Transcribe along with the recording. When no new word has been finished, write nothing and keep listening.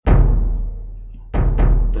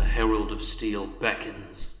Herald of Steel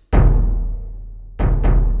beckons.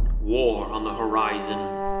 War on the horizon.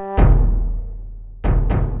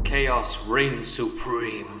 Chaos reigns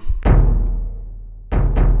supreme.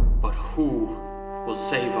 But who will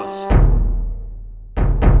save us?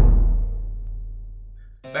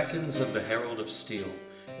 Beckons of the Herald of Steel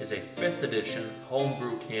is a 5th edition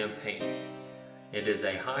homebrew campaign. It is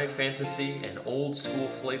a high fantasy and old school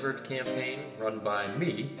flavored campaign run by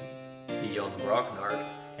me, the young Grognard,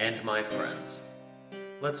 and my friends.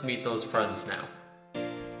 Let's meet those friends now.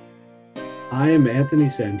 I am Anthony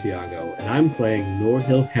Santiago, and I'm playing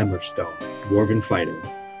Norhill Hammerstone, Dwarven Fighter.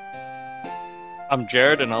 I'm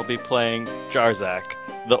Jared, and I'll be playing Jarzak,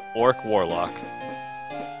 the Orc Warlock.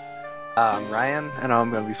 I'm Ryan, and I'm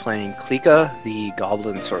going to be playing Klika, the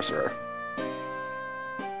Goblin Sorcerer.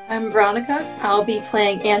 I'm Veronica. I'll be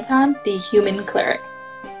playing Anton, the Human Cleric.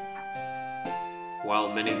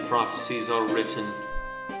 While many prophecies are written,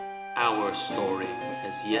 our story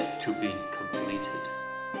has yet to be completed.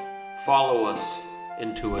 Follow us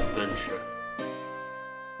into adventure.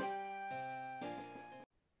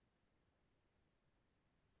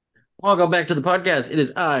 Welcome back to the podcast. It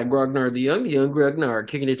is I, Grognard the young Grognard,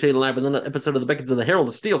 kicking it to you live with another episode of the Beckons of the Herald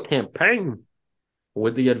of Steel campaign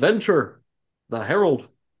with the adventure, the Herald,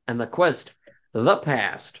 and the quest, the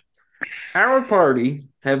past. Our party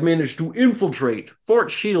have managed to infiltrate Fort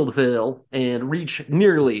Shieldville and reach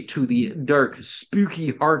nearly to the dark,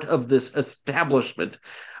 spooky heart of this establishment,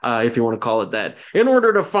 if you want to call it that, in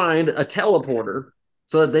order to find a teleporter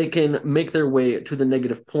so that they can make their way to the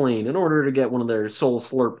negative plane in order to get one of their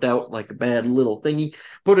souls slurped out like a bad little thingy,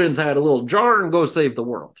 put it inside a little jar, and go save the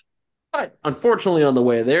world. But unfortunately, on the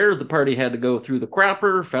way there, the party had to go through the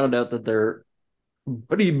crapper, found out that their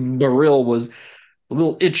buddy Baril was a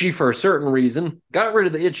little itchy for a certain reason, got rid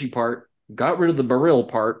of the itchy part, got rid of the Baril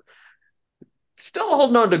part, still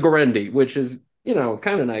holding on to Gorendi, which is,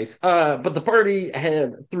 kind of nice. But the party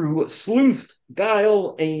had, through sleuth,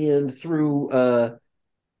 guile, and through a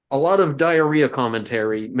lot of diarrhea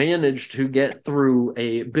commentary, managed to get through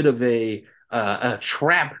a bit of a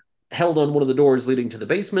trap held on one of the doors leading to the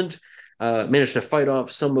basement, managed to fight off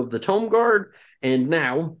some of the Tome Guard, and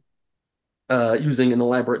now, using an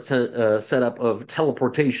elaborate setup of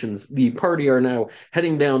teleportations, the party are now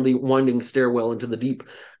heading down the winding stairwell into the deep,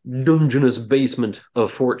 dungeonous basement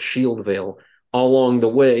of Fort Shieldvale. Along the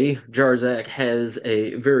way, Jarzak has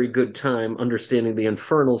a very good time understanding the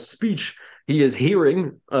infernal speech he is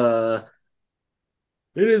hearing.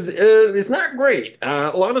 It's not great.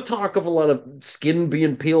 A lot of talk of a lot of skin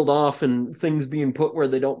being peeled off and things being put where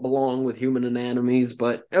they don't belong with human anatomies,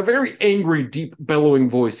 but a very angry, deep, bellowing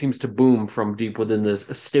voice seems to boom from deep within this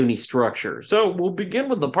stony structure. So we'll begin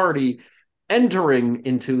with the party entering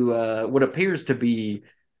into what appears to be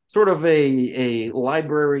sort of a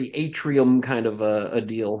library atrium kind of a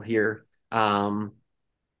deal here.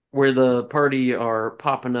 Where the party are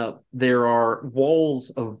popping up, there are walls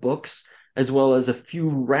of books as well as a few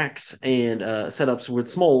racks and setups with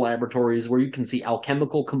small laboratories where you can see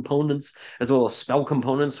alchemical components as well as spell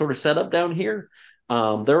components sort of set up down here.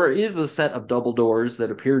 There is a set of double doors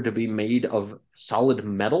that appear to be made of solid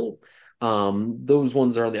metal. Those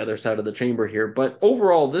ones are on the other side of the chamber here. But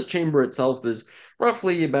overall, this chamber itself is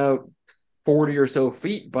roughly about 40 or so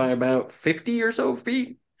feet by about 50 or so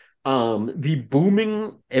feet. The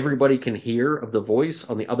booming everybody can hear of the voice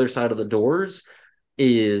on the other side of the doors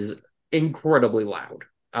is incredibly loud.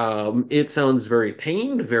 It sounds very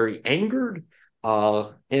pained, very angered,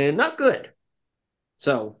 and not good.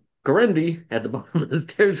 So Gorendi, at the bottom of the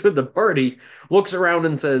stairs with the party, looks around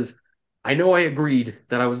and says, I know I agreed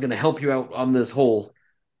that I was going to help you out on this whole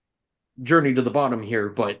journey to the bottom here,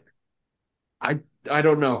 but I I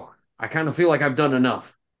don't know. I kind of feel like I've done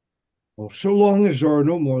enough. Well, so long as there are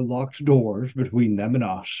no more locked doors between them and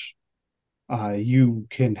us, you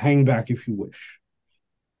can hang back if you wish.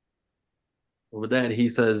 With that, he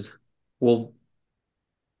says, well,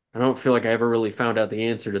 I don't feel like I ever really found out the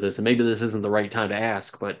answer to this, and maybe this isn't the right time to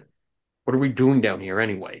ask, but what are we doing down here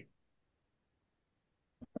anyway?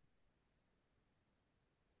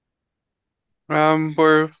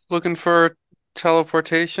 We're looking for a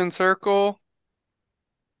teleportation circle.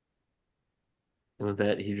 And with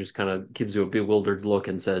that, he just kind of gives you a bewildered look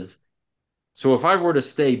and says, so if I were to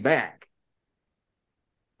stay back,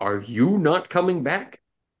 are you not coming back?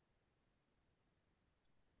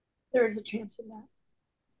 There is a chance of that.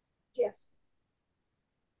 Yes.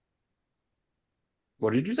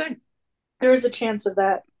 What did you say? There is a chance of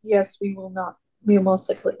that. Yes, we will not. We will most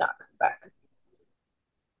likely not come back.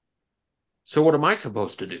 So what am I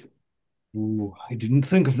supposed to do? Ooh, I didn't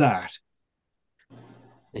think of that.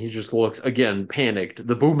 And he just looks, again, panicked.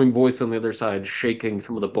 The booming voice on the other side shaking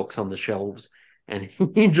some of the books on the shelves. And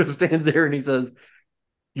he just stands there and he says,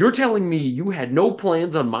 "You're telling me you had no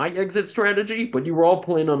plans on my exit strategy, but you were all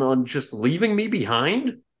planning on just leaving me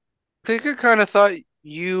behind?" Klika kind of thought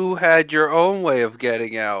you had your own way of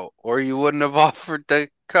getting out, or you wouldn't have offered to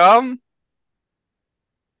come.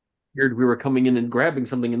 Figured we were coming in and grabbing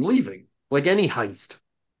something and leaving, like any heist.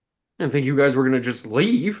 I didn't think you guys were going to just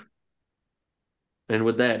leave. And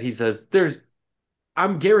with that, he says,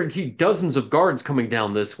 I'm guaranteed dozens of guards coming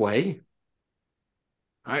down this way.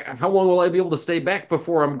 How long will I be able to stay back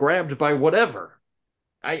before I'm grabbed by whatever?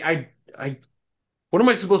 I, what am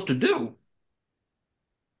I supposed to do?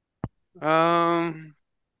 Um,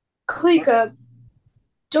 Klika,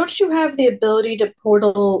 don't you have the ability to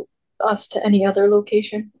portal us to any other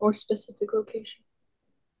location or specific location?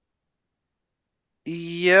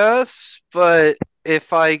 yes, but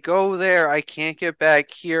if I go there, I can't get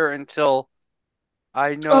back here until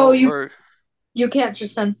I Oh, know, you or you can't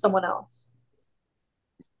just send someone else.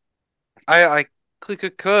 I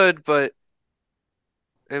Klika could, but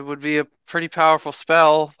it would be a pretty powerful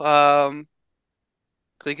spell. Klika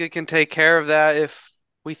can take care of that if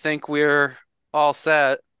we think we're all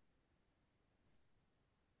set.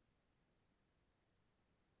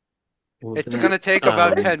 With It's gonna that, take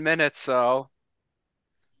about 10 minutes, though.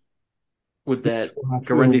 with that, We'll have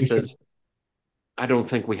to go Garendi research. says, "I don't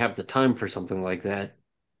think we have the time for something like that.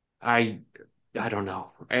 I, I don't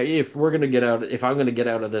know. If we're gonna get out, if I'm gonna get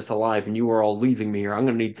out of this alive, and you are all leaving me here, I'm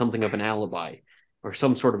gonna need something of an alibi or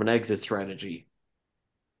some sort of an exit strategy."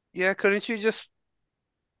 Yeah, couldn't you just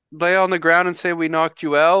lay on the ground and say we knocked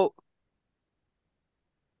you out?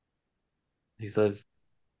 He says,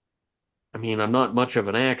 "I mean, I'm not much of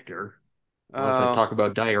an actor, unless I Oh, talk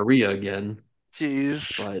about diarrhea again,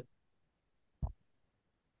 jeez. but."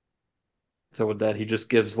 So with that, he just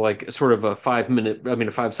gives like sort of a 5 minute, I mean,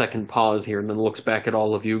 a 5 second pause here, and then looks back at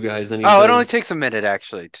all of you guys, and he Oh, it only says, takes a minute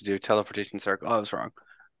actually to do teleportation circle. Oh, I was wrong.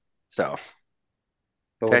 So,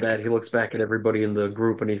 "But with that, he technically. looks back at everybody in the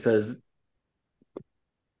group, and he says,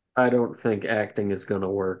 I don't think acting is gonna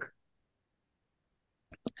work."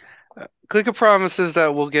 Clicker promises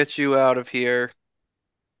that we'll get you out of here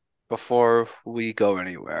before we go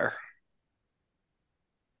anywhere.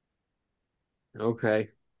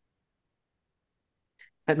 Okay,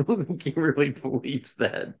 I don't think he really believes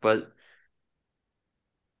that, but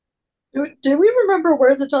Do we remember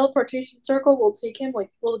where the teleportation circle will take him?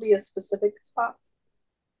 Like, will it be a specific spot?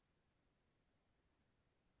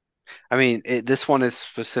 I mean, this one is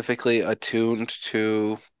specifically attuned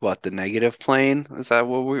to what, the negative plane? Is that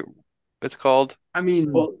what it's called? I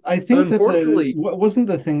mean, Well, I think that unfortunately, wasn't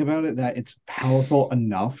the thing about it that it's powerful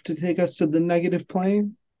enough to take us to the negative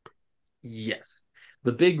plane? yes.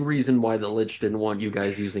 The big reason why the Lich didn't want you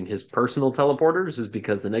guys using his personal teleporters is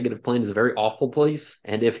because the negative plane is a very awful place,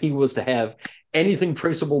 and if he was to have anything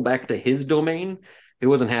traceable back to his domain, he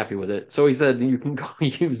wasn't happy with it. So he said you can go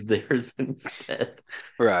use theirs instead.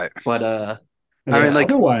 Right. But I I mean, mean, yeah, like,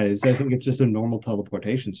 otherwise, I think it's just a normal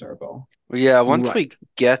teleportation circle. yeah, once we right.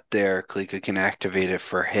 get there, Klika can activate it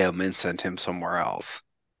for him and send him somewhere else.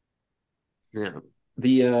 Yeah.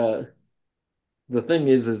 The thing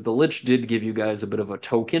is the Lich did give you guys a bit of a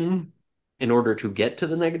token in order to get to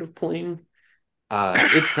the negative plane.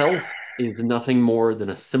 Itself is nothing more than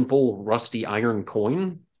a simple rusty iron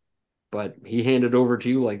coin, but he handed over to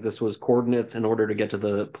you like this was coordinates in order to get to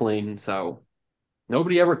the plane. So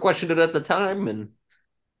nobody ever questioned it at the time, and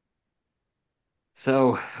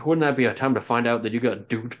so wouldn't that be a time to find out that you got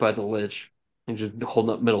duped by the Lich and just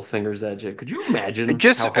holding up middle fingers at you? Could you imagine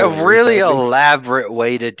Just how a hilarious really that'd be? elaborate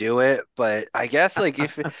way to do it, but I guess like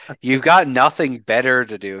if you've got nothing better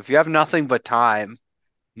to do, if you have nothing but time,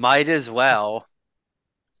 might as well.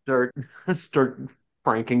 Start start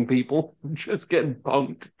pranking people, just getting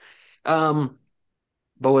punked. Um,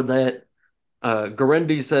 but with that,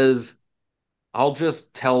 Garendi says, "I'll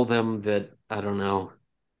just tell them that I don't know.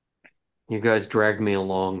 You guys dragged me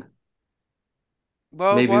along.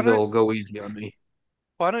 Well, Maybe they'll go easy on me."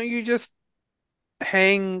 why don't you just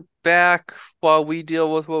hang back while we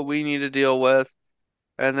deal with what we need to deal with,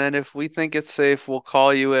 and then if we think it's safe, we'll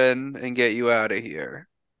call you in and get you out of here.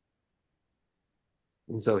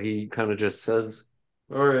 And so he kind of just says,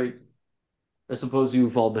 "All right, I suppose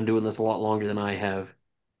you've all been doing this a lot longer than I have.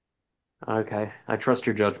 Okay, I trust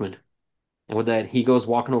your judgment." And with that, he goes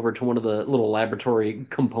walking over to one of the little laboratory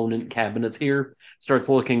component cabinets here, starts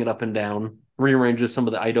looking it up and down, rearranges some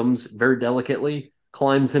of the items very delicately,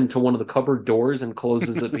 climbs into one of the cupboard doors and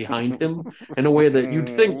closes it behind him in a way that you'd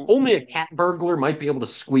think only a cat burglar might be able to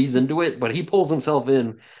squeeze into it, but he pulls himself in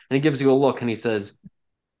and he gives you a look and he says,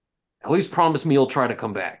 At least promise me you'll try to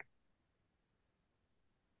come back.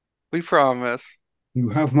 We promise. You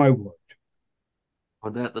have my word.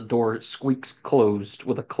 With that, the door squeaks closed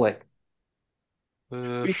with a click.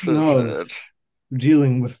 Speaking So of sad.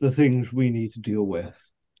 dealing with the things we need to deal with,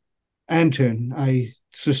 Anton, I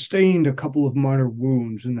sustained a couple of minor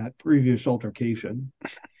wounds in that previous altercation.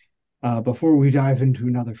 Before we dive into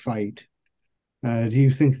another fight, do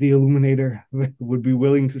you think the Illuminator would be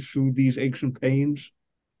willing to soothe these aches and pains?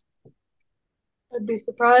 I'd be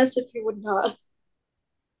surprised if you would not.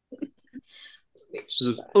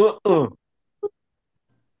 Just,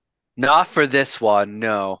 Not for this one,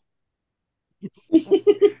 no. Who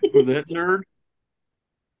that nerd?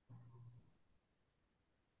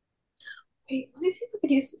 Wait, let me see if I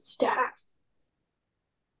could use the staff.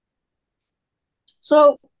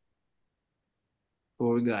 So,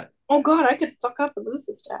 What we got? oh god, I could fuck up and lose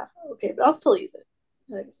the staff. Okay, but I'll still use it.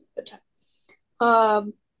 I think it's a good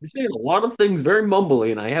time. You're saying a lot of things very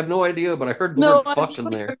mumbly, and I have no idea, but I heard the No, word I'm fuck just in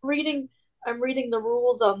like there. I'm reading the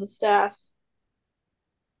rules on the staff.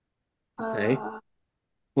 Okay.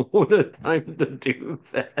 What a time to do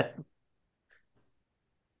that.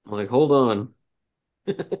 I'm like, hold on.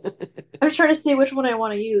 I'm trying to see which one I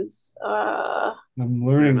want to use. I'm Fair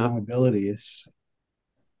learning enough. my abilities.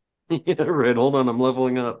 Yeah, right. Hold on. I'm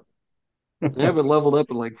leveling up. I haven't leveled up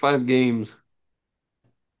in like 5 games.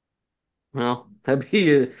 Well, that'd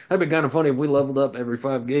be kind of funny if we leveled up every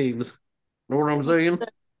 5 games. Know what I'm saying?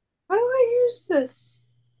 How do I use this?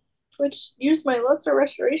 Do I just use my lesser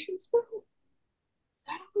restoration spell?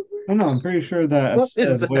 That would Oh no, work. I'm pretty sure that What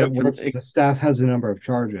is the way it works, happening? the staff has a number of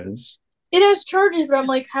charges. It has charges, but I'm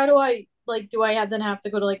like, how do I like? Do I then have to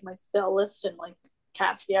go to like my spell list and like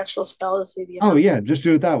cast the actual spell to see the Oh amount? yeah, just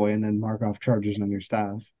do it that way and then mark off charges on your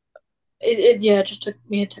staff. Yeah, it just took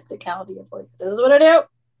me a technicality of like, this is what I do.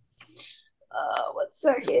 1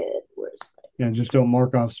 second. Where's my Yeah, just don't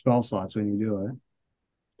mark off spell slots when you do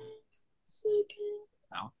it. second?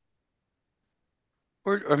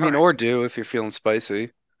 Or All right. or do if you're feeling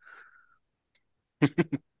spicy. It's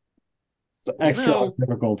You extra know,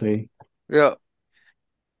 difficulty. Yeah.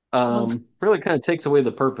 really kind of takes away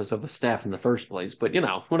the purpose of a staff in the first place, but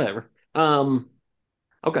whatever.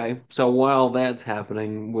 Okay. So while that's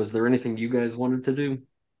happening, was there anything you guys wanted to do?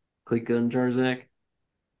 Klika and Jarzak?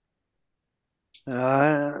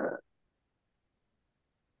 Uh,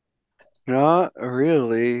 Not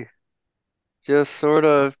really. Just sort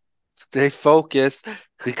of stay focused.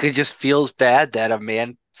 He could just feels bad that a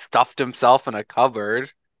man stuffed himself in a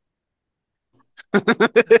cupboard.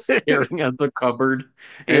 Staring at the cupboard.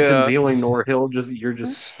 Anton's Yeah. healing Norhill, you're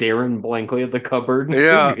just staring blankly at the cupboard.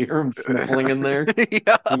 Yeah. You hear him sniffling in there.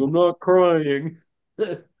 Yeah. I'm not crying.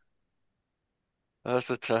 That's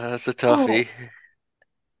a Oh, toughie.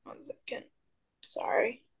 1 second.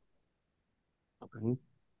 Sorry. Okay.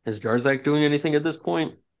 Is Jarzak doing anything at this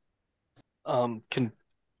point? Can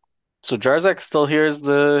so Jarzak still hears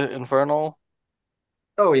the infernal?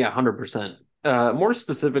 Oh yeah, 100%. More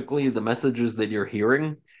specifically, the messages that you're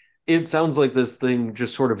hearing, it sounds like this thing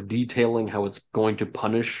just sort of detailing how it's going to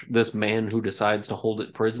punish this man who decides to hold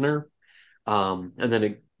it prisoner. And then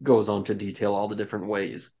it goes on to detail all the different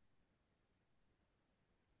ways.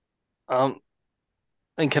 Um,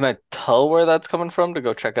 and can I tell where that's coming from to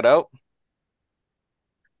go check it out?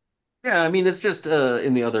 Yeah, I mean, it's just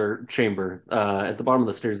in the other chamber. At the bottom of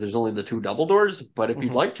the stairs, there's only the 2 double doors, but if you'd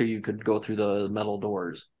Hmm. like to, you could go through the metal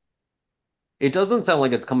doors. It doesn't sound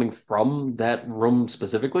like it's coming from that room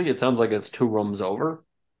specifically. It sounds like it's 2 rooms over.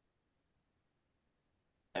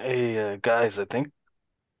 Hey, guys,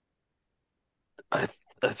 I I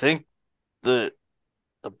think the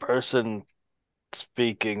the person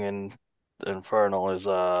speaking in infernal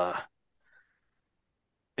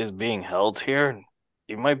is being held here.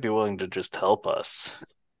 You might be willing to just help us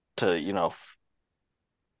to,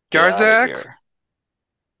 get out of Jarzak, here.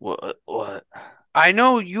 What? I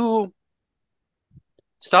know you.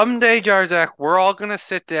 Someday, Jarzak, we're all gonna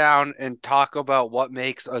sit down and talk about what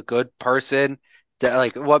makes a good person, that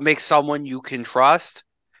like what makes someone you can trust,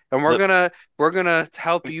 and we're The gonna we're gonna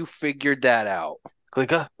help you figure that out.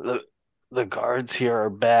 Klika, the guards here are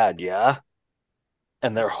bad, yeah?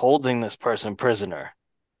 And they're holding this person prisoner.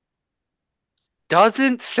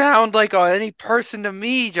 Doesn't sound like any person to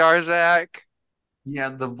me, Jarzak. Yeah,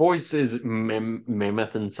 the voice is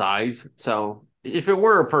mammoth in size. So if it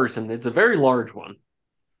were a person, it's a very large one.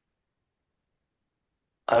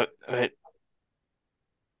 I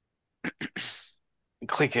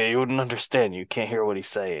Klika, you wouldn't understand. You can't hear what he's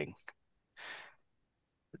saying.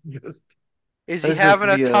 Just Is he that's just having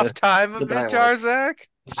a tough time the of it, dialogue. Jarzak?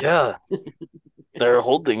 Yeah, they're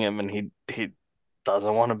holding him, and he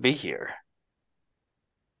doesn't want to be here.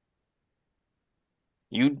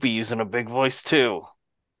 You'd be using a big voice too.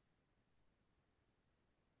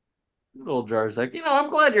 Old Jarzak, I'm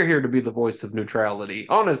glad you're here to be the voice of neutrality.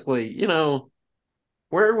 Honestly,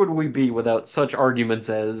 where would we be without such arguments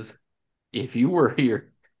as if you were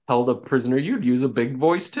here held a prisoner, you'd use a big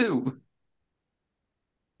voice too.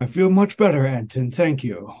 I feel much better, Anton. Thank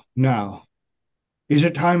you. Now, is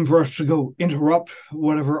it time for us to go interrupt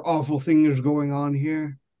whatever awful thing is going on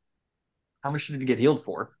here? How much did you get healed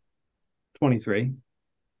for? 23.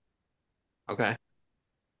 Okay.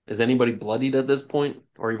 Is anybody bloodied at this point,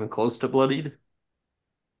 or even close to bloodied?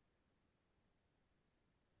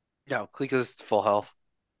 No, Klika's full health.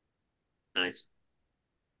 Nice.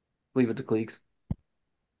 Leave it to Cleeks.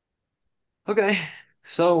 Okay,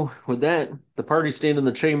 so with that, the party stand in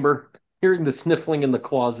the chamber, hearing the sniffling in the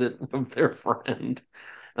closet of their friend,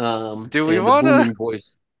 Do we and a want to? booming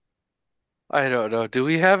voice. I don't know. Do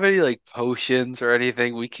we have any like potions or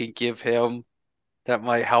anything we can give him that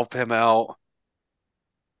might help him out?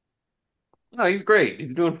 No, he's great.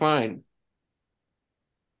 He's doing fine.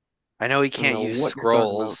 I know he I don't can't know use what you're talking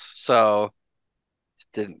about. scrolls, so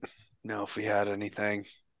didn't know if we had anything.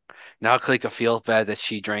 Now Klika feels bad that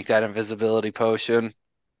she drank that invisibility potion.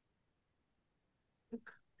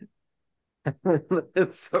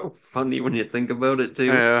 It's so funny when you think about it too.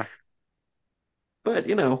 Yeah. But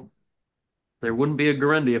there wouldn't be a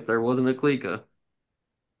Gurendi if there wasn't a Klika.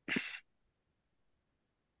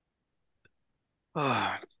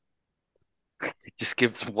 Just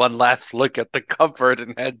gives one last look at the cupboard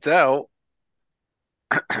and heads out.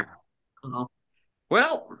 Uh-huh.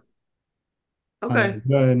 Well, okay.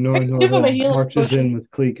 Give him a Norhill healing marches potion. in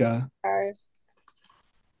with Klika. Alright.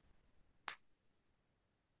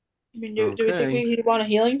 I mean, do we think Okay. we want a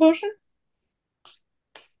healing potion?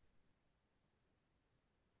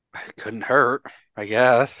 It couldn't hurt, I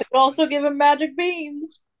guess. We could also give him magic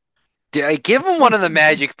beans. I give him one of the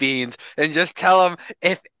magic beans and just tell him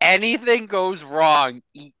if anything goes wrong,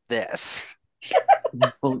 eat this.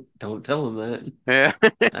 Don't tell him that. Yeah.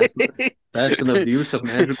 That's an abuse of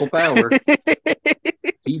magical power.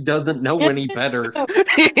 He doesn't know any better.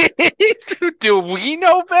 Do we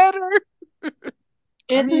know better?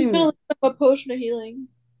 Anton's gonna leave him a potion of healing.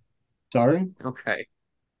 Sorry? Okay.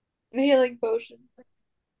 A healing potion.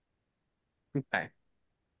 Okay.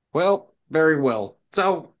 Well, very well.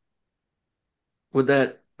 So, with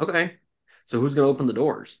that, okay. So who's gonna open the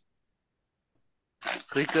doors?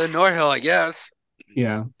 Klika and Norhill, I guess.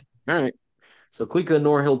 Yeah. All right. So Klika and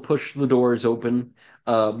Norhill push the doors open.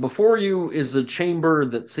 Before you is a chamber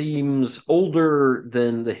that seems older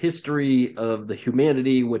than the history of the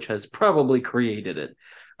humanity which has probably created it.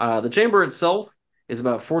 The chamber itself is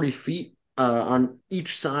about 40 feet on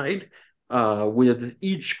each side, with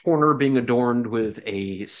each corner being adorned with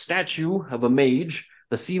a statue of a mage.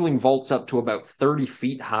 The ceiling vaults up to about 30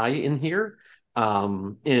 feet high in here,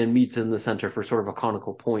 and meets in the center for sort of a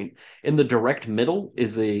conical point. In the direct middle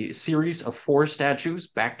is a series of four statues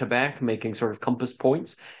back to back, making sort of compass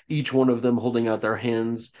points, each one of them holding out their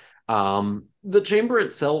hands. The chamber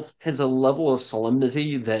itself has a level of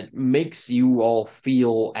solemnity that makes you all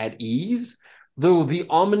feel at ease, though the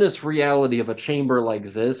ominous reality of a chamber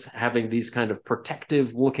like this, having these kind of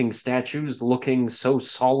protective looking statues looking so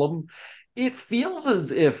solemn, it feels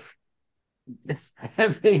as if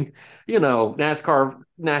having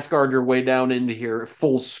NASCAR your way down into here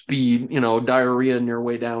full speed, diarrhea in your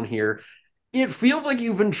way down here. It feels like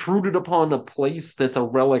you've intruded upon a place that's a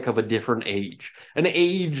relic of a different age, an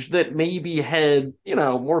age that maybe had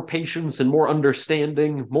more patience and more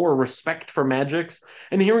understanding, more respect for magics.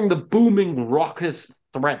 And hearing the booming raucous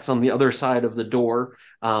threats on the other side of the door,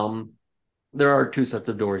 there are two sets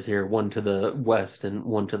of doors here, one to the west and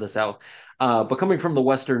one to the south. But coming from the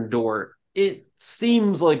western door, it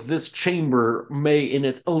seems like this chamber may, in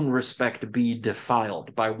its own respect, be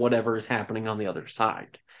defiled by whatever is happening on the other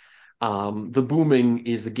side. The booming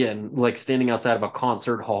is, again, like standing outside of a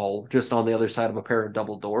concert hall, just on the other side of a pair of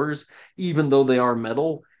double doors. Even though they are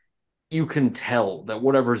metal, you can tell that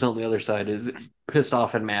whatever's on the other side is pissed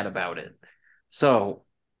off and mad about it. So,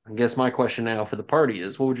 I guess my question now for the party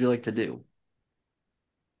is, what would you like to do?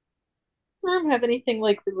 Does it have anything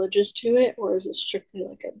like religious to it, or is it strictly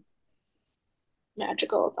like a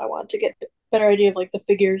magical? If I want to get a better idea of like the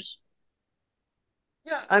figures.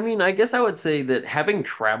 Yeah, I mean, I guess I would say that having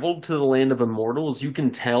traveled to the land of immortals, you can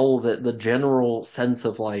tell that the general sense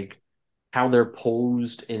of like how they're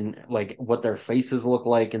posed and like what their faces look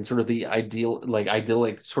like and sort of the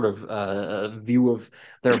idyllic sort of view of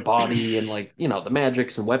their body and like the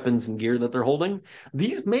magics and weapons and gear that they're holding,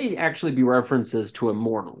 these may actually be references to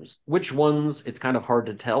immortals. Which ones, it's kind of hard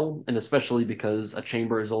to tell, and especially because a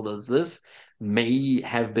chamber as old as this may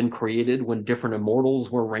have been created when different immortals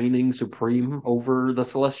were reigning supreme over the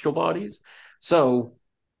celestial bodies. So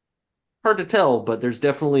hard to tell, but there's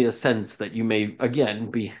definitely a sense that you may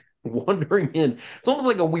again be wandering in. It's almost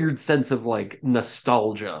like a weird sense of like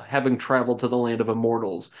nostalgia, having traveled to the land of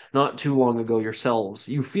immortals not too long ago yourselves.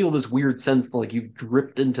 You feel this weird sense like you've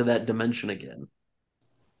dripped into that dimension again.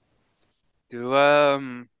 Do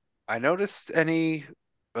I noticed any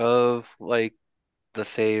of like the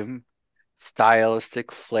same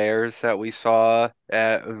stylistic flares that we saw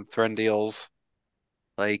at Threndiel's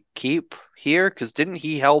like keep here? Because didn't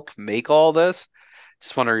he help make all this?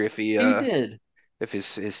 Just wondering if He did. if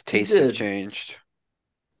his He tastes have did. changed.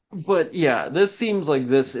 But yeah, this seems like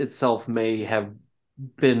this itself may have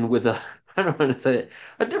been with a I don't want to say it,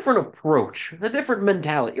 a different approach, a different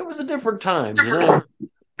mentality. It was a different time, you know?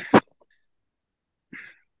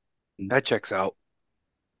 That checks out.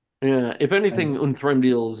 Yeah, if anything,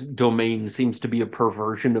 Unthrendiel's domain seems to be a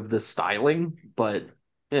perversion of this styling, but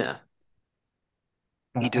yeah.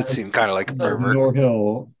 He did seem kind of like a pervert.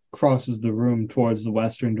 Norhill crosses the room towards the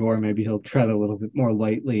western door. Maybe he'll tread a little bit more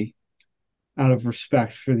lightly out of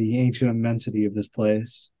respect for the ancient immensity of this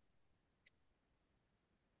place.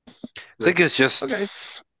 I think it's just Okay.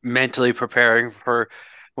 mentally preparing for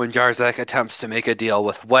when Jarzak attempts to make a deal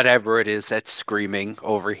with whatever it is that's screaming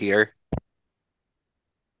over here.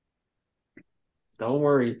 Don't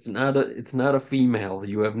worry, it's not a female.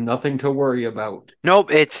 You have nothing to worry about.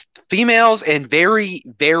 Nope, it's females and very,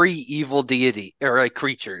 very evil deity or like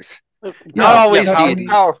creatures. Not always deity.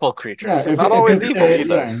 Powerful creatures, so not always evil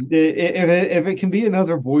either. If it can be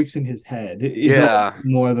another voice in his head, Yeah.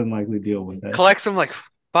 he'll more than likely deal with it. Collects them like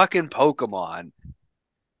fucking Pokemon.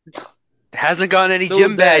 Hasn't gotten any So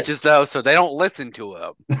gym that- badges though, so they don't listen to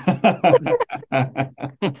him.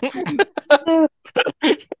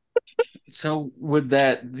 So would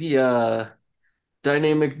that the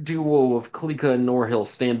dynamic duo of Klika and Norhill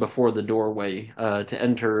stand before the doorway to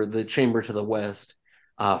enter the chamber to the west,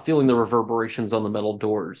 feeling the reverberations on the metal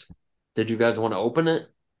doors. Did you guys want to open it?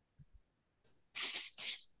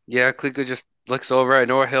 Yeah, Klika just looks over at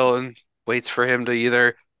Norhill and waits for him to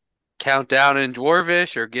either count down in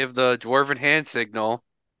Dwarvish or give the Dwarven hand signal.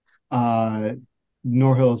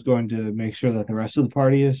 Norhill is going to make sure that the rest of the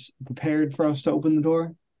party is prepared for us to open the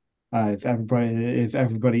door. If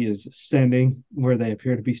everybody is standing where they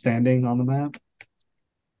appear to be standing on the map.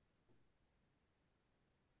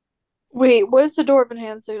 Wait, what is the dwarven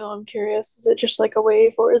hand signal? I'm curious. Is it just like a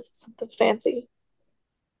wave or is it something fancy?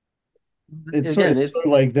 It's Again, it's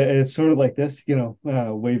sort of like this,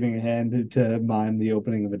 waving a hand to mime the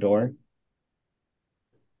opening of a door.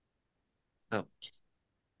 Oh,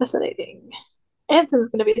 Fascinating. Anthony's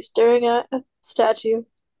going to be staring at a statue.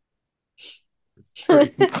 it's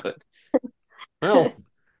pretty good. Well,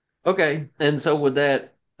 okay. And so with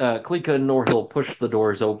that, Klika and Norhill push the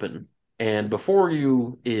doors open, and before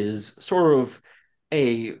you is sort of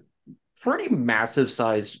a pretty massive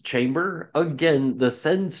sized chamber. Again, the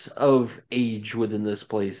sense of age within this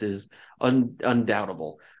place is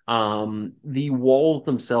undoubtable. The walls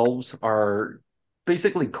themselves are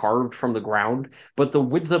basically carved from the ground, but the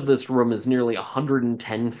width of this room is nearly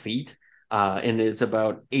 110 feet. And it's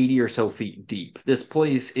about 80 or so feet deep. This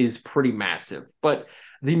place is pretty massive. But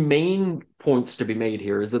the main points to be made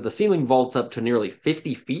here is that the ceiling vaults up to nearly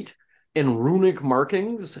 50 feet, and runic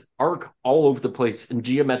markings arc all over the place in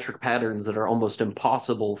geometric patterns that are almost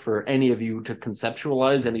impossible for any of you to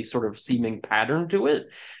conceptualize any sort of seeming pattern to it.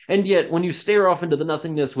 And yet, when you stare off into the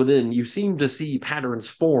nothingness within, you seem to see patterns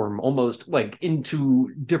form almost like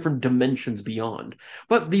into different dimensions beyond.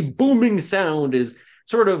 But the booming sound is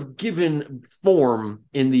sort of given form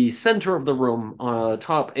in the center of the room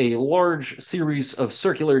atop a large series of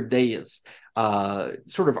circular dais,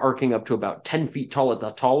 sort of arcing up to about 10 feet tall at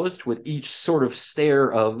the tallest, with each sort of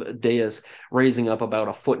stair of dais raising up about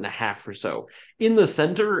a foot and a half or so. In the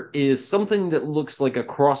center is something that looks like a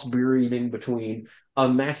crossbreeding between a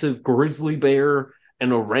massive grizzly bear,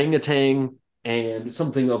 an orangutan, and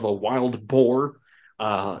something of a wild boar.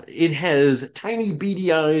 It has tiny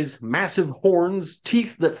beady eyes, massive horns,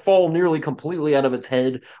 teeth that fall nearly completely out of its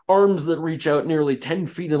head, arms that reach out nearly 10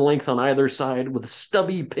 feet in length on either side, with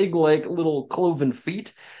stubby pig-like little cloven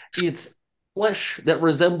feet. It's flesh that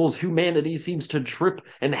resembles humanity seems to drip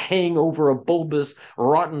and hang over a bulbous,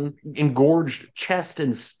 rotten, engorged chest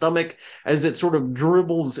and stomach as it sort of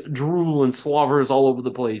dribbles drool and slavers all over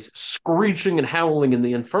the place, screeching and howling in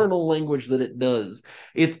the infernal language that it does.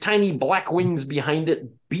 Its tiny black wings behind it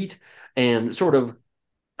beat and sort of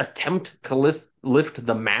attempt to lift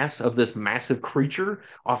the mass of this massive creature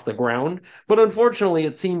off the ground, but unfortunately,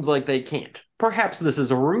 it seems like they can't. Perhaps this is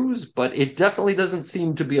a ruse, but it definitely doesn't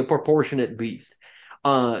seem to be a proportionate beast.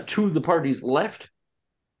 To the party's left,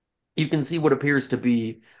 you can see what appears to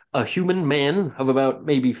be a human man of about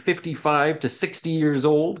maybe 55 to 60 years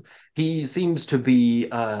old. He seems to be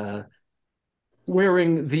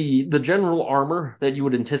wearing the general armor that you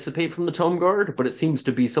would anticipate from the Tome Guard, but it seems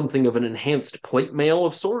to be something of an enhanced plate mail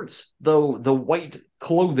of sorts. Though the white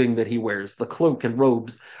clothing that he wears, the cloak and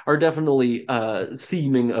robes, are definitely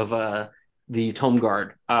seeming of the Tome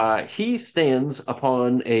Guard. He stands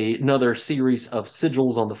upon another series of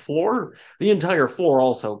sigils on the floor. The entire floor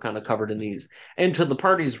also kind of covered in these. And to the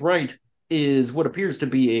party's right is what appears to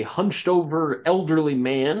be a hunched over elderly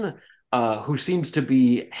man who seems to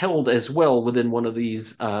be held as well within one of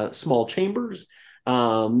these small chambers.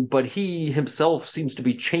 But he himself seems to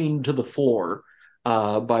be chained to the floor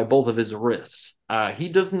by both of his wrists. He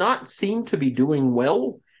does not seem to be doing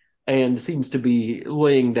well and seems to be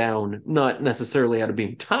laying down, not necessarily out of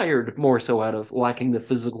being tired, more so out of lacking the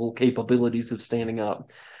physical capabilities of standing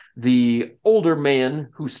up. The older man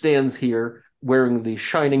who stands here wearing the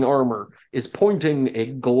shining armor is pointing a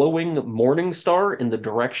glowing morning star in the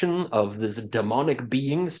direction of this demonic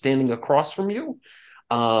being standing across from you.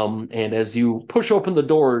 And as you push open the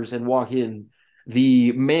doors and walk in,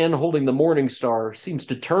 the man holding the morning star seems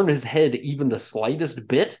to turn his head even the slightest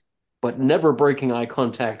bit, but never breaking eye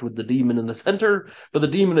contact with the demon in the center. But the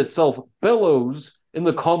demon itself bellows in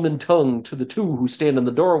the common tongue to the two who stand in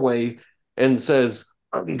the doorway and says,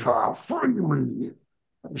 "Enter, free me,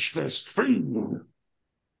 this fiend."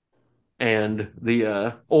 And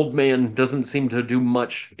the old man doesn't seem to do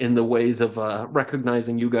much in the ways of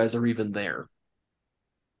recognizing you guys are even there.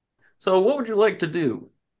 So, what would you like to do?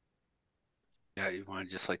 Yeah, you want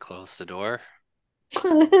to just like close the door?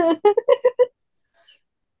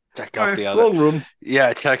 Check out the other. Wrong room.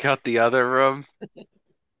 Yeah, check out the other room.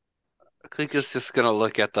 Klika's just gonna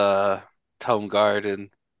look at the Tome Guard and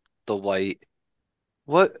the white.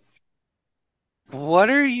 What? What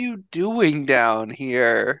are you doing down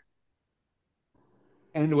here?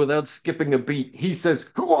 And without skipping a beat, he says,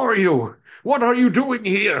 "Who are you? What are you doing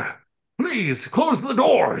here? Please close the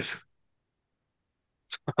doors."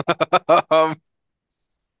 um,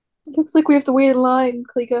 Looks like we have to wait in line,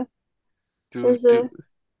 Klika. do There's do a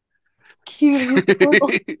queue to use the portal.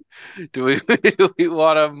 do we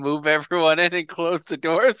want to move everyone in and close the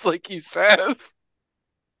doors like he says?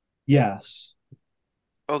 Yes.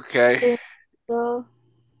 Okay. Uh,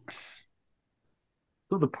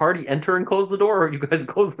 Do the party enter and close the door, or are you guys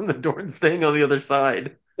closing the door and staying on the other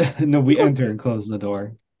side? No, we enter and close the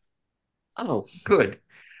door. Oh, good.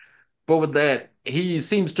 But with that, he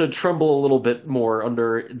seems to tremble a little bit more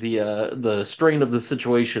under the strain of the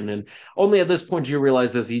situation, and only at this point do you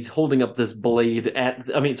realize as he's holding up this blade at,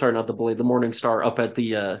 I mean, sorry, not the blade, the Morning Star up at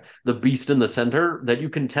the beast in the center, that you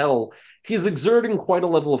can tell he's exerting quite a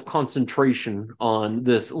level of concentration on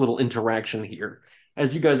this little interaction here.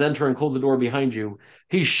 As you guys enter and close the door behind you,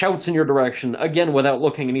 he shouts in your direction again without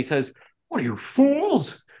looking, and he says, "What are you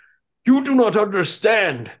fools? You do not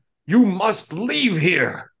understand. You must leave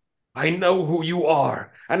here. I know who you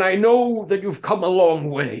are, and I know that you've come a long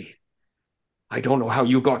way. I don't know how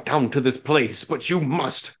you got down to this place, but you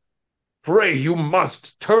must. Frey, you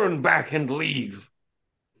must turn back and leave."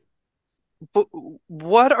 But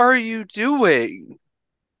what are you doing?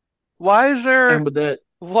 Why is there? And with that,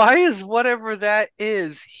 Why is whatever that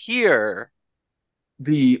is here?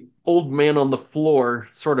 the old man on the floor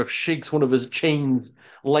sort of shakes one of his chains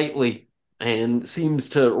lightly and seems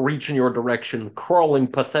to reach in your direction, crawling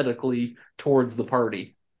pathetically towards the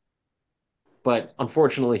party. But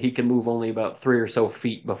unfortunately, he can move only about 3 or so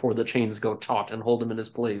feet before the chains go taut and hold him in his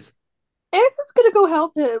place. Anson's gonna go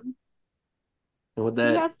help him. And with He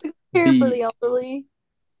that, has to care for the the elderly.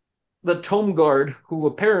 the Tome Guard, who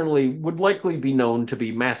apparently would likely be known to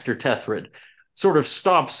be Master Tethrid, sort of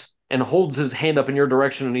stops and holds his hand up in your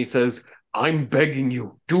direction and he says, "I'm begging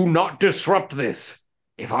you, do not disrupt this.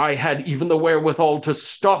 If I had even the wherewithal to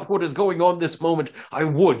stop what is going on this moment, I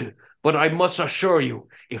would. But I must assure you,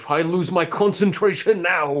 if I lose my concentration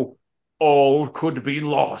now, all could be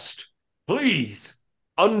lost. Please,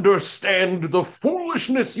 understand the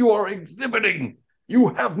foolishness you are exhibiting. You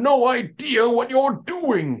have no idea what you're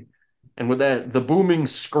doing. And with that, the booming,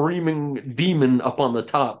 screaming demon up on the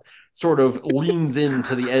top sort of leans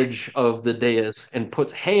into the edge of the dais and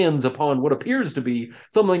puts hands upon what appears to be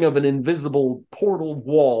something of an invisible portal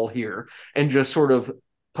wall here, and just sort of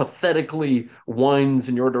pathetically whines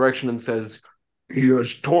in your direction and says, "He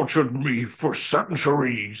has tortured me for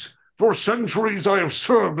centuries. For centuries I have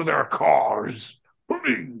served their cause.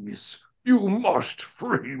 Please, you must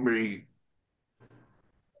free me."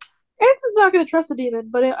 Anson's not going to trust the demon,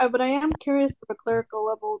 but I am curious from a clerical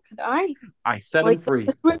level. Could I set him free.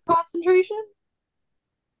 assist with concentration?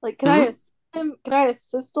 Like, could I assist him? Could I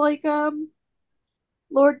assist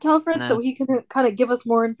Lord Telfred so he can kind of give us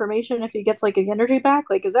more information if he gets like the energy back?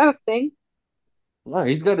 Like, is that a thing? No,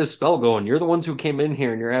 he's got his spell going. You're the ones who came in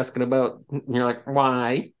here and you're asking about, you're like,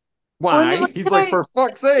 why? Well, I mean, Why? like, He's can like, I for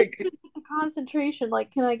fuck's assist sake. him with the concentration?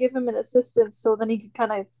 Like, can I give him an assistance so then he can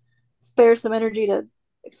kind of spare some energy to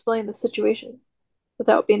explain the situation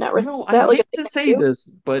without being at risk? Is I that like a hate thing to I say do? this,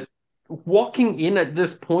 but walking in at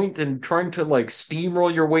this point and trying to like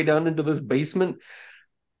steamroll your way down into this basement,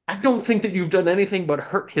 I don't think that you've done anything but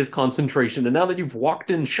hurt his concentration. And now that you've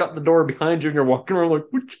walked in, shut the door behind you, and you're walking around like,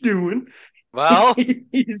 what you doing? Well,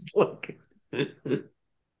 He's like,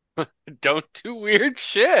 don't do weird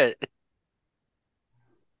shit.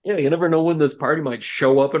 yeah, you never know when this party might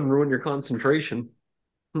show up and ruin your concentration.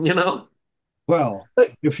 You know? Well,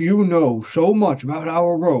 But if you know so much about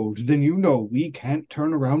our roads, then you know we can't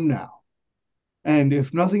turn around now. And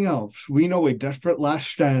if nothing else, we know a desperate last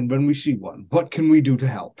stand when we see one. What can we do to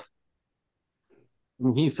help?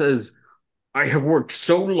 And he says, I have worked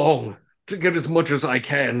so long to get as much as I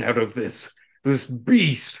can out of this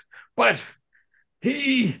beast, but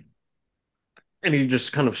he and he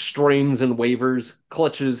just kind of strains and wavers,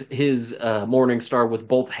 clutches his morning star with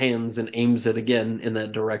both hands and aims it again in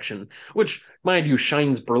that direction, which, mind you,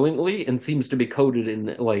 shines brilliantly and seems to be coated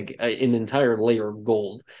in like an entire layer of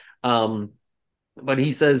gold. Um, but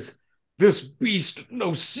he says, "This beast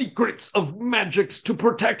knows secrets of magics to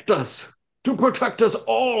protect us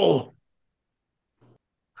all."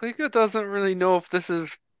 Klika doesn't really know if this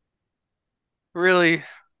is really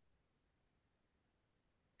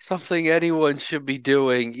something anyone should be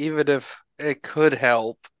doing, even if it could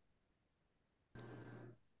help.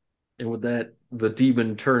 And with that, the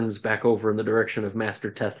demon turns back over in the direction of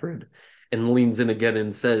Master Tethred and leans in again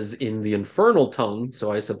and says in the infernal tongue,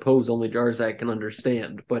 so I suppose only Jarzak can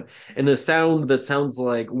understand, but in a sound that sounds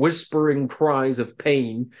like whispering cries of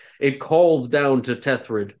pain, it calls down to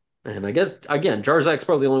Tethred. And I guess, again, Jarzak's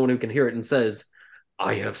probably the only one who can hear it and says,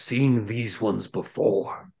 I have seen these ones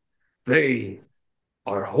before. They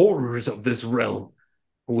are horrors of this realm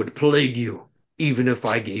who would plague you even if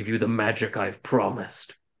I gave you the magic I've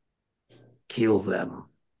promised. Kill them.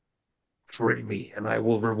 Free me, and I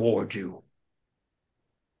will reward you.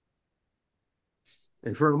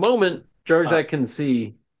 And for a moment, Uh, Jarzak can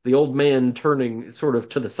see the old man turning sort of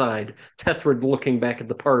to the side, Tethred looking back at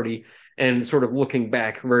the party, and sort of looking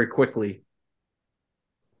back very quickly.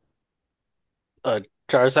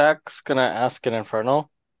 Jarzak's gonna ask an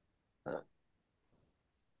Infernal, uh,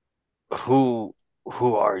 who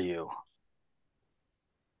who are you?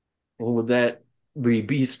 And with that, the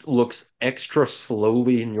beast looks extra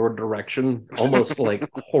slowly in your direction, almost like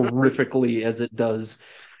horrifically as it does.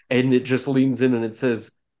 And it just leans in and it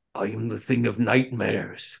says, I am the thing of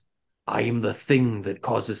nightmares. I am the thing that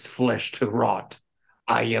causes flesh to rot.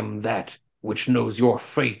 I am that which knows your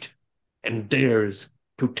fate and dares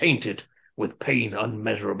to taint it with pain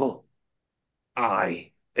unmeasurable.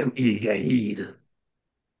 I am Igaid.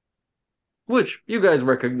 Which you guys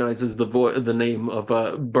recognize as the name of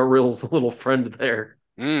Baril's little friend there.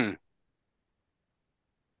 Hmm.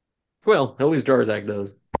 Well, at least Jarzak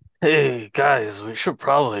does. Hey guys, we should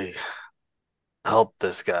probably help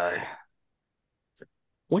this guy.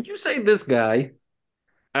 When you say this guy,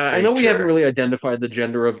 I know we haven't Creature. really identified the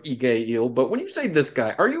gender of Ige but when you say this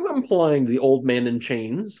guy, are you implying the old man in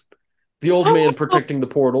chains, the old I man want to protecting the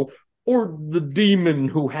portal, or the demon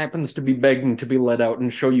who happens to be begging to be let out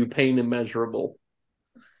and show you pain immeasurable?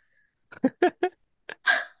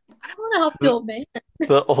 help the The, old man.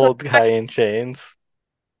 the old guy in chains.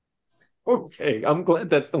 Okay, I'm glad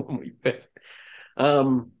that's the one we picked.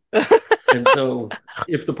 Um, And so,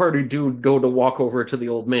 if the party do go to walk over to the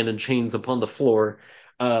old man in chains upon the floor,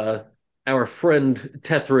 uh, our friend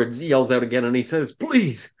Tethrid yells out again and he says,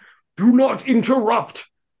 Please, do not interrupt.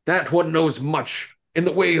 That one knows much in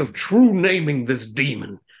the way of true naming this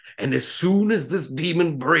demon. And as soon as this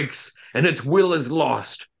demon breaks and its will is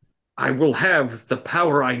lost, I will have the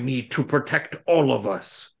power I need to protect all of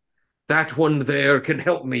us. That one there can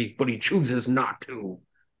help me, but he chooses not to.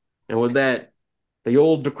 And with that, The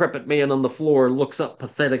old decrepit man on the floor looks up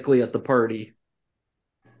pathetically at the party.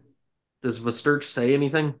 Does Vesturch say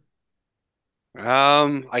anything?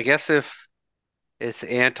 I guess if it's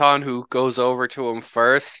Anton who goes over to him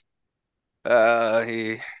first,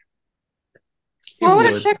 he He Well, I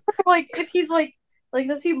want to would. check for like if he's like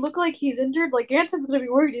does he look like he's injured? Like Anton's gonna be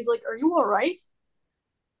worried. He's like, "Are you all right?"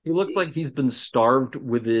 He looks like he's been starved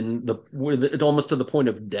with it almost to the point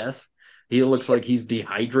of death. He looks like he's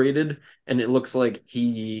dehydrated, and it looks like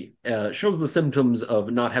he shows the symptoms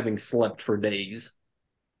of not having slept for days.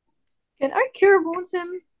 Can I cure wounds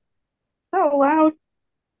him? Is that allowed?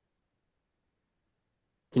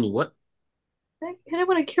 Can you what? Can I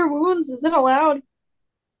want to cure wounds? Is it allowed?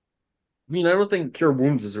 I mean, I don't think cure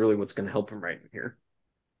wounds is really what's going to help him right here.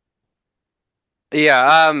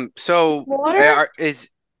 Yeah, so Water?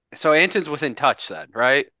 so Anton's within touch then,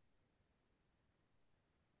 right?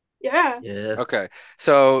 Yeah. Yeah. Okay.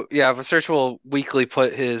 So yeah, Research will weakly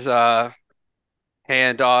put his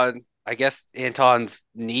hand on, I guess, Anton's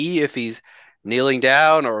knee if he's kneeling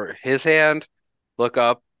down, or his hand. Look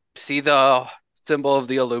up, see the symbol of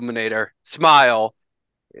the illuminator, smile.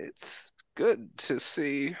 It's good to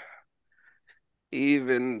see,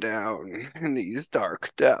 even down in these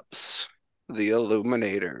dark depths, the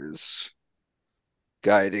illuminator's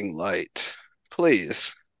guiding light.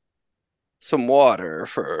 Please, some water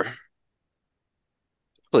for,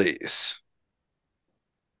 please.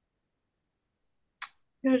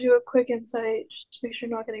 I'm gonna do a quick insight just to make sure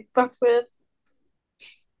I'm not getting fucked with.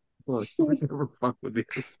 Well, I never fuck with you.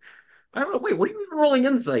 I don't know. Wait, what are you even rolling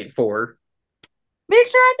insight for? Make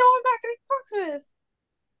sure I know I'm not getting fucked with.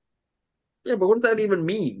 Yeah, but what does that even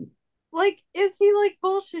mean? Like, is he like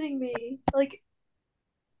bullshitting me? Like,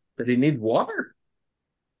 Did he need water?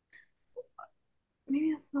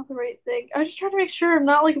 maybe that's not the right thing. I was just trying to make sure I'm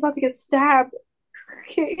not like about to get stabbed.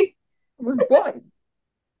 Okay. Why?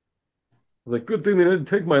 Like, good thing they didn't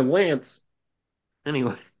take my lance.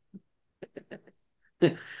 Anyway.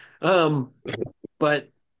 um, but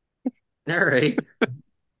all right.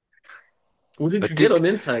 What did But you get on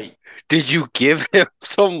insight? did you give him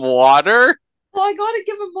some water? Well, I gotta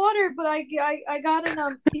give him water, but I got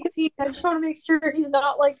an 18. I just want to make sure he's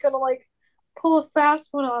not like gonna like pull a fast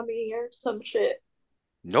one on me or some shit.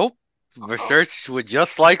 Nope. Research would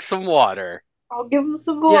just like some water. I'll give him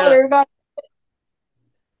some Yeah, water.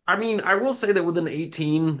 I mean, I will say that with an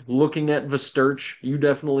 18, looking at Vesturch, you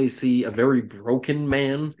definitely see a very broken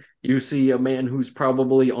man. You see a man who's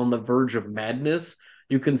probably on the verge of madness.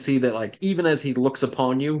 You can see that, like, even as he looks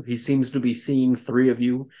upon you, he seems to be seeing three of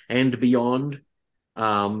you and beyond.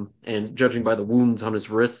 And judging by the wounds on his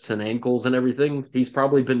wrists and ankles and everything, he's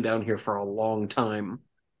probably been down here for a long time.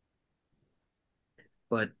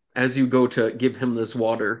 But as you go to give him this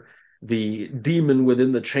water, the demon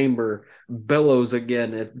within the chamber bellows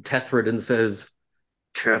again at Tethrid and says,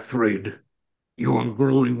 Tethrid, you are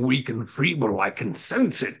growing weak and feeble. I can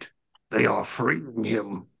sense it. They are freeing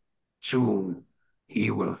him. Soon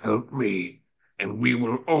he will help me, and we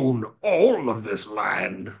will own all of this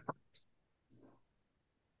land.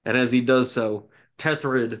 And as he does so,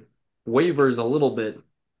 Tethrid wavers a little bit.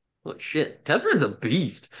 Look, shit, Tethrid's a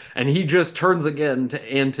beast. And he just turns again to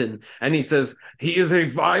Anton and he says, He is a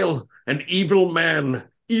vile and evil man.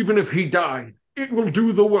 Even if he die, it will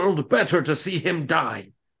do the world better to see him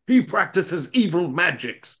die. He practices evil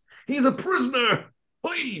magics. He's a prisoner.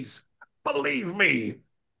 Please, believe me.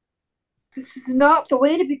 This is not the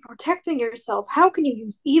way to be protecting yourself. How can you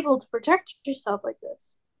use evil to protect yourself like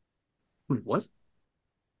this? What?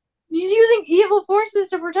 He's using evil forces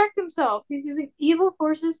to protect himself. He's using evil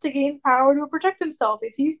forces to gain power to protect himself.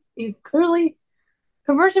 He's clearly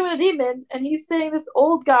conversing with a demon, and he's saying this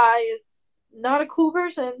old guy is not a cool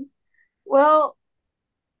person. Well,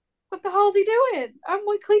 what the hell is he doing? I'm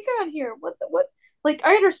with Klika on here. What? Like,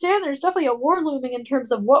 I understand there's definitely a war looming in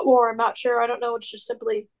terms of what war. I'm not sure. I don't know. It's just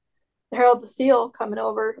simply the Herald of Steel coming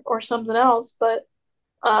over or something else. But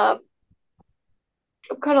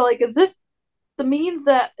I'm kind of like, is this the means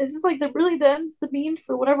that is this like the really the ends the means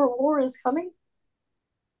for whatever war is coming?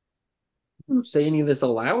 Say any of this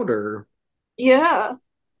aloud or Yeah,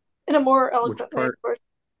 in a more which eloquent way, of part? course.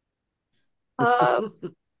 Uh,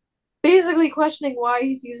 Basically questioning why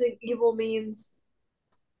he's using evil means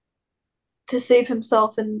to save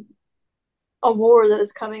himself in a war that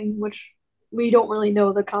is coming, which we don't really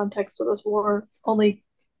know the context of this war. Only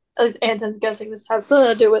as Anton's guessing this has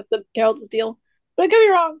something to do with the Herald's deal. But I could be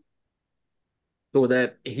wrong. So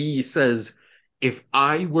that he says, if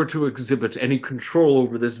I were to exhibit any control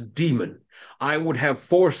over this demon, I would have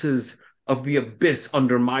forces of the abyss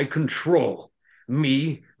under my control.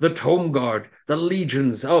 Me, the Tomb Guard, the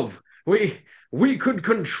legions of we could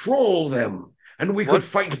control them, and we could What?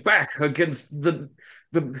 fight back against the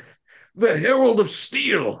the Herald of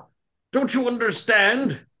Steel. Don't you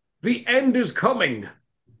understand? The end is coming.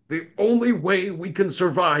 The only way we can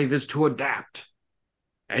survive is to adapt.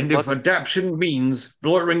 And if What's adaptation means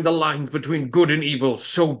blurring the lines between good and evil,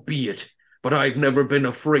 so be it. But I've never been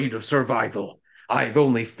afraid of survival. I've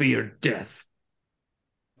only feared death.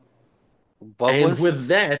 what And was with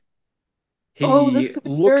that, Oh, this he could be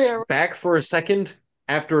very looks ironic. back for a second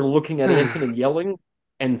after looking at Anton and yelling,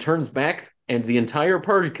 and turns back, and the entire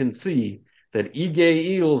party can see that Ige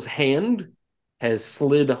Eel's hand has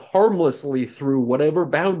slid harmlessly through whatever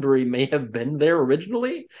boundary may have been there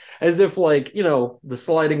originally, as if, like, the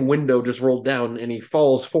sliding window just rolled down and he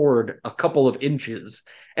falls forward a couple of inches.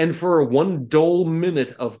 And for one dull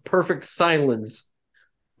minute of perfect silence,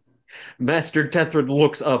 Master Tethred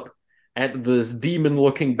looks up at this demon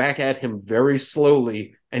looking back at him very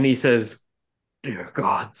slowly, and he says, "Dear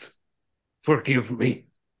gods, forgive me."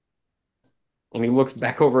 And he looks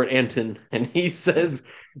back over at Anton, and he says,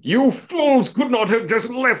 "You fools could not have just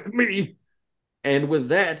left me." And with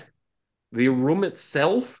that, the room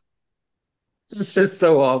itself, this is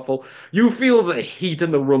so awful. You feel the heat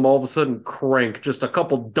in the room all of a sudden crank just a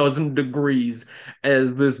couple dozen degrees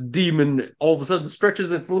as this demon all of a sudden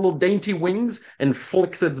stretches its little dainty wings and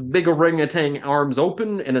flicks its big orangutan arms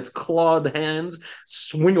open, and its clawed hands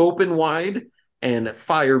swing open wide, and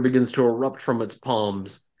fire begins to erupt from its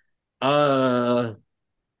palms. It's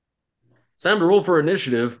time to roll for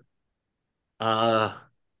initiative. Uh,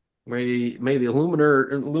 may the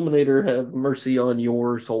Illuminator have mercy on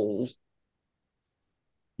your souls.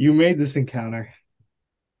 You made this encounter.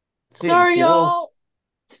 Sorry, You know, y'all.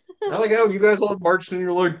 I like how you guys all marched and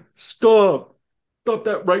you're like, stop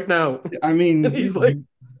that right now. I mean, And he's like,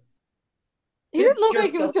 He didn't it's look like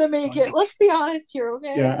just he was a gonna make it. fight. Let's be honest here,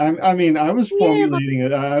 okay? yeah, I mean, I was He didn't look. formulating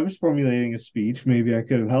it. I was formulating a speech. Maybe I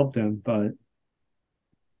could have helped him, but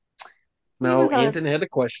He No, was on Anton had to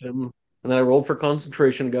question him, and then I rolled for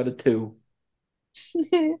concentration and got a 2.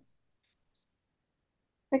 his.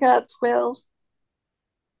 I got 12.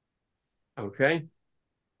 Okay,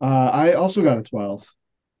 I also got a 12.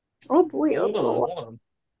 Oh boy, hold that's a on, lot. hold on.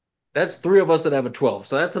 That's 3 of us that have a 12,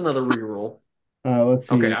 so that's another reroll. Let's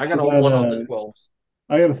Okay, see. I got a 1 on the 12s.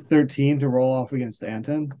 I got a 13 to roll off against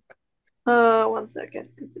Anton. 1 second.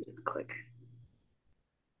 It didn't click.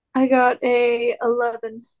 I got a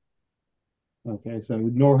 11. Okay, so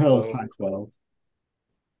Norhill is So high 12.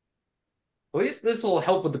 at least this will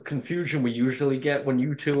help with the confusion we usually get when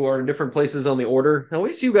you two are in different places on the order. At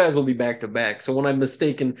least you guys will be back to back. So when I'm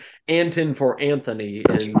mistaken Anton for Anthony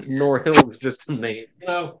and Norhill's just a name,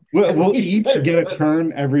 at We'll least each get a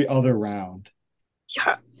turn every other round.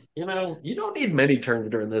 Yeah. you don't need many turns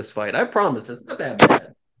during this fight. I promise it's not that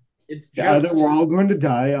bad. It's Either just we're all going to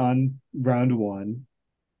die on round one,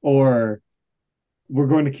 or we're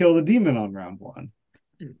going to kill the demon on round one.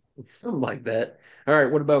 something like that. All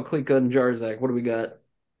right, what about Klika and Jarzak? What do we got?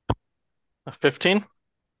 A 15?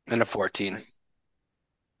 and a 14? Nice.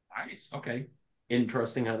 Nice. Okay.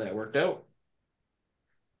 Interesting how that worked out.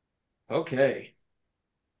 Okay.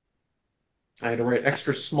 I had to write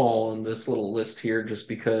extra small on this little list here just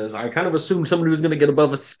because I kind of assumed somebody was going to get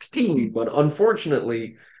above a 16, but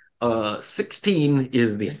unfortunately, 16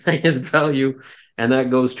 is the highest value, and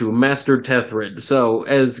that goes to Master Tethrid. So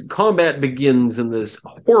as combat begins in this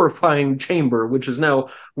horrifying chamber, which is now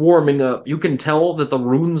warming up, you can tell that the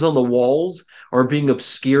runes on the walls are being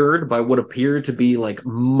obscured by what appear to be like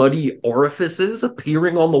muddy orifices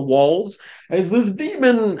appearing on the walls, as this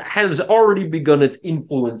demon has already begun its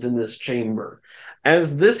influence in this chamber.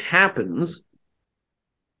 As this happens,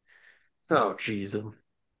 oh, jeez.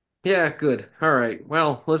 Yeah, good. All right.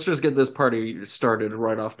 Well, let's just get this party started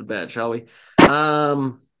right off the bat, shall we?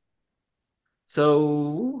 Um,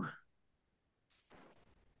 so,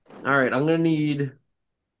 all right, I'm gonna need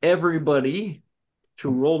everybody to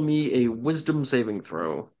roll me a wisdom saving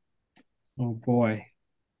throw. Oh boy.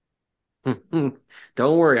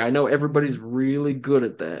 Don't worry, I know everybody's really good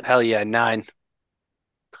at that. Hell yeah, 9.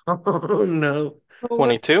 Oh no.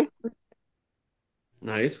 22?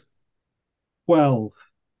 Nice. 12.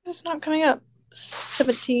 It's not coming up.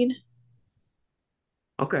 17.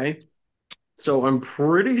 Okay. So I'm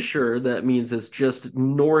pretty sure that means it's just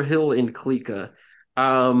Norhill and Klika.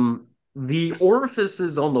 The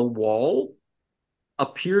orifices on the wall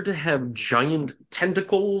appear to have giant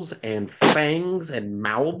tentacles and fangs and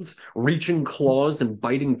mouths, reaching claws and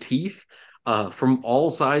biting teeth from all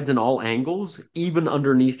sides and all angles, even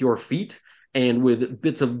underneath your feet, and with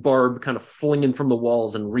bits of barb kind of flinging from the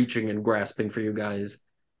walls and reaching and grasping for you guys.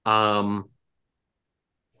 Um,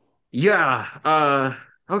 Yeah,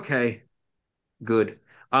 okay, good.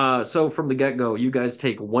 So from the get-go, you guys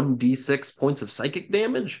take 1d6 points of psychic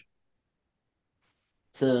damage.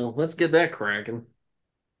 So let's get that cracking.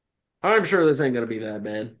 I'm sure this ain't gonna be that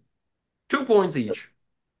bad. 2 points each.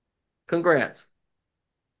 Congrats.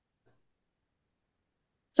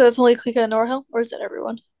 So it's only Klika and Norhill, or is that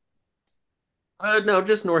everyone? No,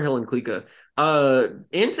 just Norhill and Klika.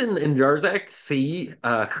 Anton and Jarzak see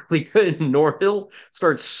Klika and Norhill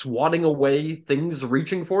start swatting away things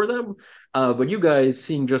reaching for them. But you guys,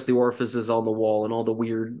 seeing just the orifices on the wall and all the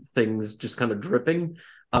weird things just kind of dripping,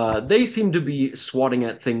 they seem to be swatting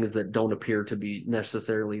at things that don't appear to be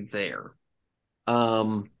necessarily there.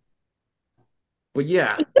 Um, but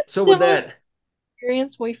yeah, so with Similar that,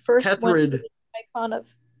 experience when we first went to Tethrid, the icon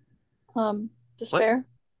of what? despair.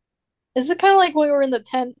 Is it kind of like when we were in the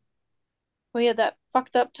tent? We had that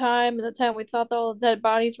fucked up time in the tent. We thought all the dead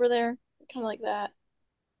bodies were there. Kind of like that.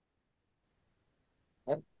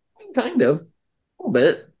 Kind of, a little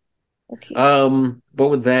bit. Okay. But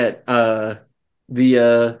with that,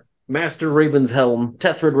 the Master Raven's Helm,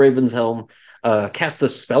 Tethrid Raven's Helm, casts a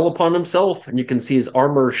spell upon himself, and you can see his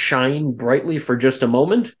armor shine brightly for just a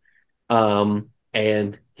moment.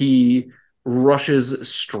 And he rushes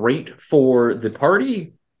straight for the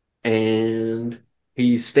party, and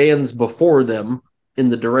he stands before them in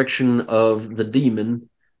the direction of the demon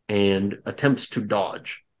and attempts to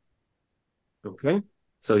dodge. Okay.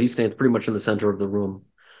 So he stands pretty much in the center of the room.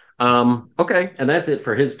 Okay, and that's it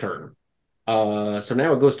for his turn. So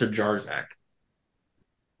now it goes to Jarzak.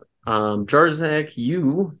 Jarzak,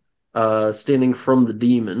 you, standing from the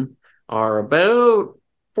demon, are about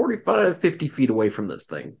 45, 50 feet away from this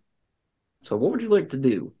thing. So what would you like to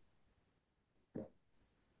do?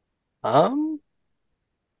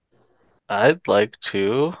 I'd like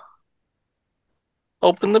to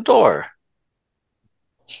open the door.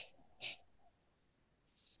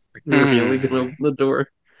 You're really gonna open the door?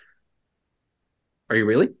 Are you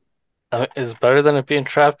really? It's better than it being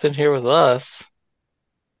trapped in here with us.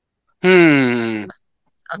 Hmm.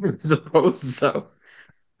 I suppose so.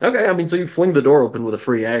 Okay, I mean, so you fling the door open with a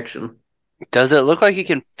free action. Does it look like he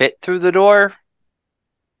can fit through the door?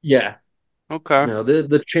 Yeah, Okay. no,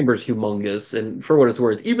 the chamber's humongous, and for what it's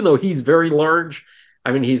worth, even though he's very large,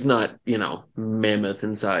 I mean, he's not, mammoth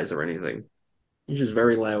in size or anything. He's just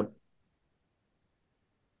very loud,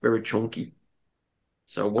 very chunky.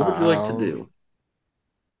 So, what would you like to Um, do?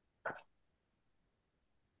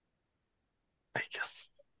 I guess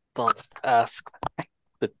I'll ask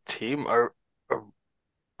the team. Are,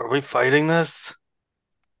 are we fighting this?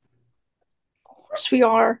 Of course we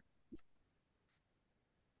are.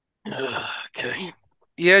 Okay.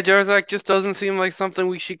 Yeah, Jarzak just doesn't seem like something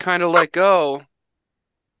we should kind of let go.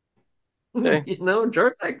 Okay.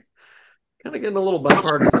 Jarzak's kind of getting a little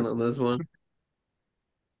bipartisan on this one.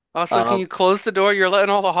 Also, can Um, you close the door? You're letting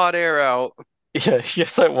all the hot air out. yeah,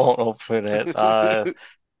 yes, I won't open it.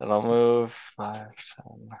 And I'll move 5,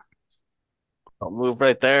 10. I'll move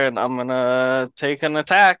right there, and I'm gonna take an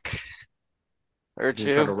attack or You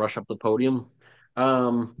try two. to rush up the podium.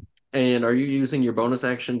 Um, and are you using your bonus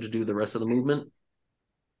action to do the rest of the movement?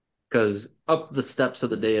 Because up the steps of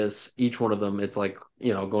the dais, each one of them, it's like,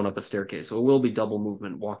 going up a staircase. So it will be double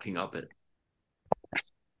movement walking up it.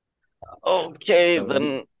 Okay, So,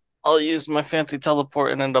 then I'll use my fancy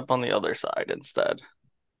teleport and end up on the other side instead.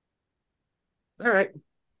 all right,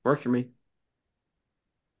 works for me.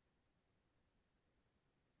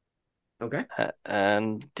 Okay.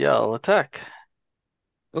 And yeah, I'll attack.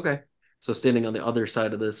 Okay. So standing on the other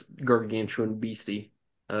side of this gargantuan beastie,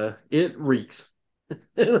 it reeks.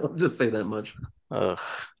 I'll just say that much. Ugh.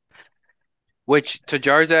 Which to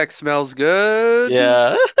Jarzak smells good.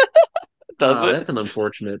 Yeah, does it? That's an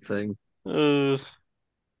unfortunate thing. Uh,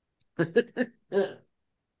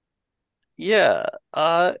 yeah.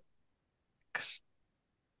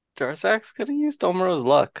 Jarzak's gonna use Domro's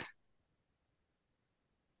luck.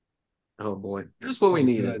 Oh boy, just what we Oh,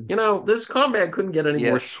 needed. good. This combat couldn't get any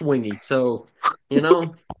more Yes. swingy. So, you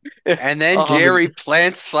know, And then Uh, Jerry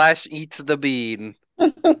plants slash eats the bean.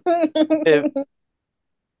 if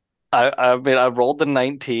I mean, I rolled the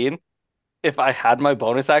 19. If I had my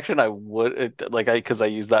bonus action, I would because I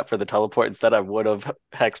used that for the teleport instead. I would have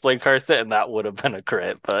hexblade cursed it, and that would have been a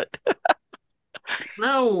crit. But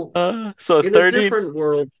now so in a 30, different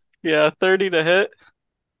world, yeah, 30 to hit.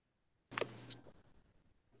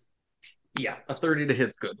 yeah, a 30 to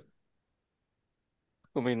hit's good.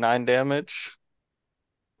 Will be 9 damage.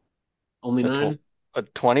 Only A, tw 9. a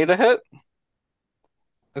 20 to hit.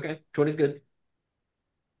 Okay, 20's good.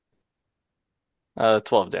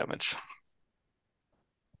 12 damage.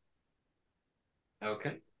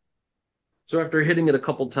 Okay. So after hitting it a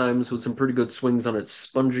couple times with some pretty good swings on its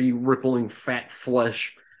spongy, rippling, fat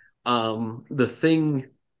flesh, the thing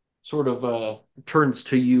sort of turns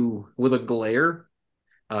to you with a glare.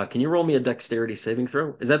 Can you roll me a dexterity saving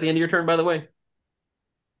throw? Is that the end of your turn, by the way?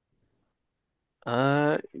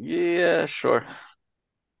 Yeah, sure.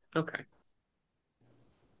 Okay.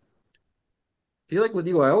 Feel like with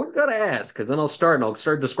you, I always gotta ask, because then I'll start and I'll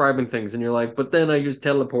start describing things, and you're like, but then I use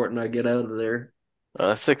teleport and I get out of there.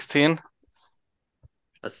 16.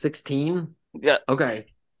 A 16? Yeah. Okay.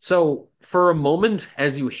 So for a moment,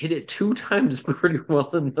 as you hit it two times pretty well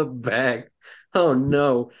in the back, oh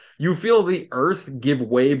no, you feel the earth give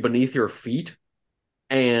way beneath your feet,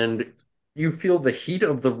 and you feel the heat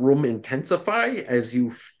of the room intensify as you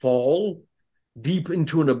fall deep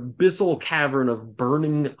into an abyssal cavern of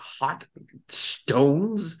burning hot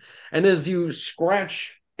stones. And as you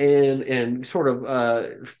scratch and sort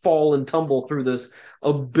of fall and tumble through this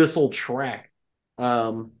abyssal track,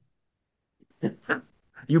 um,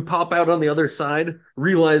 you pop out on the other side,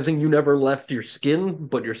 realizing you never left your skin,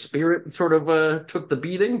 but your spirit sort of took the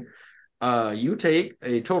beating. You take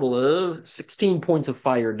a total of 16 points of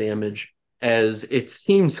fire damage, as it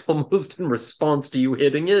seems almost in response to you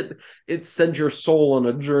hitting it, it sent your soul on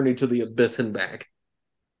a journey to the abyss and back.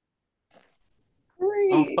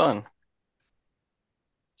 Oh, Great. fun.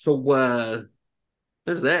 So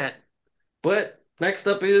there's that. But next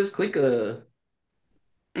up is Klika.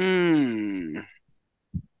 Hmm.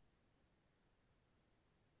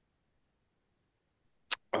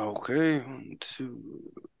 Okay, 1,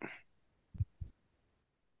 2.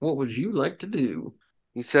 What would you like to do?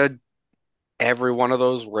 You said every one of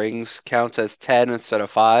those rings counts as 10 instead of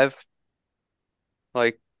 5.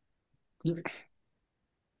 Like, Because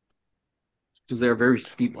they're very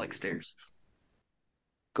steep like stairs.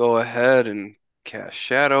 go ahead and cast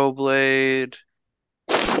Shadow Blade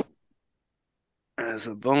as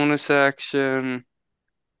a bonus action.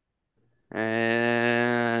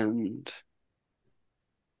 And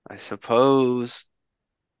I suppose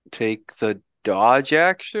take the dodge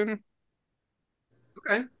action.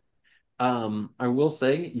 Okay. I will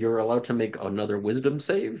say you're allowed to make another wisdom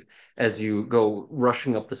save as you go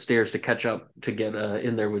rushing up the stairs to catch up to get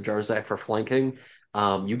in there with Jarzak for flanking.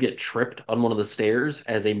 You get tripped on one of the stairs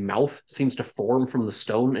as a mouth seems to form from the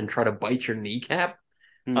stone and try to bite your kneecap.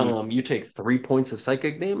 Hmm, You take 3 points of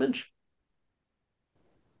psychic damage.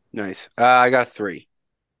 nice. I got 3.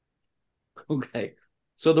 Okay.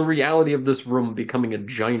 So the reality of this room becoming a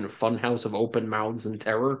giant funhouse of open mouths and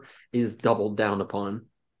terror is doubled down upon.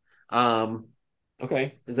 Um,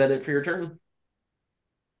 okay. Is that it for your turn?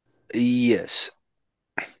 Yes.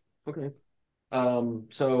 Okay.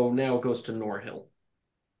 So now it goes to Norhill.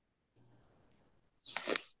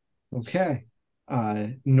 Okay.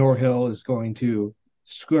 Norhill is going to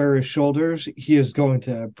square his shoulders. He is going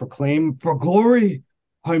to proclaim, "For glory,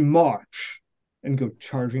 I march," and go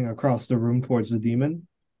charging across the room towards the demon,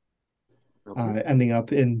 Okay. ending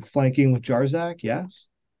up in flanking with Jarzak. Yes.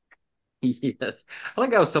 Yes. I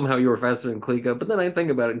like how somehow you were faster than Klika, but then I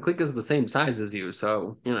think about it, and Klika's the same size as you,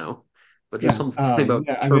 so, but just Yeah. something funny about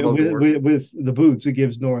Yeah. I mean, Turbo Dwarf. with the boots, it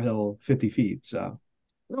gives Norhill 50 feet. So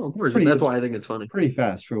No, of course, pretty, that's it's why I think it's funny. pretty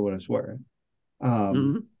fast for what it's worth. Um,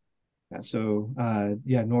 Hmm. yeah, so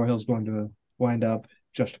yeah, Norhill's going to wind up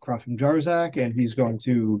just across from Jarzak, and he's going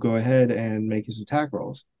to go ahead and make his attack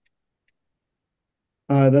rolls.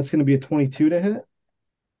 That's going to be a 22 to hit,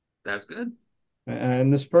 That's good.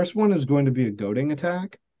 and this first one is going to be a goading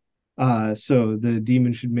attack. So the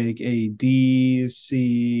demon should make a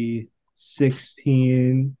DC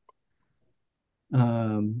 16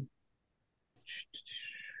 um,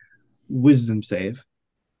 wisdom save.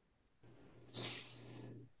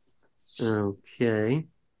 Okay.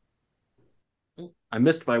 I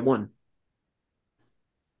missed by one.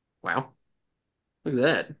 Wow. Look at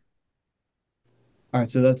that. All right,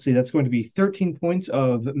 so let's see. That's going to be 13 points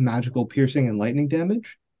of magical piercing and lightning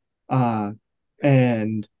damage. Uh,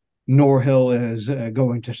 and Norhill is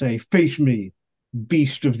going to say, "Face me,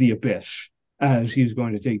 beast of the abyss," as he's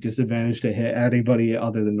going to take disadvantage to hit anybody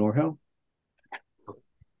other than Norhill. All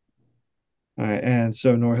right, and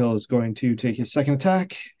so Norhill is going to take his second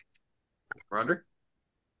attack, Roger.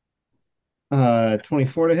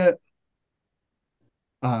 24 to hit,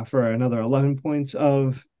 for another 11 points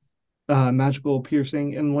of magical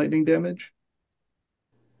piercing and lightning damage.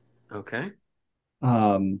 Okay.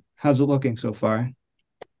 How's it looking so far?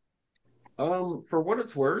 For what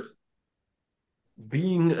it's worth,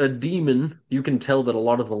 being a demon, you can tell that a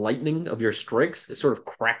lot of the lightning of your strikes is sort of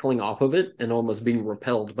crackling off of it and almost being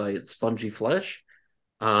repelled by its spongy flesh.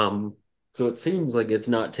 Um, So it seems like it's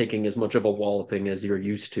not taking as much of a walloping as you're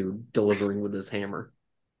used to delivering with this hammer.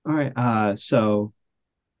 All right. So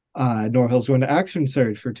Norhill's going to action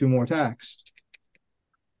surge for 2 more attacks.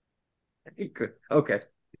 Good. Okay.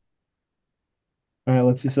 All right.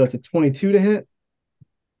 Let's see. So that's a 22 to hit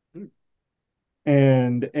Hmm.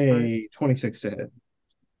 and All right. a 26 to hit.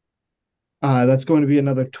 That's going to be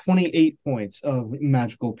another 28 points of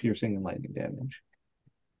magical piercing and lightning damage.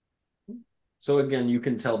 So again, you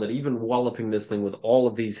can tell that even walloping this thing with all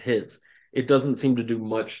of these hits, it doesn't seem to do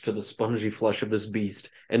much to the spongy flesh of this beast,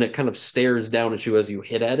 and it kind of stares down at you as you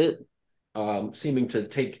hit at it, seeming to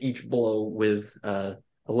take each blow with a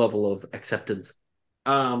level of acceptance.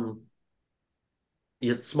 Um,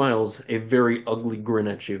 it smiles a very ugly grin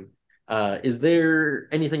at you. Is there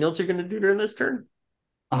anything else you're going to do during this turn?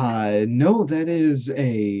 No, that is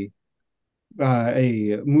a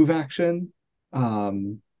move action,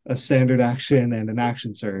 a standard action, and an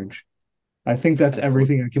action surge. I think that's Excellent.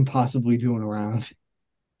 everything I can possibly do in a round.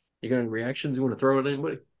 You got any reactions you want to throw at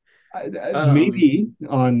anybody? Um, Maybe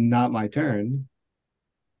on not my turn.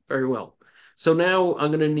 Very well. So now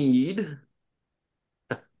I'm going to need.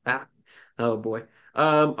 Ah, oh boy.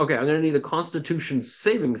 Okay, I'm going to need a Constitution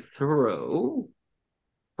saving throw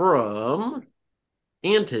from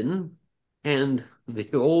Anton and the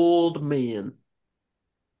old man.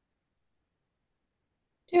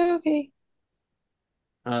 Okay.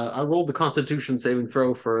 I rolled the Constitution saving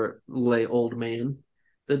throw for lay old man.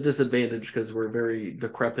 It's a disadvantage because we're very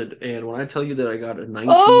decrepit. And when I tell you that I got a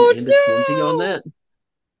 19 and a 20 on Oh that,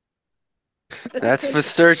 That's for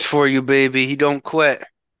search for you, baby. He don't quit.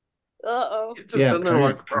 no! Uh-oh. it's just Yeah, sitting there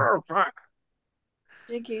like, apparently. oh, fuck.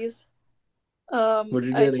 Jinkies. What'd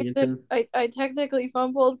you get, Anton? I technically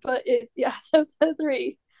fumbled, but yeah, so it's a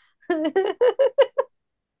 3.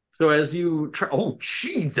 So as you try, oh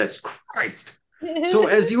Jesus Christ! So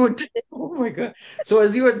as you oh my God! So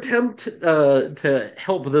as you attempt to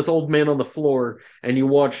help this old man on the floor, and you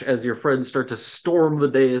watch as your friends start to storm the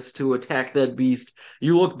dais to attack that beast,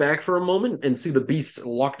 you look back for a moment and see the beast's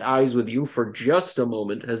locked eyes with you for just a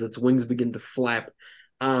moment as its wings begin to flap.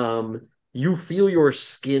 You feel your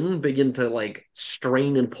skin begin to like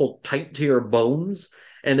strain and pull tight to your bones,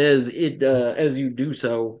 and as you do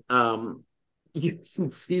so, you can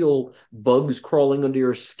feel bugs crawling under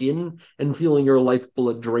your skin and feeling your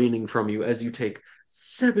lifeblood draining from you as you take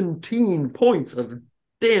 17 points of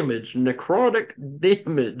damage, necrotic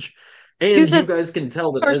damage. You And you said guys can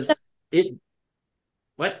tell that or as it,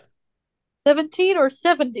 what? 17 or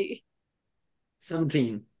 70?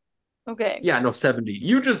 17. Okay. Yeah, no, 70.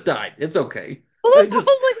 You just died. It's okay. Well, I that's what I just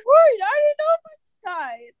was like worried. I didn't know if I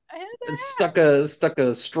died. I had to stuck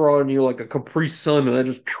a straw in you like a Capri Sun, and I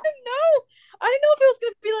just know. I didn't know if it was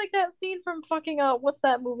gonna be like that scene from fucking what's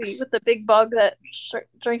that movie with the big bug that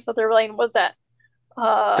drinks out their lane? What's that?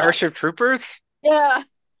 Uh, Starship Troopers? yeah,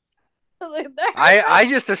 like that. I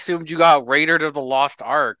just assumed you got Raider to the Lost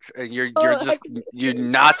Ark and you're I just could be your confused.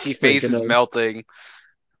 Nazi face thinking is of. melting.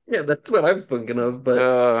 Yeah, that's what I was thinking of. But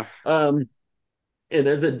Uh, um, and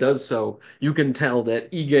as it does so, you can tell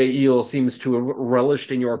that Ige Eel seems to have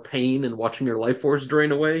relished in your pain and watching your life force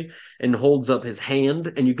drain away, and holds up his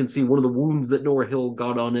hand, and you can see one of the wounds that Nora Hill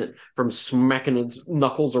got on it from smacking its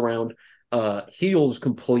knuckles around heals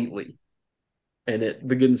completely, and it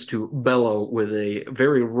begins to bellow with a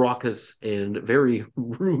very raucous and very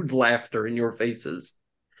rude laughter in your faces.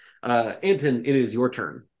 Anton, it is your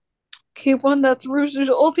turn. Okay, one that's rude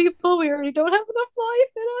to old people. We already don't have enough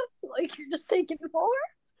life in us. Like you're just taking more.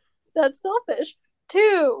 That's selfish.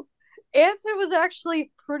 Two, Anson was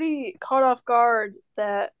actually pretty caught off guard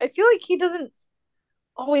that I feel like he doesn't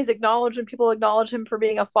always acknowledge when people acknowledge him for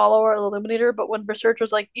being a follower of the Illuminator, but when research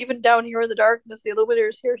was like, even down here in the darkness, the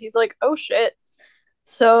Illuminator's here, he's like, oh shit.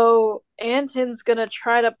 So Anton's gonna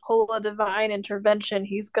try to pull a divine intervention.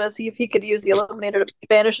 He's gonna see if he could use the Illuminator to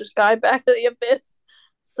banish this guy back to the abyss.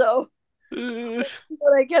 So when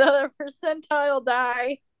I get another percentile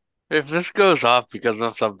die. if this goes off because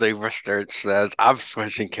of something research says, I'm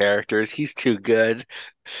switching characters. He's too good.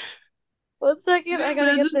 1 second, I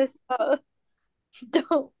gotta David. get this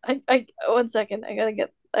don't I 1 second, I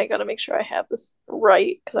gotta make sure I have this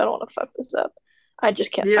right because I don't want to fuck this up. I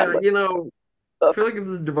just can't find Yeah, what I feel book. like if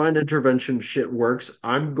the divine intervention shit works,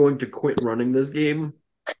 I'm going to quit running this game.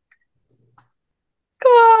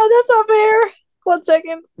 Come on, that's not fair. 1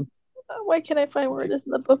 second. Why can't I find where it is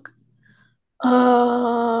in the book?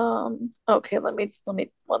 Okay, let me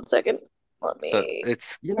 1 second. Let So me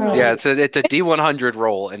it's You yeah, know, it's a D100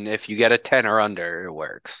 roll, and if you get a 10 or under, it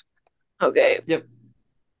works. okay. yep.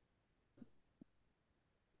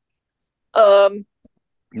 Um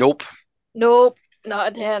Nope. nope, not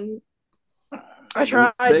a 10. I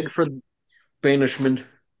tried. Beg for banishment.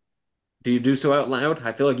 Do you do so out loud?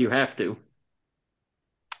 I feel like you have to.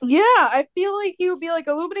 Yeah, I feel like he would be like,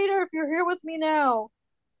 Illuminator, if you're here with me now,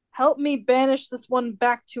 help me banish this one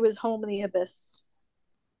back to his home in the abyss.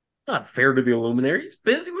 Not fair to the Illuminary. He's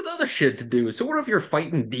busy with other shit to do. So what if you're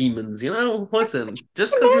fighting demons, you know? Listen,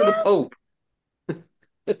 just because you're the Pope.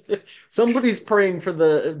 Somebody's praying for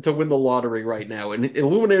to win the lottery right now, and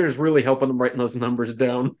Illuminator is really helping them writing those numbers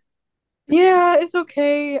down. Yeah, it's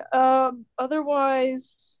okay.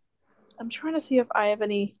 Otherwise, I'm trying to see if I have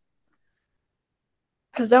any,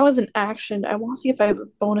 because that was an action. I want to see if I have a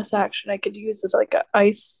bonus action I could use as like an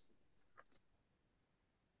ice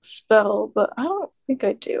spell, but I don't think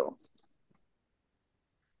I do.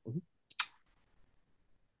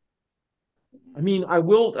 I mean, I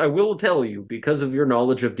will tell you, because of your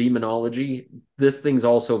knowledge of demonology, this thing's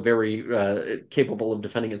also very capable of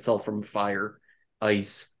defending itself from fire,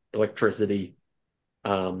 ice, electricity,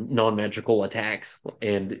 non-magical attacks,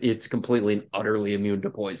 and it's completely and utterly immune to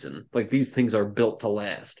poison. Like these things are built to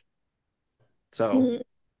last. So, Hmm.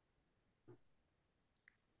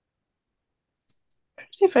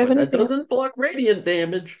 See if I have but that anything. doesn't block radiant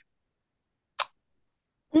damage.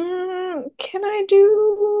 Can I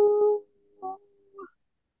do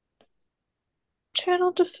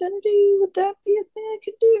Channel Divinity? Would that be a thing I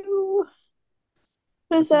could do?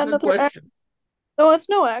 Is That's a that good another action? question. No, it's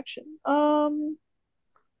no action.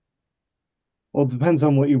 Well, it depends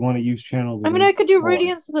on what you want to use channel I mean, I divinity could do for.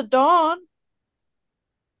 Radiance of the Dawn.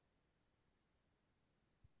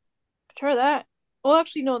 Try that. Well,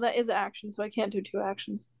 actually, no, that is action, so I can't do two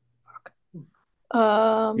actions. Fuck.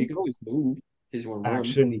 You can always move because you want to run.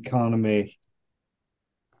 Action economy.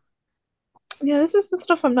 Yeah, this is the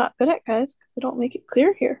stuff I'm not good at, guys, because I don't make it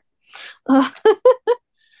clear here. Uh,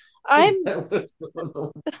 I'm. That was going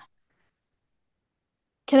on.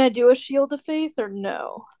 Can I do a Shield of Faith or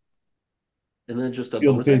no? And then just a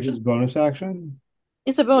Field of bonus Faith is action. bonus action.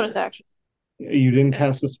 It's a bonus Yeah. action. You didn't Yeah.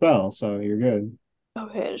 cast a spell, so you're good.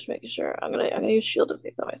 Okay, just making sure. I'm gonna use Shield of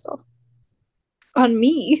Faith on myself. On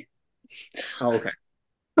me. Oh, okay.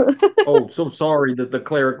 Oh, so sorry that the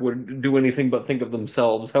cleric would do anything but think of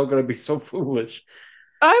themselves. How could I be so foolish?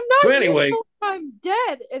 I'm So not anyway, useful if I'm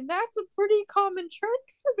dead, and that's a pretty common trend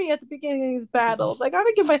for me at the beginning of these battles. I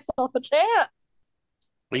gotta give myself a chance.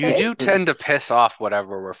 You Okay? do tend to piss off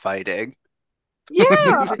whatever we're fighting. Yeah,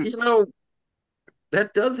 you know,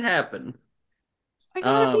 that does happen. I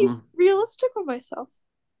gotta be Um, realistic with myself.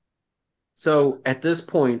 so at this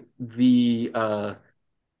point, the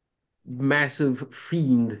massive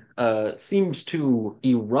fiend seems to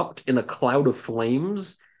erupt in a cloud of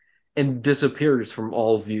flames and disappears from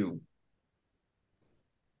all view.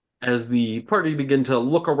 As the party begin to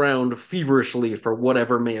look around feverishly for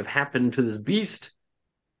whatever may have happened to this beast,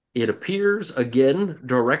 it appears again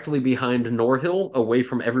directly behind Norhill, away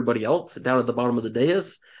from everybody else, down at the bottom of the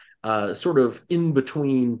dais, sort of in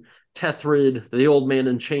between Tethrid, the old man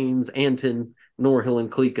in chains, Anton, Norhill,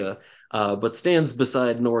 and Klika, but stands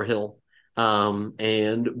beside Norhill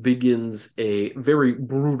and begins a very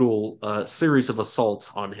brutal series of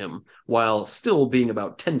assaults on him while still being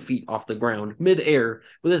about 10 feet off the ground, mid-air,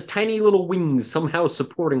 with his tiny little wings somehow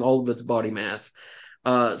supporting all of its body mass.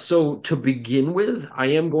 So to begin with, I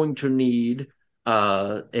am going to need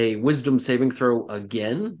a wisdom saving throw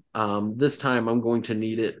again. This time I'm going to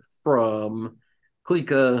need it from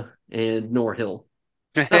Klika and Norhill.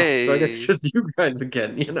 Oh, so I guess Hey, just you guys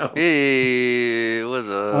again, you know. hey, what's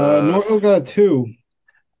up? Norhill got 2.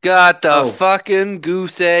 Got the Oh. fucking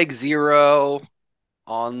goose egg 0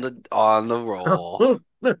 on the roll.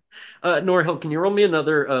 Norhill, can you roll me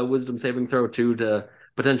another wisdom saving throw too to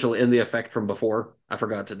potentially end the effect from before? I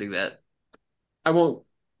forgot to do that. I won't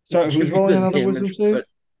So give who's you rolling the another wisdom damage, save? but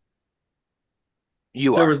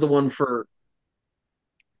You there are. was the one for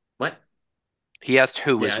what? He has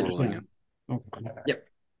two Yeah, was I just ruling Yeah. him. Okay. yep.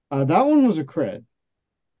 That one was a crit.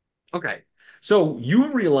 Okay. So you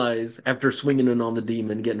realize after swinging in on the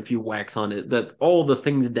demon, getting a few whacks on it, that all the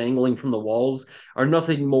things dangling from the walls are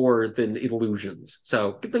nothing more than illusions.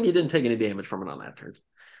 So good thing you didn't take any damage from it on that turn.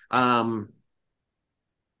 Um,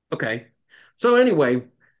 okay. So anyway,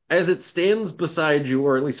 as it stands beside you,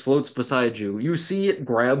 or at least floats beside you, you see it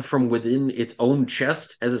grab from within its own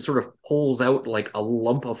chest as it sort of pulls out like a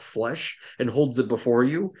lump of flesh and holds it before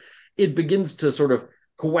you. It begins to sort of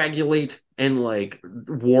coagulate and like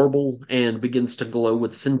warble and begins to glow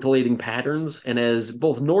with scintillating patterns. And as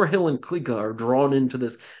both Norhill and Klika are drawn into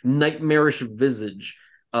this nightmarish visage,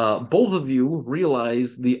 both of you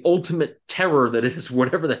realize the ultimate terror that is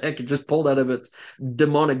whatever the heck it just pulled out of its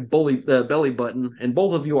demonic belly button, and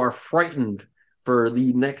both of you are frightened for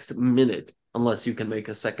the next minute. unless you can make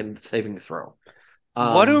a second saving throw.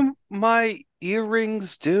 What do my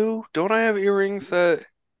earrings do? Don't I have earrings that?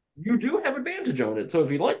 You do have advantage on it, so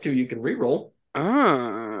if you'd like to, you can re-roll.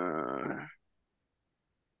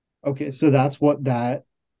 Okay, so that's what that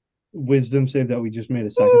wisdom save that we just made a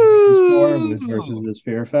second for was versus this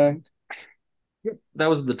fear effect. That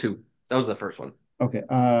was the 2. That was the first one. Okay,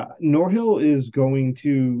 Norhill is going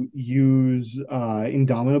to use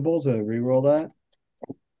Indomitable to reroll that.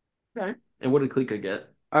 Okay. And what did Klika get?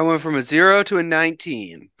 I went from a 0 to a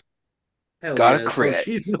 19. Hell Got a yeah, so crit.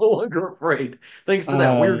 she's no longer afraid. Thanks to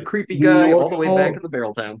that weird, creepy guy all the way back in the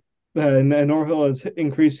Barrel Town. And Norhill has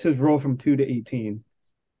increased his roll from 2 to 18.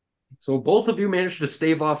 So both of you managed to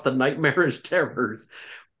stave off the nightmarish terrors,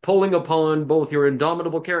 pulling upon both your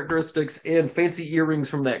indomitable characteristics and fancy earrings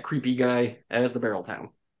from that creepy guy at the Barrel Town.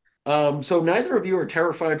 So neither of you are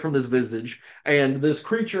terrified from this visage, and this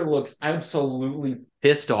creature looks absolutely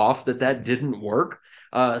pissed off that that didn't work.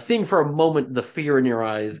 Seeing for a moment the fear in your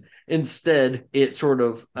eyes, instead it sort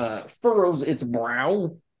of furrows its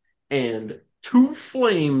brow, and 2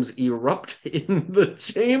 flames erupt in the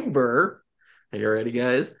chamber. Are you ready,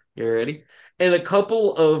 guys? You ready? And a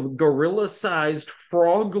couple of gorilla-sized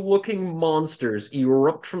frog-looking monsters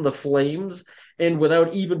erupt from the flames, and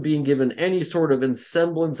without even being given any sort of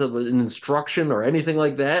semblance of an instruction or anything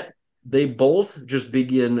like that, they both just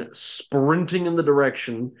begin sprinting in the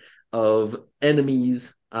direction of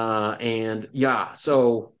enemies. And yeah,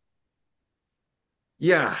 so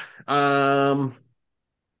yeah,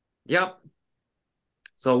 yep.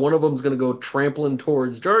 So one of them's going to go trampling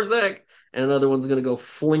towards Jarzak, and another one's going to go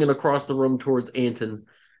flinging across the room towards Anton.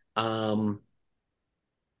 Um,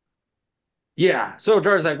 yeah. So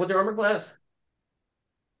Jarzak, what's your armor class?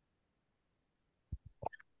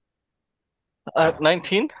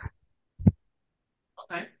 19.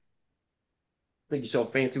 Okay. Think you're so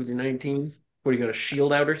fancy with your 19s. What, you got a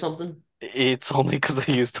shield out or something? It's only because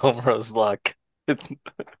I used Homer's luck. Could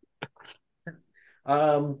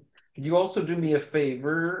you also do me a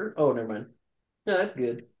favor? Oh, never mind. No, that's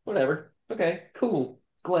good. Whatever. Okay, cool.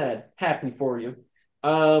 Glad. Happy for you.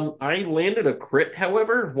 I landed a crit,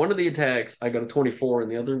 however. One of the attacks, I got a 24,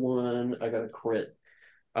 and the other one, I got a crit.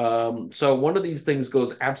 So one of these things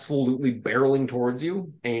goes absolutely barreling towards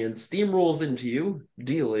you and steamrolls into you,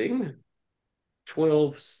 dealing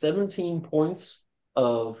 12, 17 points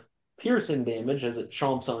of piercing damage as it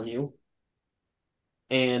chomps on you.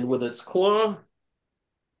 And with its claw,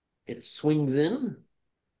 it swings in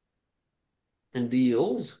and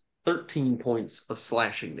deals 13 points of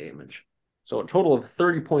slashing damage. So a total of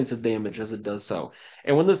 30 points of damage as it does so.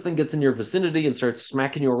 And when this thing gets in your vicinity and starts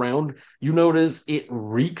smacking you around, you notice it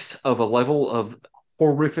reeks of a level of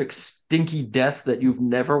horrific, stinky death that you've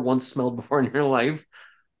never once smelled before in your life.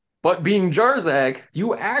 But being Jarzak,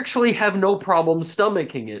 you actually have no problem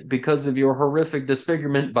stomaching it because of your horrific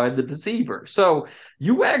disfigurement by the deceiver. So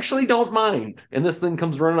you actually don't mind. And this thing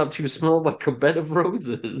comes running up to you, smelling like a bed of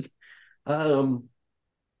roses. Um,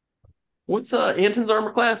 what's Anton's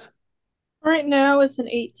armor class? Right now it's an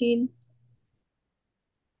 18.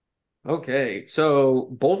 Okay, so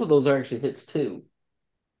both of those are actually hits too.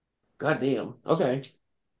 God damn. Okay.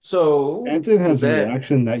 So Anton with has a that,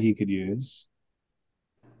 reaction that he could use.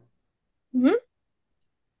 Hmm?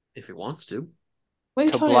 if he wants to. What are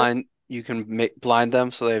you To talking about? blind, you can blind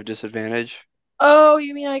them so they have disadvantage. Oh,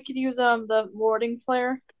 you mean I could use the warding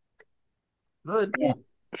flare? Good. Yeah.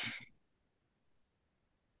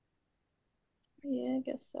 Yeah, I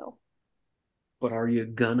guess so. But are you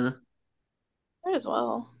gonna? Might as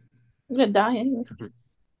well. I'm gonna die anyway.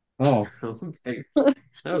 Oh, Okay.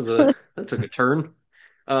 That took a turn.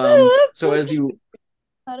 So as you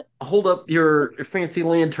Got it. hold up your fancy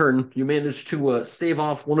lantern, you manage to stave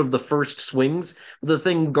off one of the first swings. The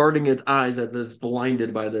thing guarding its eyes as it's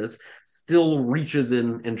blinded by this still reaches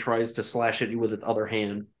in and tries to slash at you with its other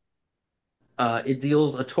hand. It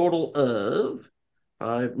deals a total of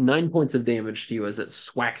 9 points of damage to you as it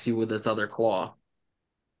swacks you with its other claw.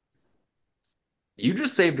 You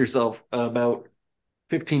just saved yourself about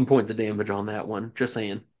 15 points of damage on that one. Just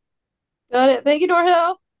saying. Got it. Thank you,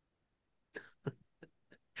 Norhill.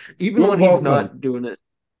 Even you're when he's welcome. not doing it,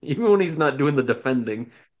 even when he's not doing the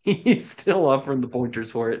defending, he's still offering the pointers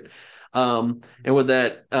for it. And with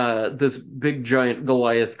that, this big giant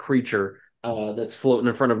Goliath creature that's floating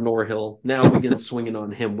in front of Norhill now begins swinging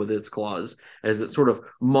on him with its claws as it sort of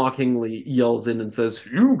mockingly yells in and says,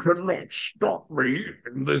 "You cannot stop me.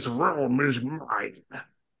 This realm is mine."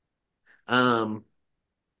 Um,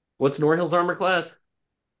 what's Norhill's armor class?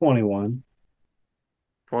 21.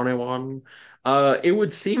 21. It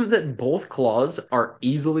would seem that both claws are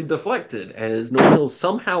easily deflected, as Norhill's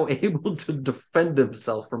somehow able to defend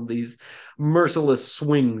himself from these merciless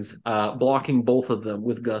swings, blocking both of them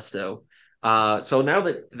with gusto. So now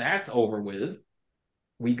that that's over with,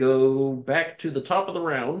 we go back to the top of the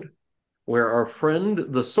round, where our friend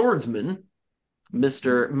the swordsman,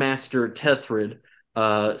 Mr. Master Tethrid,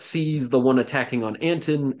 sees the one attacking on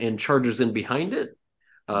Anton and charges in behind it,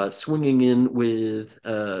 swinging in with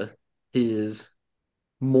his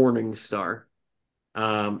Morning Star.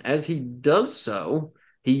 As he does so,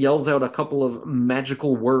 he yells out a couple of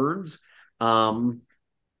magical words.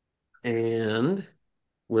 And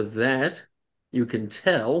with that, you can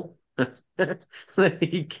tell that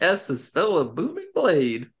he casts a spell of Booming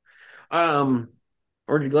Blade. Aren't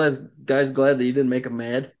you guys glad that you didn't make him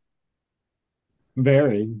mad?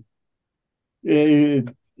 Very. If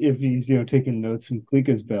he's taking notes from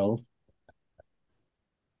Klika's bell.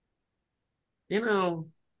 You know,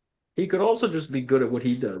 he could also just be good at what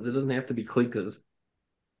he does. It doesn't have to be Klika's.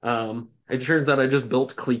 It turns out I just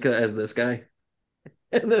built Klika as this guy,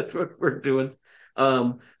 and that's what we're doing.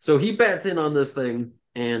 So he bats in on this thing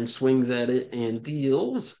and swings at it and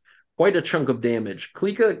deals quite a chunk of damage.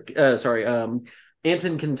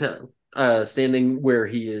 Anton can tell, standing where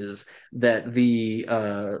he is, that the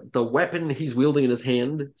weapon he's wielding in his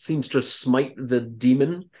hand seems to smite the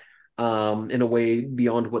demon in a way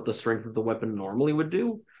beyond what the strength of the weapon normally would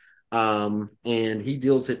do. And he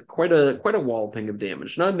deals it quite a walloping of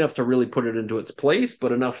damage. Not enough to really put it into its place,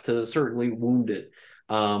 but enough to certainly wound it.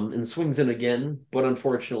 And swings in again, but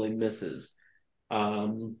unfortunately misses.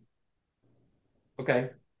 Okay,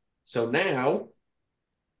 so now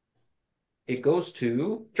it goes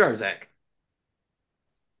to Jarzak,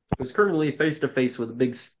 who's currently face to face with a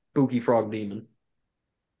big spooky frog demon.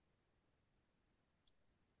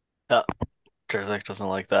 Yeah, Jarzak doesn't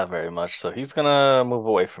like that very much, so he's gonna move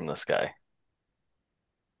away from this guy.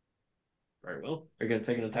 Very well. Are you going to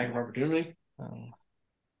take an attack of opportunity? Um,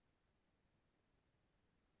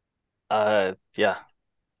 yeah.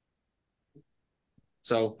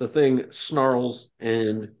 So the thing snarls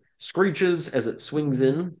and screeches as it swings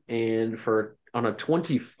in, and on a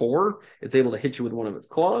 24, it's able to hit you with one of its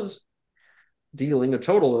claws, dealing a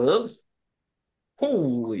total of,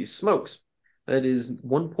 holy smokes, that is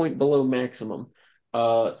 1 point below maximum.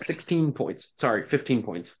 16 points. Sorry, 15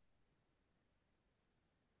 points.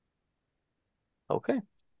 Okay.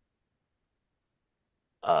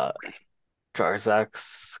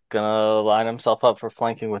 Jarzak's gonna line himself up for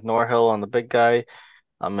flanking with Norhill on the big guy.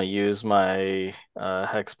 I'm gonna use my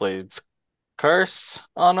Hexblade's curse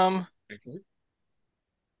on him, Excellent.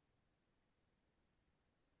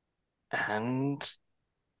 and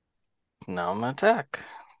now I'm gonna attack.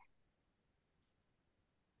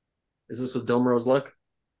 Is this with Domro's luck?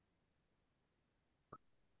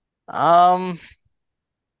 Um,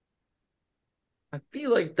 I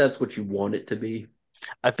feel like that's what you want it to be.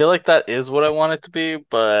 I feel like that is what I want it to be,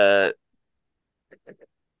 but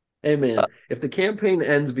Hey man, if the campaign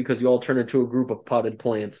ends because you all turn into a group of potted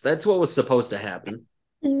plants, that's what was supposed to happen.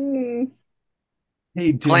 Mm.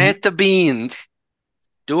 Hey, Dan. Plant the beans.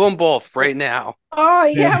 Do them both right now. Oh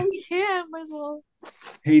yeah, Yeah. we can. Might as well.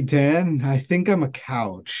 Hey, Dan. I think I'm a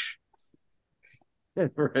couch.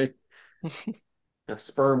 Right. A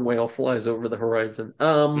sperm whale flies over the horizon.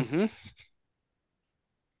 Mm-hmm.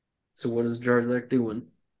 So what is Jarzak doing?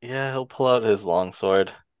 yeah, he'll pull out his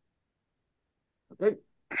longsword Okay.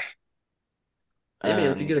 Hey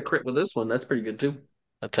man, if you and get a crit with this one, that's pretty good too.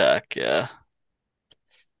 attack. Yeah,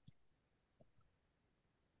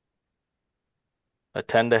 a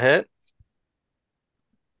 10 to hit.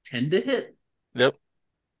 10 to hit? Yep.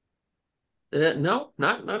 No,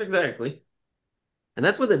 not exactly. And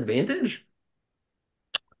that's with advantage?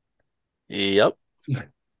 Yep.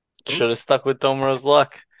 Should have Oof. stuck with Domro's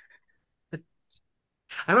luck.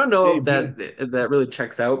 I don't know Hey, if that really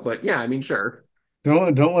checks out, but yeah, I mean, sure.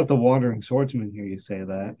 don't let the wandering swordsman hear you say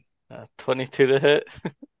that. 22 to hit,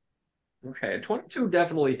 Okay, 22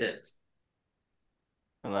 definitely hits.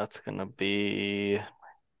 and that's gonna be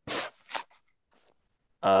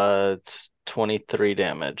it's 23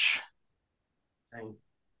 damage.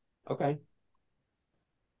 Okay.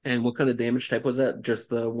 And what kind of damage type was that? Just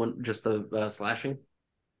the slashing?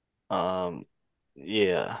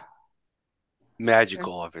 Yeah.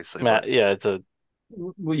 Magical, obviously, but Yeah, it's a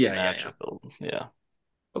Well, yeah. magical. Yeah.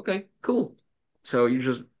 Okay, cool. So you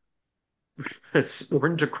just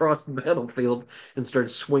sprint across the battlefield and start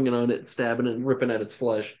swinging on it, stabbing it, and ripping at its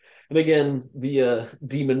flesh. And again, the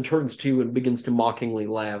demon turns to you and begins to mockingly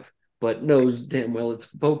laugh, but knows damn well it's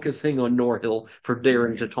focusing on Norhill for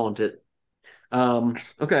daring to taunt it.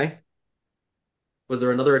 Okay. Was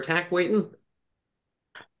there another attack waiting?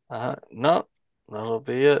 No, that'll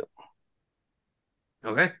be it.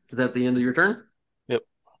 Okay. Is that the end of your turn? Yep.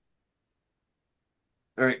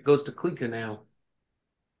 All right, goes to Klika now.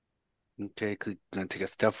 Okay, gonna take a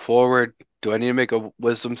step forward. Do I need to make a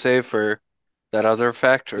wisdom save for that other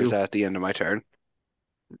effect, or is You that at the end of my turn?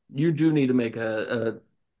 you do need to make well,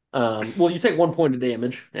 you take 1 point of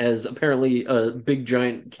damage as apparently a big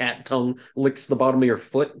giant cat tongue licks the bottom of your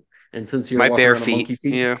foot, and since you're My walking bare around on feet. monkey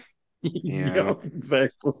feet, Yeah, yeah, yeah,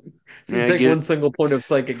 exactly. So you yeah. take 1 single point of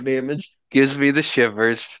psychic damage. Gives me the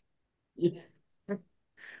shivers.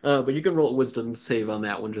 But you can roll a wisdom save on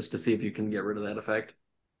that one just to see if you can get rid of that effect.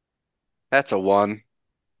 That's a 1.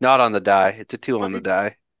 Not on the die. It's a 2 on the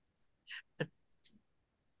die.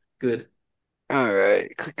 Good. All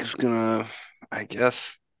right, click is gonna, I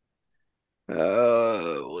guess.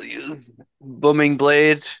 Will use booming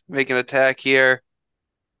blade, make an attack here.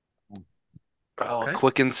 Okay.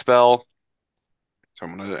 Quicken spell. So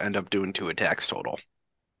I'm gonna end up doing 2 attacks total.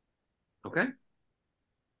 Okay.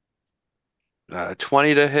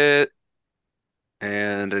 20 to hit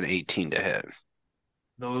and an 18 to hit.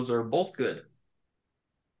 Those are both good.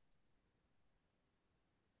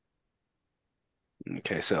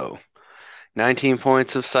 Okay, so 19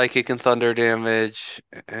 points of psychic and thunder damage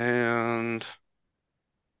and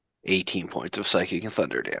 18 points of psychic and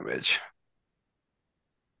thunder damage.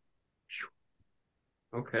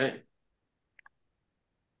 Okay.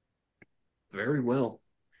 Very well.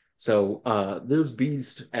 So this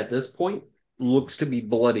beast at this point looks to be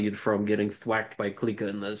bloodied from getting thwacked by Klika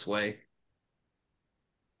in this way.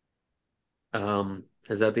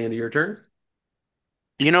 Is that the end of your turn?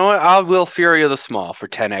 You know what? I will Fury of the Small for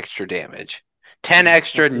 10 extra damage. 10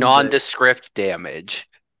 extra Exactly. nondescript damage.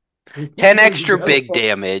 10 You extra gotta big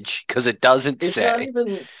damage because it doesn't It's not say.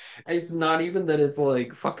 even it's not even that it's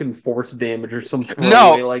like fucking force damage or some throwaway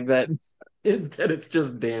No. like that. Instead it's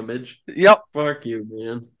just damage. Yep. Fuck you,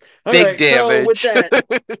 man. All Big right, damage.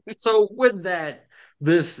 so with that,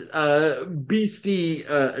 this beastie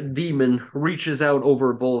demon reaches out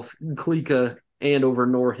over both Klika and over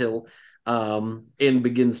Norhill, and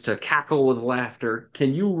begins to cackle with laughter.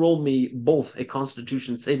 Can you roll me both a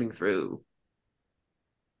Constitution saving throw?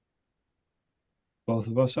 Both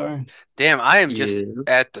of us are. Damn, I am just Yes.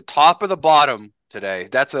 at the top of the bottom today.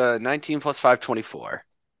 That's a 19 plus 5, 24.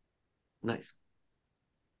 Nice.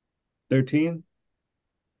 13.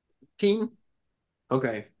 Team?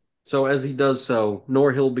 Okay. So as he does so,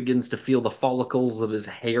 Norhill begins to feel the follicles of his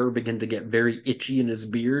hair begin to get very itchy in his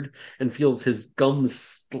beard and feels his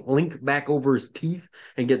gums slink back over his teeth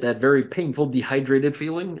and get that very painful dehydrated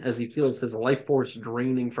feeling as he feels his life force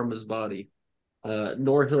draining from his body.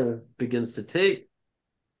 Norhill begins to take,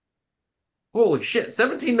 holy shit,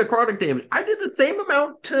 17 necrotic damage. I did the same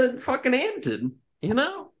amount to fucking Anton, you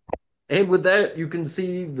know? And with that, you can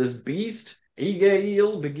see this beast,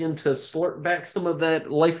 Egail, begin to slurp back some of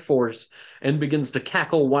that life force and begins to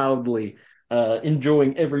cackle wildly,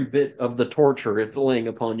 enjoying every bit of the torture it's laying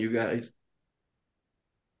upon you guys.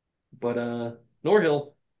 But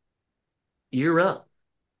Norhill, you're up.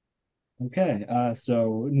 Okay.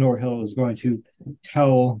 So Norhill is going to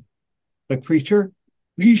tell the creature,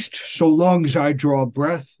 "Beast, so long as I draw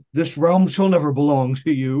breath, this realm shall never belong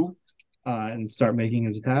to you." And start making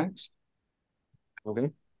his attacks.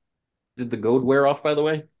 Okay. Did the goad wear off, by the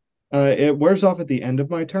way? It wears off at the end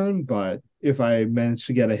of my turn, but if I manage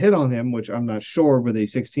to get a hit on him, which I'm not sure with a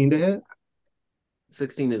 16 to hit,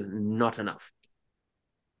 16 is not enough.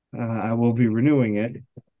 I will be renewing it.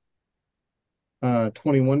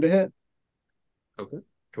 21 to hit. Okay.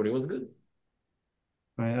 21 is good.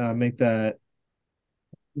 I make that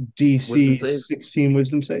Wisdom DC save. 16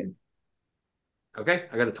 wisdom save. Okay.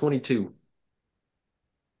 I got a 22.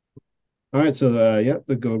 All right, so yep,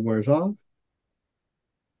 the goad wears off.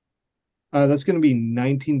 That's going to be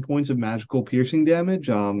 19 points of magical piercing damage,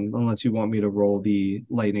 unless you want me to roll the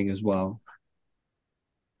lightning as well.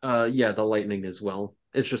 Yeah, the lightning as well.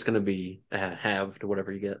 It's just going to be halved,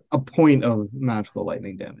 whatever you get. A point of magical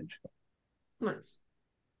lightning damage. Nice.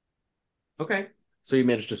 Okay. So you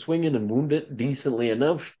manage to swing in and wound it decently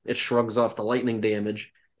enough. It shrugs off the lightning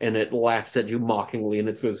damage and it laughs at you mockingly and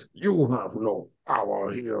it says, "You have no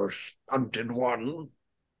power here, stunted one."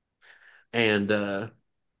 And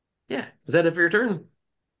yeah, is that it for your turn?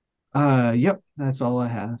 Yep, that's all I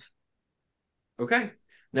have. Okay.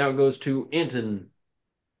 Now it goes to Anton,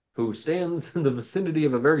 who stands in the vicinity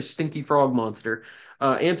of a very stinky frog monster.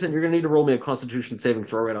 Anton, you're gonna need to roll me a Constitution saving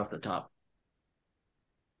throw right off the top.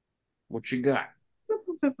 What you got?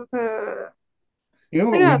 You know I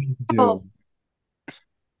what we got need to 12. do?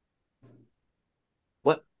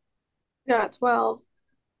 Got 12.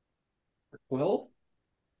 12?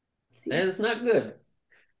 Let's see. And it's not good.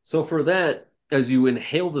 So for that, as you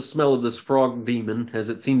inhale the smell of this frog demon, as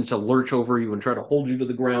it seems to lurch over you and try to hold you to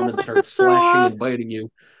the Oh, ground I'm and gonna start throw slashing up. and biting you,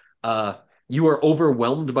 uh, you are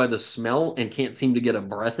overwhelmed by the smell and can't seem to get a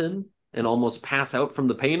breath in and almost pass out from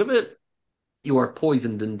the pain of it. You are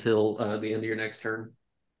poisoned until the end of your next turn.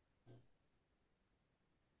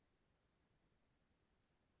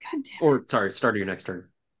 God damn Or, sorry, start of your next turn.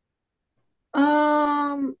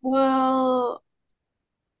 it. Well,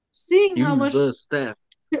 seeing how Use much the staff.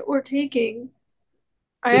 shit we're taking,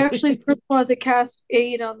 I actually first wanted to cast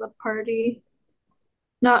aid on the party.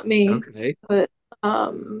 Not me, Okay. but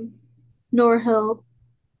Norhill,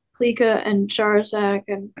 Klika, and Jarzak.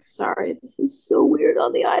 And sorry, this is so weird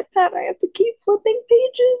on the iPad. I have to keep flipping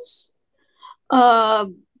pages.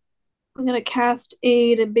 I'm gonna cast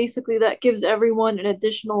aid, and basically that gives everyone an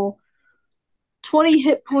additional 20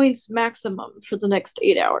 hit points maximum for the next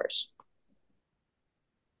 8 hours.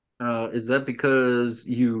 Is that because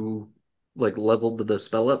you like leveled the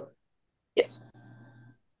spell up? Yes.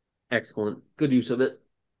 Excellent. Good use of it.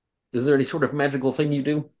 Is there any sort of magical thing you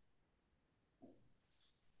do?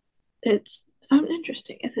 It's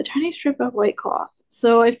interesting. It's a tiny strip of white cloth.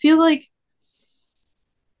 So I feel like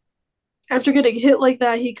after getting hit like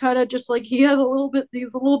that, he kind of just like he's a little bit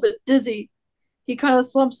dizzy. He kind of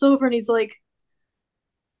slumps over and he's like,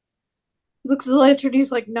 looks at the lantern,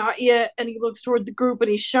 he's like, not yet. And he looks toward the group and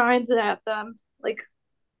he shines it at them, like,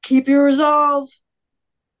 keep your resolve.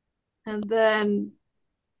 And then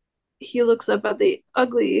he looks up at the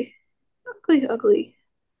ugly,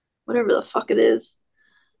 whatever the fuck it is.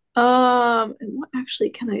 And what actually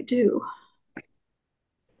can I do?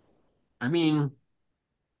 I mean,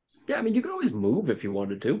 yeah, I mean, you could always move if you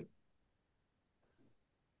wanted to.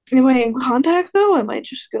 Am I in contact though? Am I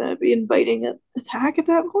just gonna be inviting an attack at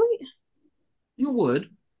that point? You would.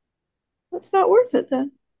 That's not worth it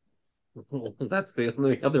then. Well, that's the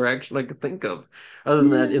only other action I could think of. Other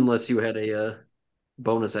than that, Yeah. unless you had a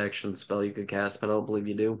bonus action spell you could cast, but I don't believe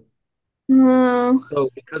you do. No. So,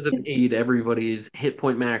 because of aid, everybody's hit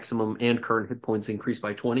point maximum and current hit points increase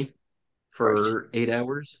by 20 Right. for 8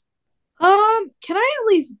 hours. Can I at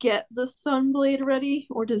least get the Sunblade ready,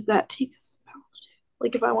 or does that take a spell?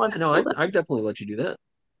 Like if I want Yeah, to no, pull I'd, that, I'd definitely let you do that.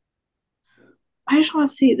 I just want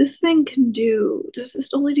to see this thing can do. Does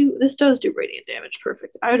this only do? This does do radiant damage.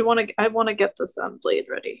 Perfect. I want to get the Sunblade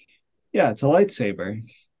ready. Yeah, it's a lightsaber.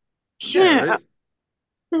 Yeah, Yeah.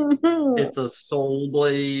 right? It's a soul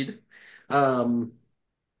blade. Um,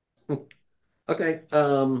 okay.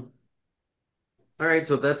 All right,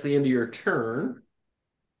 so if that's the end of your turn,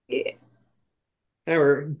 Yeah.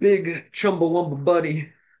 our big Chumbawamba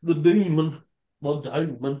buddy, the demon, the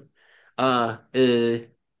demon,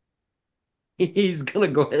 he's gonna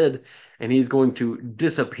go ahead and he's going to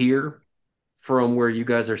disappear from where you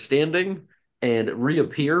guys are standing and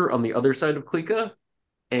reappear on the other side of Klika,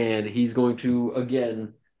 and he's going to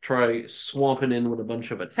again try swamping in with a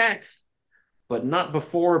bunch of attacks, but not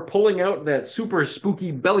before pulling out that super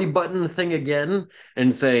spooky belly button thing again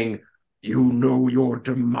and saying, "You know your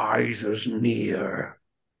demise is near."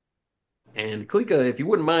 And Klika, if you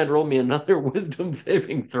wouldn't mind, roll me another wisdom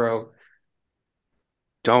saving throw.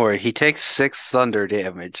 Don't worry, he takes 6 thunder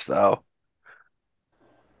damage though.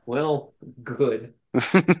 Well, good.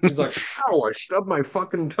 He's like, "Ow, I stubbed my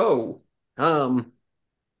fucking toe." Um,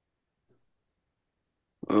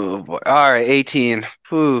 Oh boy. All right, 18.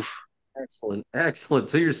 Poof. Excellent, excellent.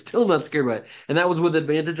 So you're still not scared by it, and that was with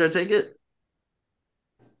advantage, I take it.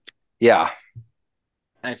 Yeah.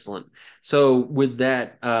 Excellent. So with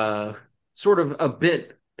that, sort of a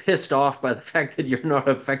bit pissed off by the fact that you're not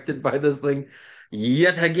affected by this thing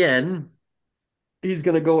yet again, he's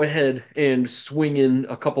gonna go ahead and swing in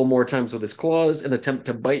a couple more times with his claws and attempt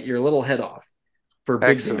to bite your little head off for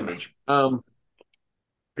big Excellent. damage.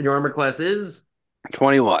 And your armor class is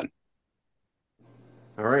 21.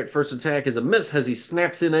 all right. First attack is a miss as he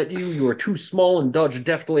snaps in at you. You are too small and dodge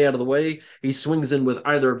deftly out of the way. He swings in with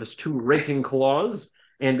either of his two raking claws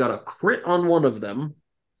and got a crit on one of them,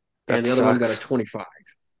 and That the other one got a sucks. 25.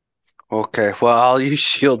 Okay, well, I'll use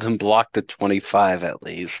shield and block the 25 at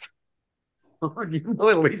least.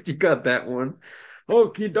 At least you got that one.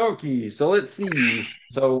 Okie dokie. So let's see.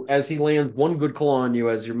 So as he lands one good claw on you,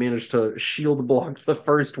 as you manage to shield block the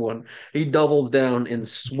first one, he doubles down and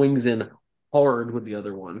swings in hard with the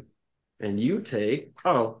other one. And you take,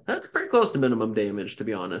 oh, that's pretty close to minimum damage, to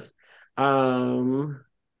be honest. Um,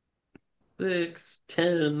 6,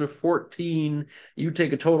 10, 14. You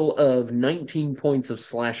take a total of 19 points of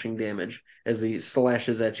slashing damage as he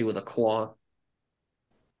slashes at you with a claw.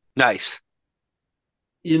 Nice.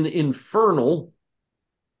 In Infernal,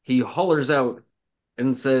 he hollers out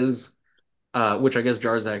and says, which I guess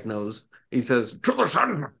Jarzak knows. He says, "To the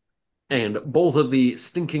sun!" And both of the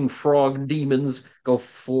stinking frog demons go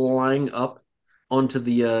flying up onto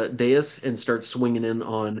the dais and start swinging in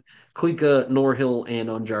on Klika, Norhill, and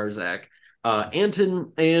on Jarzak.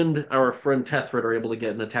 Anton and our friend Tethred are able to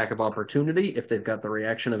get an attack of opportunity if they've got the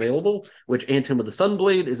reaction available, which Anton with the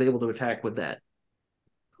Sunblade is able to attack with that.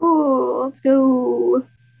 Cool. Let's go.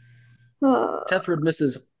 Tethred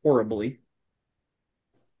misses horribly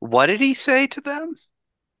What did he say to them?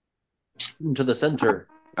 to the center.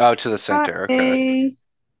 Oh, to the center. Okay.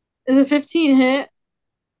 Is it 15 hit?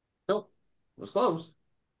 Nope, it was close.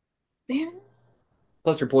 Damn it.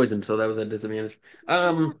 Plus you're poisoned, so that was a disadvantage.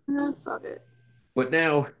 Fuck it. But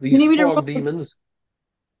now You these need me to frog roll? demons,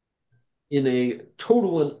 in a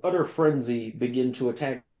total and utter frenzy, begin to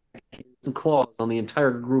attack the claws on the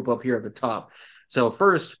entire group up here at the top. So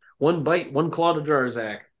first, one bite, one claw to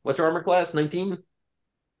Jarzak. What's your armor class? 19?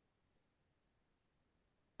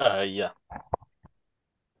 Yeah.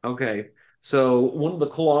 Okay. So one of the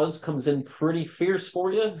claws comes in pretty fierce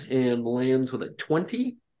for you and lands with a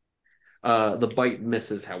 20. The bite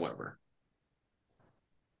misses, however.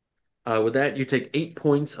 With that, you take 8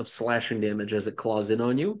 points of slashing damage as it claws in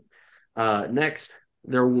on you. Next,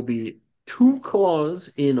 there will be 2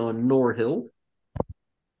 claws in on Norhill.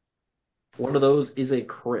 One of those is a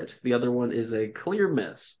crit. The other one is a clear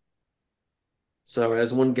miss. So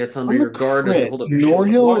as one gets under On the your guard as you crit, hold up your shield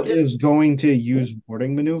to Norhill block it. is going to use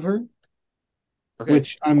warding maneuver, Okay.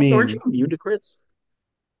 which, I Also, aren't you mean, immune to crits?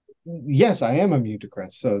 yes, I am immune to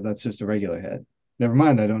crits, so that's just a regular hit. Never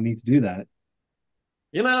mind, I don't need to do that.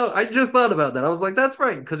 You know, I just thought about that. I was like, that's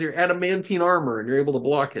right, because you're adamantine armor and you're able to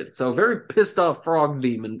block it. So very pissed off frog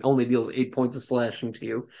demon only deals 8 points of slashing to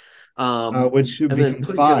you. Which And then becomes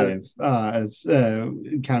Klika, 5 as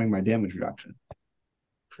counting my damage reduction.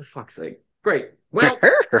 for fuck's sake. Great. Well,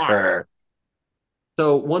 awesome.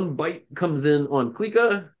 So one bite comes in on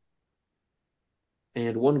Klika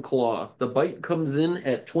and one claw. The bite comes in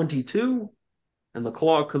at 22 and the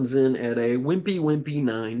claw comes in at a wimpy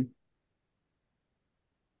 9.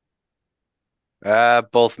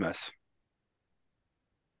 Both miss.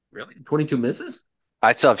 Really? 22 misses?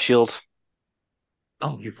 I still have shield.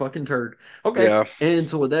 Oh, you fucking turd. Okay. Yeah. And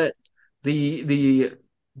so with that, the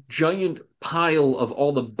giant pile of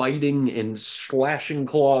all the biting and slashing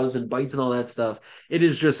claws and bites and all that stuff, it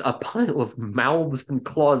is just a pile of mouths and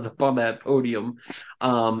claws up on that podium.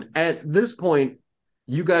 At this point,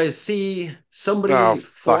 you guys see Oh, somebody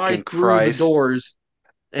fly fucking through the Christ. doors.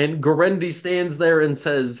 And Gorendi stands there and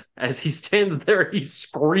says, as he stands there, he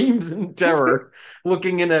screams in terror,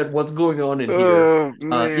 looking in at what's going on in here. Oh,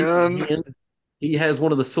 In his man. hand, he has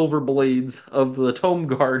one of the silver blades of the Tome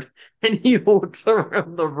Guard, and he looks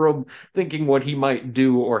around the room, thinking what he might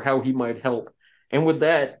do or how he might help. And with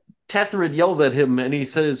that, Tethrid yells at him, and he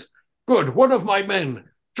says, "Good, one of my men,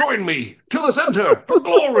 join me to the center for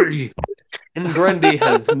glory." And Gorendi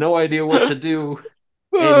has no idea what to do,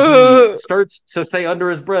 and he starts to say under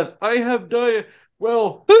his breath, "I have died.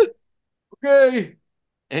 Well, okay."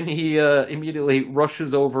 And he immediately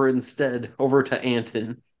rushes over instead, over to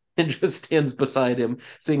Anton, and just stands beside him,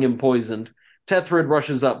 seeing him poisoned. Tethrid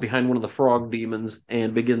rushes up behind one of the frog demons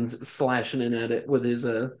and begins slashing in at it with his,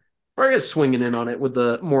 or I guess swinging in on it with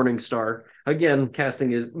the Morning Star. Again,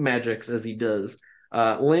 casting his magics as he does.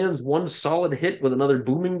 Lands one solid hit with another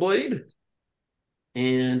booming blade.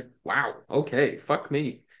 And wow, okay, fuck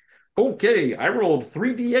me. Okay, I rolled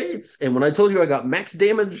 3d8s, and when I told you I got max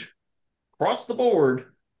damage across the board,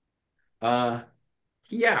 uh,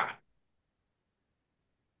 yeah.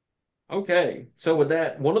 Okay, so with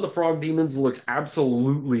that, one of the frog demons looks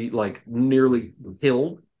absolutely like nearly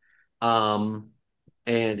killed. Um,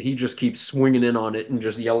 and he just keeps swinging in on it and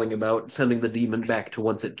just yelling about sending the demon back to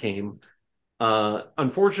whence it came.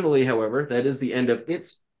 Unfortunately, however, that is the end of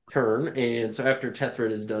its turn, and so after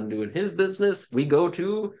Tethrid is done doing his business, we go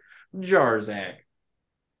to Jarzak.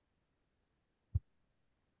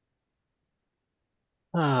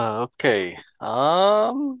 Okay.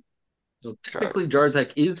 So technically,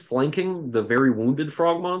 Jarzak is flanking the very wounded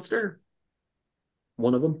frog monster.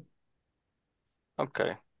 One of them.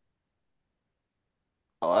 Okay.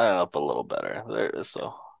 I'll line it up a little better. There it is.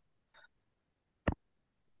 So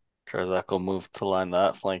Jarzak will move to line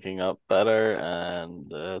that flanking up better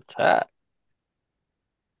and attack.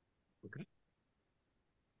 Okay.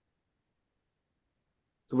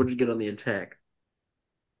 So what did you get on the attack?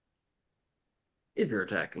 If you're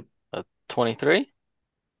attacking. 23.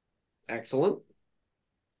 Excellent.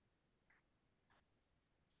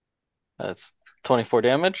 That's 24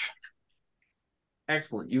 damage.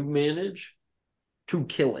 Excellent. You manage to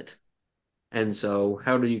kill it. And so,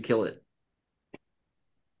 how do you kill it?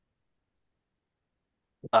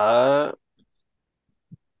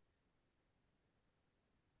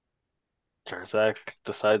 Jarzak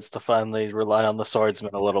decides to finally rely on the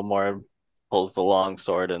swordsman a little more, pulls the long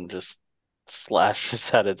sword and just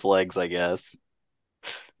slashes at its legs, I guess.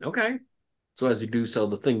 Okay. So as you do so,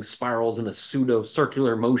 the thing spirals in a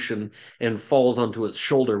pseudo-circular motion and falls onto its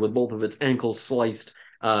shoulder with both of its ankles sliced.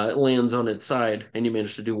 It lands on its side, and you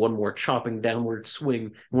manage to do one more chopping downward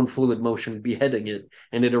swing, one fluid motion, beheading it,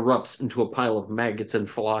 and it erupts into a pile of maggots and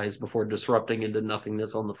flies before disrupting into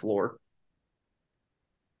nothingness on the floor.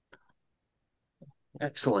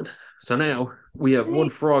 Excellent. So now we have one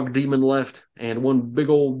frog demon left and one big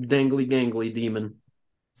old dangly gangly demon.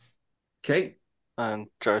 Okay. And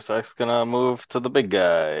Jarzak's gonna move to the big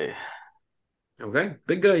guy. Okay.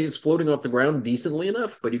 Big guy is floating off the ground decently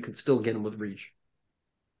enough, but you can still get him with reach.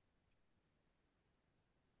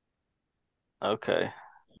 Okay.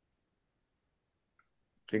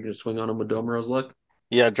 You're gonna swing on him with Domro's luck?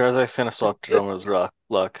 Yeah, Jarzak's gonna swap to Doma's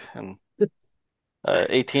luck and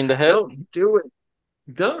 18 to hit. Don't do it.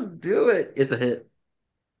 Don't do it. It's a hit.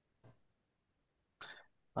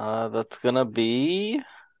 That's gonna be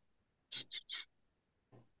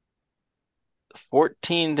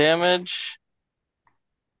 14 damage.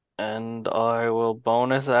 And I will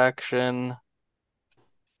bonus action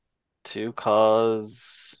to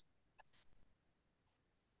cause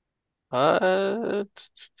I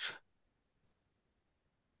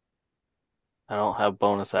don't have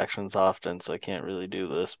bonus actions often, so I can't really do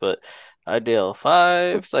this, but I deal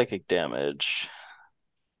 5 psychic damage.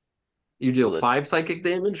 You deal 5 psychic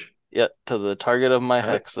damage? Yep, to the target of my All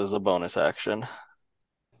right. hex as a bonus action.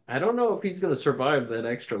 I don't know if he's going to survive that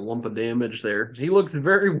extra lump of damage there. He looks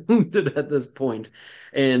very wounded at this point,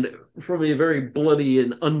 and from a very bloody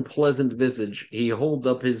and unpleasant visage, he holds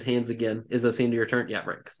up his hands again. Is this the end of your turn? Yeah,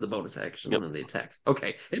 right, because the bonus action and then the attacks.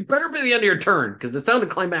 Okay, it better be the end of your turn, because it sounded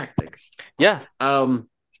climactic. Yeah.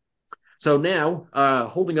 So now,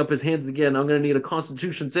 holding up his hands again, I'm going to need a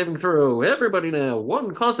Constitution saving throw. Everybody now,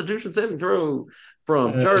 one Constitution saving throw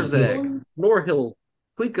from Jarzak, Norhill,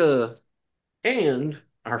 Klika, and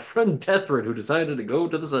our friend Tethrid, who decided to go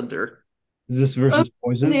to the center. Is this versus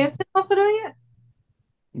poison? Is Anson also doing it?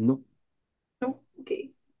 Nope. Nope.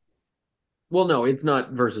 Okay. Well, no, it's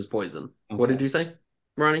not versus poison. Okay. What did you say,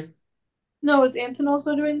 Ronnie? No, is Anton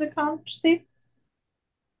also doing the con save?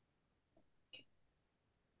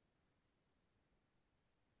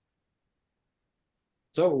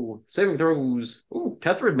 So, saving throws. Ooh,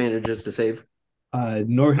 Tethrid manages to save.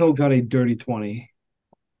 Norhill got a dirty 20.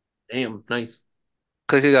 Damn, nice.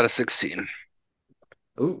 Because he got a 16.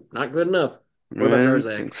 Ooh, not good enough. What about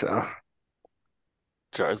Jarzak? I think so.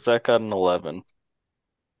 Jarzak got an 11.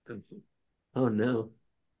 Oh no.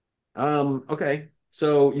 Okay.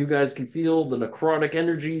 So you guys can feel the necrotic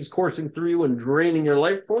energies coursing through you and draining your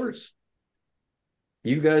life force.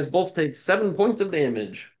 You guys both take 7 points of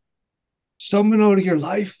damage. Summon out of your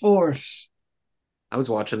life force. I was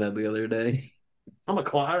watching that the other day. I'm a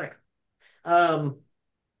cleric.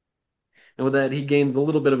 And with that, he gains a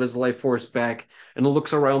little bit of his life force back and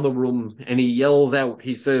looks around the room and he yells out.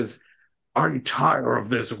 He says, I tire of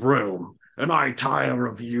this realm, and I tire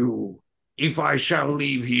of you. If I shall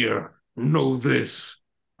leave here, know this,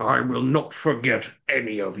 I will not forget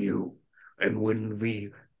any of you. And when the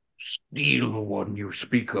steel one you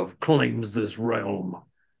speak of claims this realm,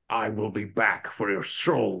 I will be back for your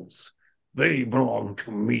souls. They belong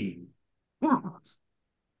to me.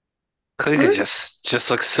 Klika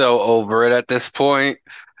just looks so over it at this point.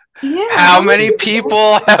 Yeah. How many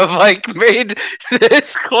people have made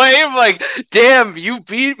this claim? Damn, you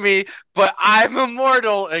beat me, but I'm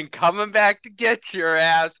immortal and coming back to get your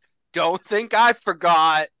ass. Don't think I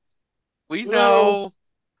forgot. We know.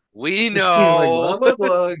 We know. Blah, blah,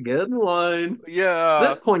 blah, get in line. Yeah. At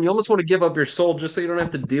this point, you almost want to give up your soul just so you don't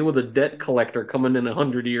have to deal with a debt collector coming in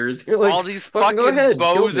 100 years. You're like, all these fucking go ahead,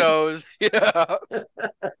 bozos. Yeah.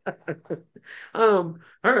 All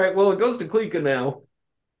right, well, it goes to Klika now.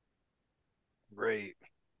 Great.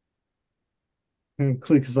 And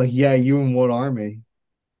Klika's like, yeah, you and what army?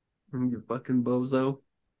 You fucking bozo.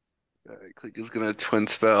 All right, Klika's gonna twin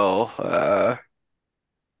spell.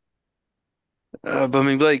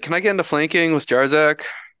 Booming Blade. Can I get into flanking with Jarzak?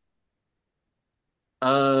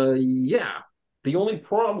 Yeah. The only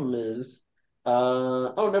problem is,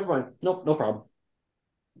 oh, never mind. Nope, no problem.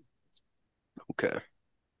 Okay.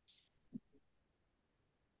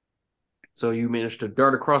 So you managed to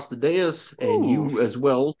dart across the dais, and you as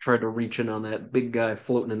well tried to reach in on that big guy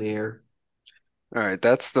floating in the air. All right,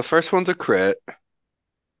 that's the first one's a crit.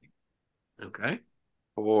 Okay.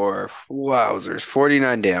 For wowzers,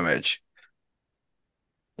 49 damage.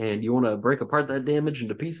 And you want to break apart that damage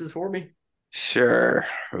into pieces for me? Sure.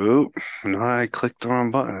 Oop. No, I clicked the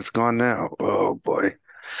wrong button. It's gone now. Oh boy.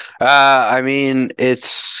 I mean,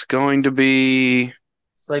 it's going to be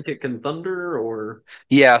Psychic and Thunder, or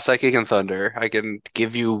yeah, Psychic and Thunder. I can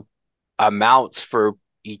give you amounts for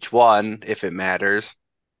each one if it matters.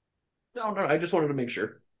 no, no. I just wanted to make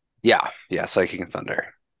sure. Yeah, Psychic and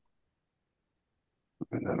Thunder.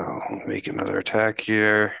 And then I'll make another attack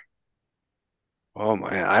here. Oh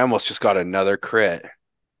man, I almost just got another crit.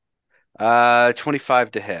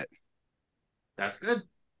 25 to hit. That's good.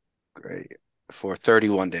 Great. For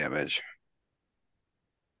 31 damage.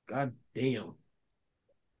 God damn.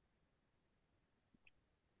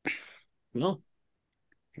 Well,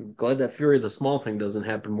 I'm glad that Fury of the Small Thing doesn't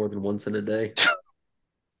happen more than once in a day.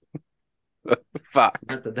 Fuck.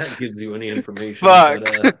 Not that that gives you any information, Fuck.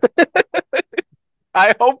 but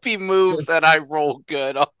I hope he so moves and I roll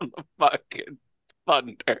good on the fucking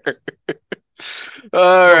thunder.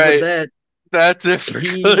 All well, with right. that, That's it for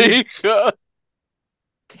he Kalika.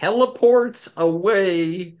 teleports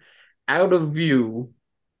away out of view.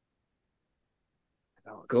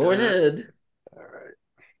 Go ahead. All right.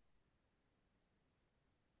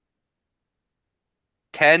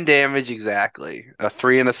 10 damage exactly. A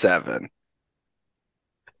 3 and a 7.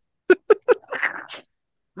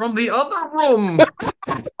 From the other room,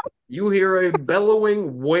 you hear a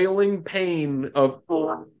bellowing, wailing pain of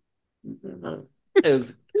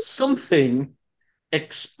as something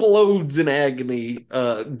explodes in agony,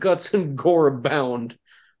 guts and gore abound.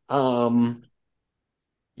 Um,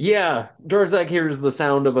 yeah, Jarzak hears the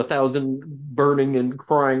sound of 1,000 burning and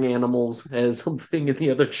crying animals as something in the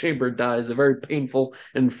other chamber dies, a very painful,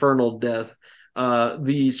 infernal death.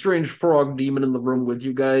 The strange frog demon in the room with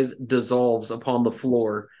you guys dissolves upon the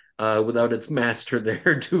floor without its master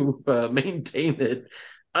there to maintain it.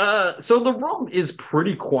 So the room is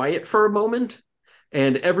pretty quiet for a moment,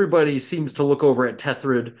 and everybody seems to look over at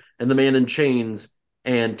Tethrid and the man in chains,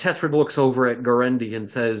 and Tethrid looks over at Garendi and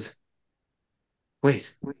says,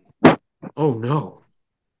 Wait, oh no.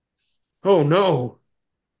 Oh no.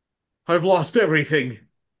 I've lost everything.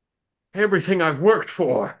 Everything I've worked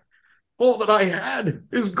for. All that I had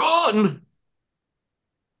is gone.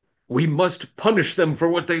 We must punish them for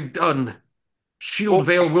what they've done. Shield Oh,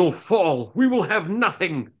 Veil will fall. We will have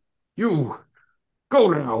nothing. You, go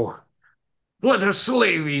now. Let us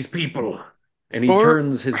slay these people. And he or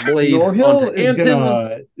turns his blade onto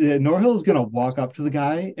Anton. Norhill is gonna walk up to the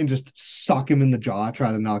guy and just sock him in the jaw,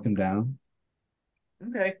 try to knock him down.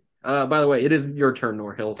 Okay. By the way, it is your turn,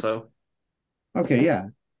 Norhill, so. Okay, yeah.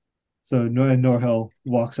 So Norhill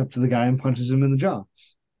walks up to the guy and punches him in the jaw.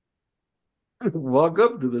 Walk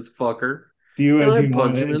up to this fucker, Do you and I do you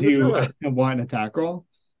want punch him it? in Do the you jaw. want an attack roll?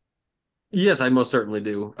 Yes, I most certainly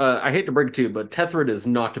do. I hate to break it to you, but Tethrid is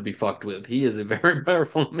not to be fucked with. He is a very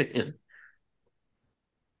powerful man.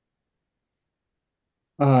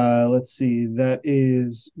 Let's see. That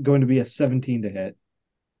is going to be a 17 to hit.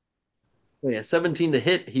 Oh, yeah, 17 to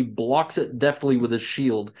hit. He blocks it deftly with his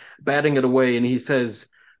shield, batting it away, and he says,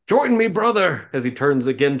 Join me, brother, as he turns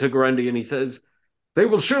again to Grundy, and he says, They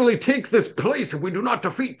will surely take this place if we do not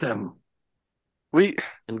defeat them. we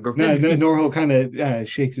And No, Grundy, Norhill kind of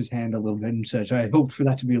shakes his hand a little bit and says, "I hoped for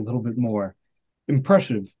that to be a little bit more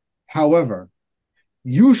impressive. However,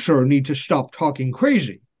 you sure need to stop talking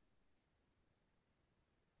crazy.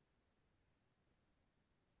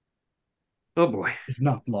 oh boy. It's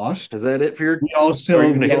not lost. Is that it for your... We all Are you still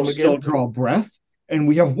going to we hit all him still again? draw breath, and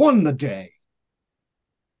we have won the day."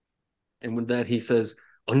 And with that, he says,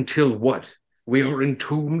 Until what? We are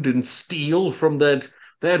entombed in steel from that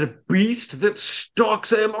beast that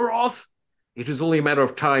stalks Amaroth? It is only a matter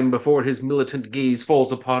of time before his militant gaze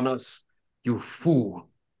falls upon us. You fool.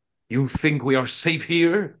 You think we are safe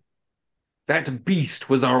here? That beast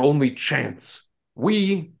was our only chance.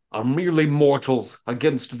 We are merely mortals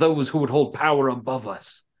against those who would hold power above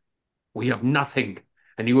us. We have nothing,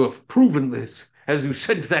 and you have proven this as you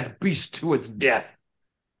sent that beast to its death.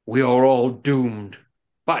 We are all doomed.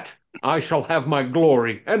 But I shall have my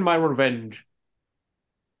glory and my revenge.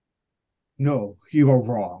 No, you are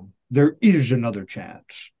wrong. There is another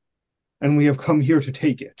chance, and we have come here to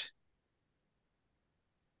take it.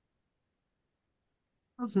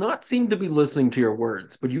 Does not seem to be listening to your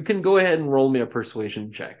words, but you can go ahead and roll me a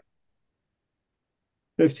persuasion check.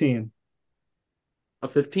 15. A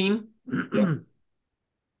 15? Yep.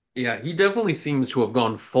 Yeah, he definitely seems to have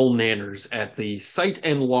gone full nanners at the sight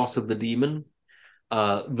and loss of the demon.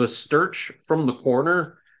 The Sturch from the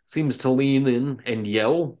corner seems to lean in and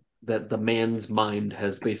yell, that the man's mind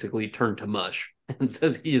has basically turned to mush and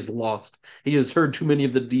says he is lost. He has heard too many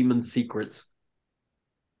of the demon's secrets.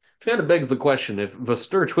 Which kind of begs the question, if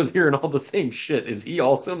Vesturch was hearing all the same shit, is he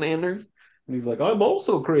also Nanners? And he's like, I'm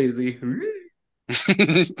also crazy.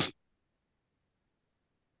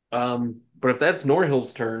 But if that's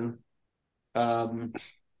Norhill's turn, then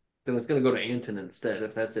it's going to go to Anton instead,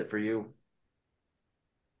 if that's it for you.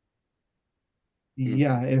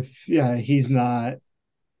 Yeah, he's not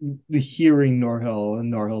hearing Norhill,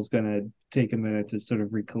 and Norhill's gonna take a minute to sort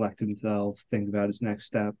of recollect himself, think about his next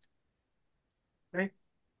step. Okay.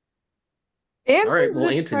 All right, Anthony's well,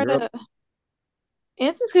 gonna Anton, try you're to up.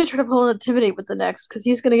 Anthony's gonna try to pull an intimidate with the next because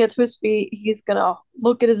he's gonna get to his feet. He's gonna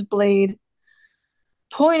look at his blade,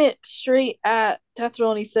 point it straight at Tethril,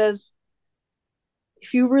 and he says,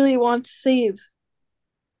 "If you really want to save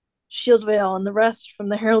Shieldvale and the rest from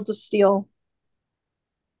the Herald of Steel,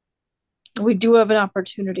 we do have an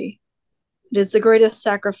opportunity. It is the greatest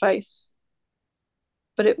sacrifice,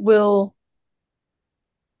 but it will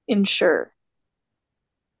ensure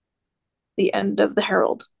the end of the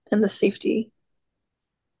Herald and the safety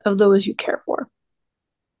of those you care for,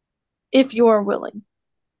 if you are willing."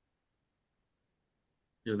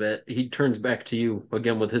 That he turns back to you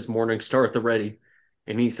again with his morning star at the ready,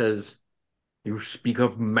 and he says, You speak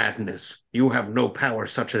of madness. You have no power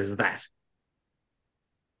such as that.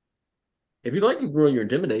 If you'd like, you can roll your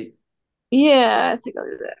intimidate. Yeah, I think I'll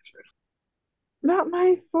do that first. Not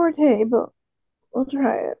my forte, but we'll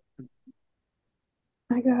try it.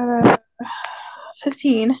 I got a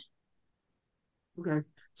 15. Okay.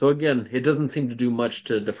 So again, it doesn't seem to do much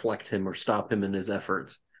to deflect him or stop him in his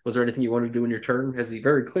efforts. Was there anything you wanted to do in your turn? As he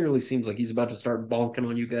very clearly seems like he's about to start bonking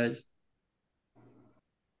on you guys.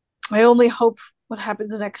 I only hope what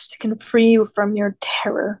happens next can free you from your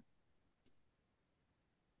terror.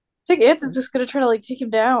 I think Anthony's just gonna try to like take him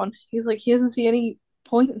down. He's like, he doesn't see any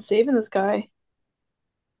point in saving this guy.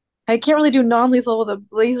 I can't really do non-lethal with a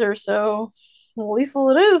laser, so lethal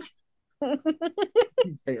it is.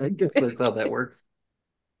 I guess that's how that works.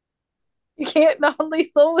 You can't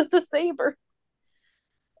non-lethal with the saber.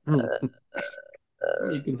 You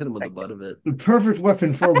can hit him with the butt of it. The perfect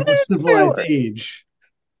weapon for a more civilized age.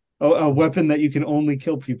 A weapon that you can only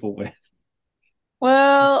kill people with.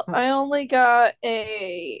 Well, I only got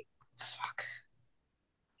a fuck.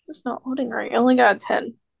 This is not loading right. I only got a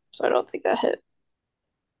 10, so I don't think that hit.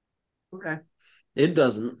 Okay. It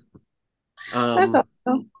doesn't. That's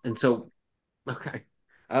awesome. And so, okay.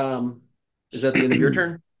 Is that the end of your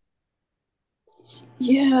turn?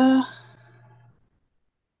 Yeah.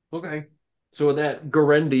 Okay. So with that,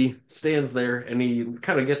 Garendi stands there and he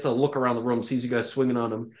kind of gets a look around the room, sees you guys swinging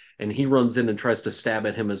on him, and he runs in and tries to stab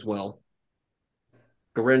at him as well.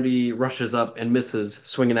 Garendi rushes up and misses,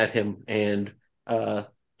 swinging at him, and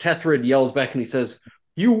Tethrid yells back and he says,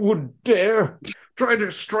 You would dare try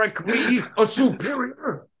to strike me, a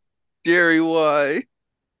superior? Jerry, why?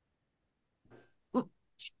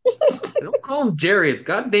 Don't call him Jerry, it's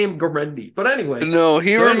goddamn Garendi. But anyway, No,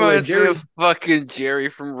 he so anyway, reminds me of fucking Jerry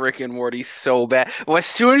from Rick and Morty so bad. Well, as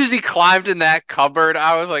soon as he climbed in that cupboard,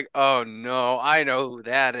 I was like, oh no, I know who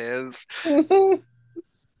that is.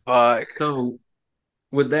 Fuck. So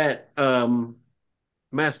with that,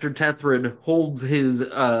 Master Tethrid holds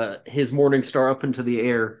his morning star up into the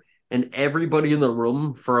air, and everybody in the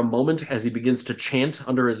room, for a moment, as he begins to chant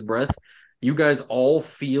under his breath, you guys all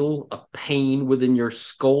feel a pain within your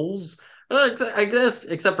skulls. I guess,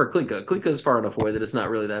 except for Klika. Klika is far enough away that it's not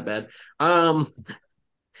really that bad.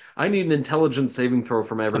 I need an intelligence saving throw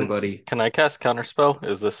from everybody. Can I cast Counterspell?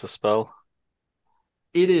 Is this a spell?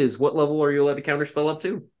 It is. What level are you allowed to counterspell up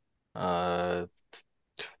to? Uh,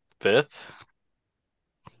 5th?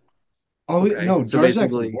 Oh Okay, no, so Jarzak's a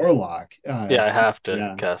basically, warlock. Yeah, I have to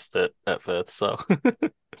Yeah. cast it at 5th, so.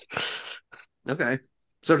 okay.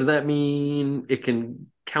 So does that mean it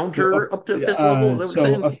can counter up to 5th level? Is that what you're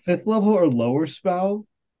So saying? a 5th level or lower spell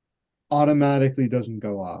automatically doesn't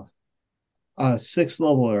go off. A 6th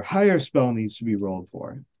level or higher spell needs to be rolled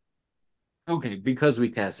for. Okay, because we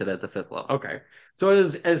cast it at the 5th level. Okay. So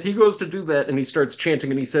as he goes to do that and he starts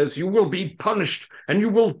chanting and he says, You will be punished and you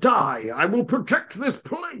will die. I will protect this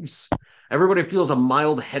place. Everybody feels a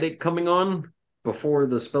mild headache coming on before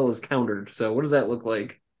the spell is countered. So what does that look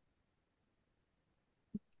like?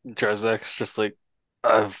 Jarzak's just like,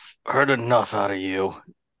 I've heard enough out of you.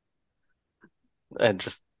 And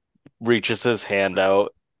just reaches his hand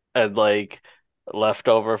out and like left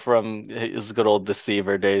over from his good old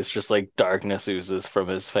deceiver days, just like darkness oozes from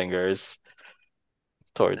his fingers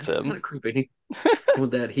towards That's kind him. of creepy.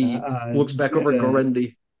 With that, he Uh, looks back over at uh,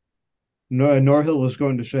 Gorendi. Norhill was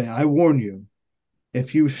going to say, I warn you,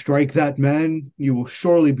 If you strike that man, you will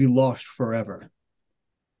surely be lost forever.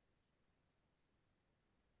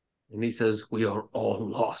 And he says, "We are all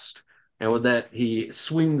lost." And with that, he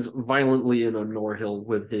swings violently in on Norhill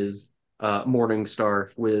with his Morning Star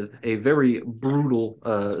with a very brutal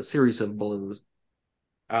series of blows.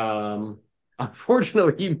 Um,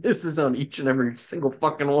 Unfortunately, he misses on each and every single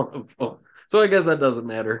fucking one of them. So I guess that doesn't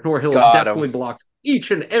matter. Norhill Got him. definitely blocks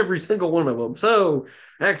each and every single one of them. So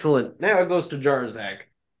excellent. Now it goes to Jarzak.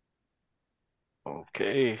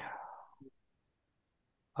 Okay.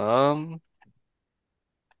 Um,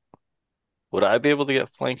 would I be able to get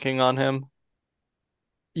flanking on him?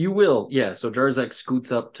 You will, yeah. So Jarzak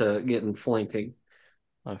scoots up to get in flanking.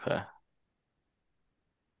 Okay.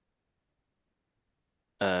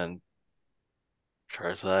 And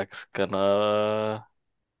Charzak's gonna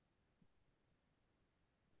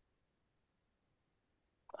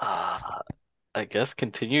uh, I guess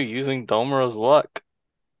continue using Domro's luck.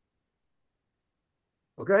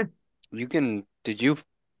 Okay. You can. Did you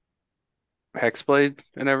hexblade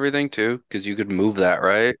and everything too? Because you could move that,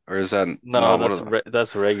 right? Or is that No, not one of them?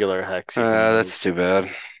 that's regular hex you can move. That's too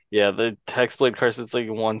bad. Yeah, the Hexblade curse it's like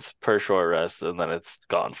once per short rest and then it's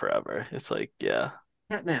gone forever. It's like, yeah.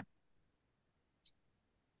 Catnap.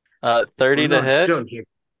 30 We're to not hit, done here.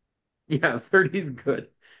 Yeah, 30 is good.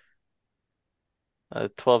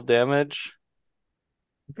 12 damage.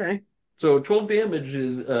 Okay. So 12 damage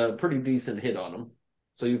is a pretty decent hit on him.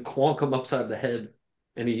 So you clonk him upside the head,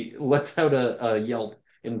 and he lets out a yelp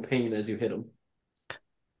in pain as you hit him.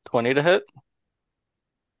 20 to hit.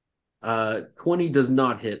 20 does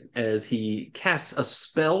not hit as he casts a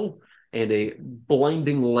spell and a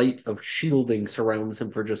blinding light of shielding surrounds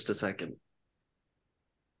him for just a second.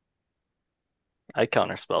 I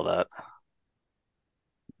counterspell that.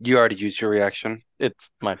 You already used your reaction.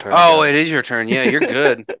 It's my turn Oh, again. it is your turn. Yeah, you're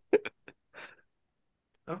good.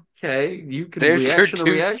 Okay, you can There's your reaction to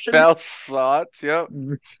two reaction. spell slots. Yep.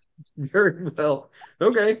 Very well.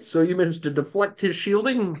 Okay, so you managed to deflect his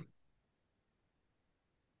shielding.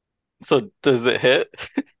 So does it hit?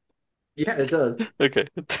 Yeah, it does. Okay.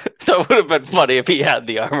 That would have been funny if he had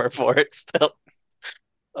the armor for it still.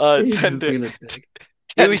 He's 10 just to being a dick.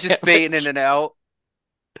 He 10 was just baiting in damage. and out.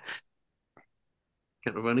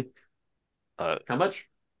 Kind of funny. Uh, How much?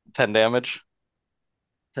 10 damage.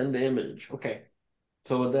 10 damage. Okay.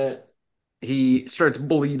 So with that, he starts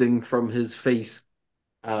bleeding from his face.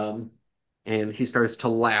 Um, and he starts to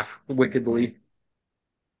laugh wickedly.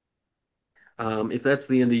 If that's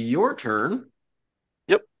the end of your turn,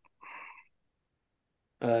 Yep.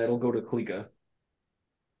 it'll go to Klika.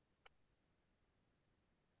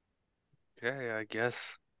 Okay, I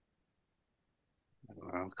guess.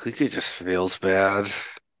 Clicky just feels bad.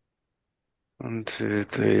 1, 2,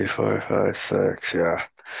 3, 4, 5, 6. Yeah,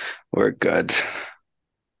 we're good.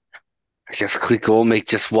 I guess Clicky will make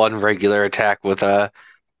just one regular attack with a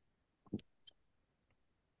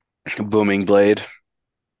booming blade.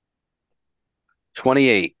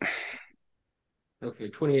 28. Okay,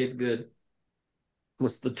 28 is good.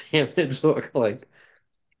 What's the damage look like?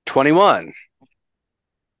 21.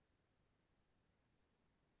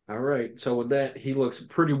 All right. So with that, he looks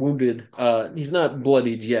pretty wounded. He's not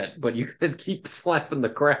bloodied yet, but you guys keep slapping the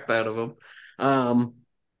crap out of him. Um,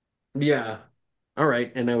 yeah. All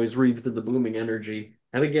right. And now he's wreathed in the booming energy.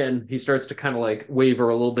 And again, he starts to kind of like waver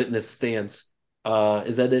a little bit in his stance.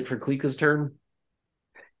 Is that it for Klika's turn?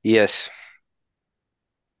 Yes.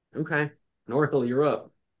 Okay. Norhill, you're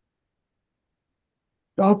up.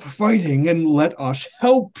 Stop fighting and let us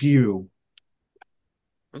help you.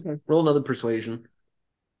 Okay. Roll another persuasion.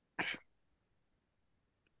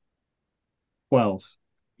 12.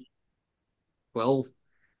 12.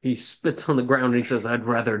 He spits on the ground and he says, "I'd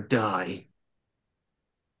rather die."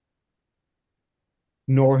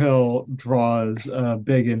 Norhill draws a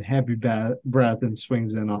big and heavy breath and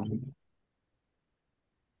swings in on him.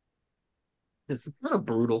 It's kind of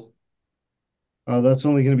brutal. That's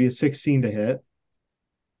only going to be a 16 to hit,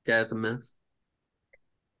 Yeah, it's a miss.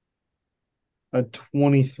 a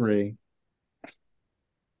 23.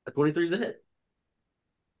 A 23 is a hit.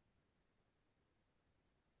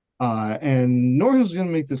 And Norhill's going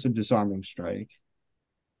to make this a disarming strike.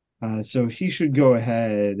 So he should go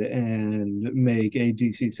ahead and make a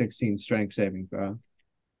DC 16 strength saving throw.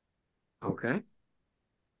 Okay.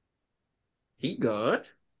 He got.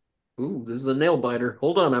 Ooh, this is a nail biter.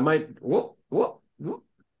 Hold on, I might. Whoop, whoop, whoop.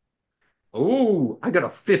 Ooh, I got a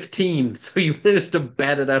 15. So you managed to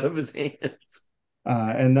bat it out of his hands.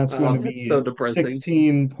 And that's going Oh, to that's be so depressing.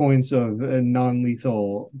 16 points of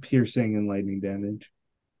non-lethal piercing and lightning damage.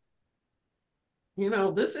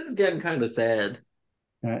 This is getting kind of sad.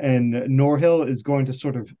 And Norhill is going to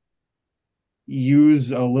sort of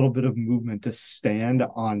use a little bit of movement to stand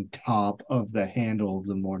on top of the handle of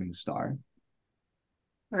the Morning Star.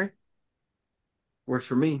 All right. Works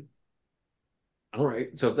for me. All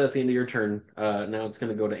right. So if that's the end of your turn, now it's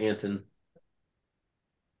going to go to Anton.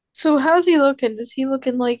 So how's he looking? Is he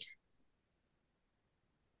looking like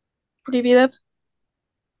pretty beat up?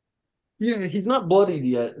 Yeah, he's not bloodied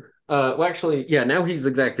yet. Well, actually, yeah, now he's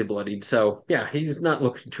exactly bloodied. So yeah, he's not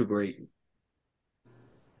looking too great.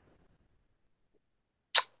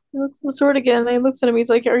 He looks at the sword again, and he looks at him. He's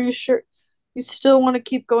like, "Are you sure you still want to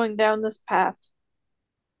keep going down this path?"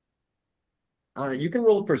 You can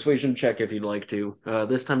roll a persuasion check if you'd like to.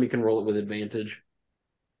 This time you can roll it with advantage.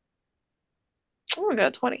 Oh, I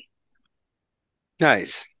got 20.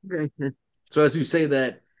 Nice. Okay. So as you say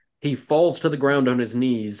that, he falls to the ground on his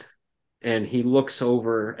knees and he looks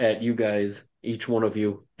over at you guys, each one of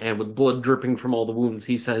you, and with blood dripping from all the wounds,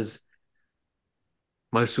 he says,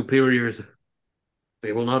 "My superiors,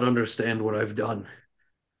 they will not understand what I've done.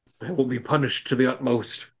 I will be punished to the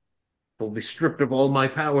utmost. I will be stripped of all my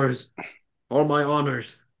powers, all my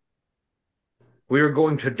honors. We are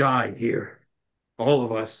going to die here, all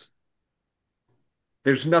of us.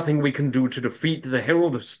 There's nothing we can do to defeat the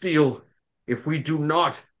Herald of Steel if we do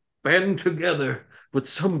not band together with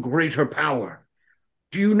some greater power.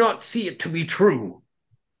 Do you not see it to be true?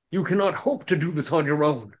 You cannot hope to do this on your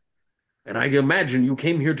own. And I imagine you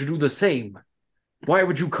came here to do the same. Why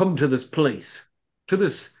would you come to this place? To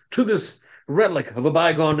this relic of a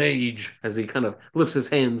bygone age," as he kind of lifts his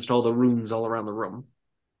hands to all the runes all around the room.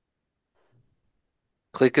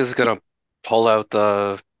 Click is gonna pull out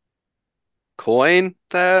the coin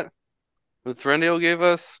that Threndiel gave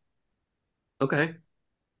us. Okay.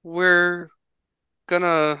 We're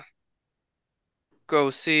gonna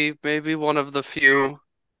go see maybe one of the few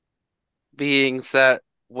beings that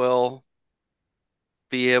will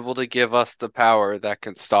be able to give us the power that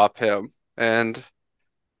can stop him. And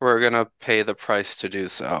we're gonna pay the price to do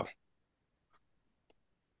so.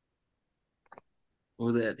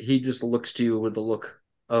 Or that he just looks to you with a look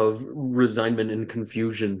of resignment and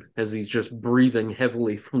confusion as he's just breathing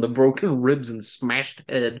heavily from the broken ribs and smashed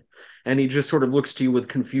head. And he just sort of looks to you with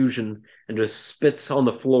confusion and just spits on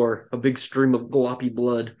the floor, a big stream of gloppy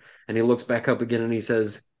blood. And he looks back up again and he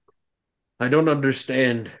says, "I don't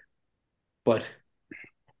understand, but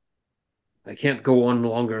I can't go on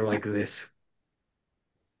longer like this.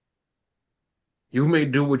 You may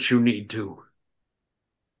do what you need to,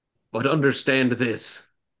 but understand this.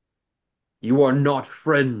 You are not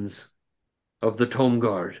friends of the Tome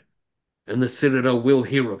Guard, and the Citadel will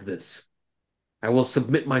hear of this. I will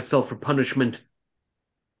submit myself for punishment,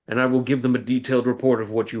 and I will give them a detailed report of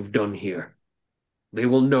what you've done here. They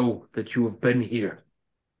will know that you have been here."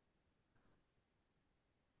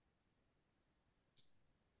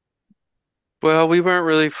 Well, we weren't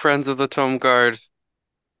really friends of the Tome Guard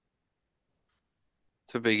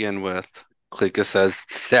to begin with, Klika says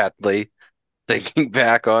sadly, thinking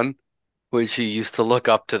back on when she used to look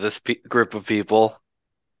up to this group of people.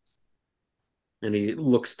 And he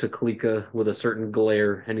looks to Klika with a certain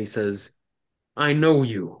glare, and he says, "I know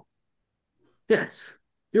you. Yes,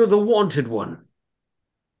 you're the wanted one.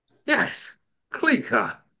 Yes,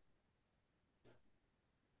 Klika."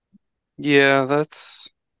 Yeah, that's...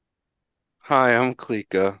 Hi, I'm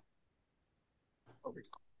Klika.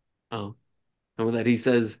 Oh, and with that he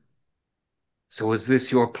says, "So is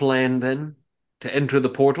this your plan, then? To enter the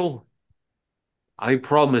portal? I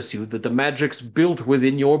promise you that the magic's built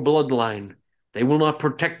within your bloodline. They will not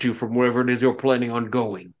protect you from wherever it is you're planning on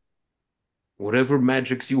going. Whatever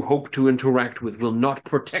magics you hope to interact with will not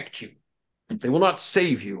protect you. They will not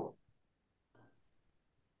save you.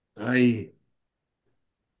 I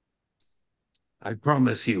I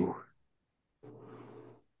promise you.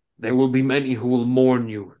 There will be many who will mourn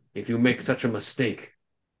you if you make such a mistake.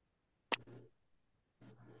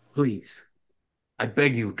 Please, I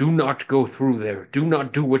beg you, do not go through there. Do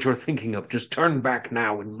not do what you're thinking of. Just turn back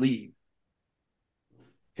now and leave.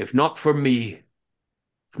 If not for me,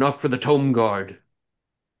 if not for the Tome Guard,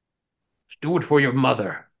 just do it for your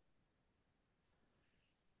mother."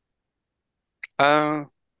 Uh,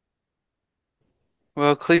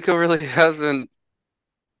 well, Klika really hasn't...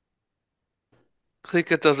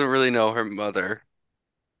 Klika doesn't really know her mother.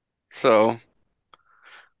 So,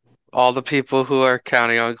 all the people who are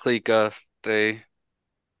counting on Klika, they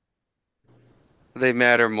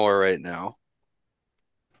matter more right now.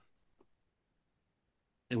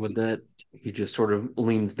 And with that, he just sort of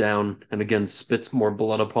leans down and again spits more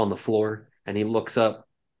blood upon the floor. And he looks up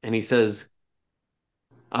and he says,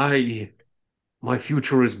 "My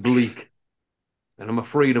future is bleak. and I'm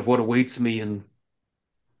afraid of what awaits me in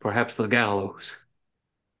perhaps the gallows.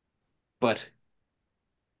 But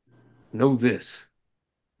know this.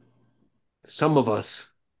 Some of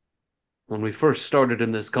us, when we first started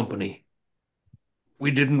in this company,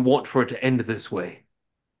 we didn't want for it to end this way.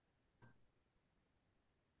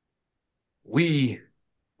 We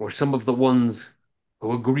were some of the ones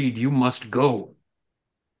who agreed you must go.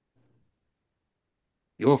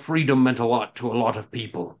 Your freedom meant a lot to a lot of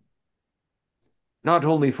people. Not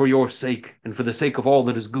only for your sake and for the sake of all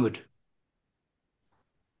that is good,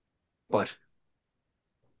 but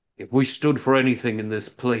if we stood for anything in this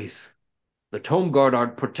place, the Tome Guard are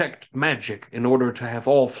protect magic in order to have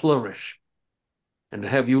all flourish, and to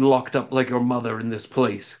have you locked up like your mother in this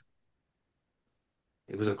place.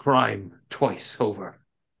 It was a crime twice over.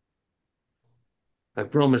 I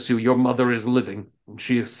promise you, your mother is living, and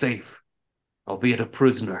she is safe, albeit a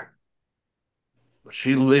prisoner. But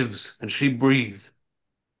she lives, and she breathes,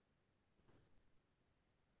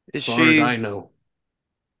 Is as far as she? I know.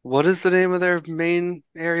 What is the name of their main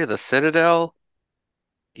area? The Citadel?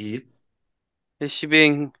 It, Is she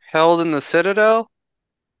being held in the Citadel?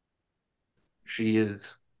 she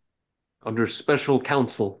is under special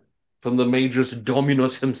counsel from the Magus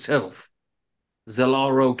Dominus himself.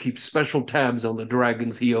 Zelaro keeps special tabs on the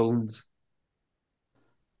dragons he owns.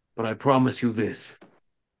 But I promise you this.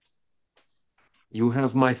 You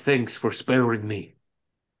have my thanks for sparing me.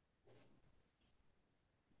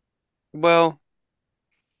 Well,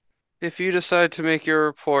 if you decide to make your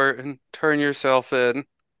report and turn yourself in,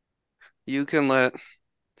 you can let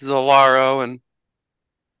Zolaro and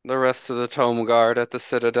the rest of the Tome Guard at the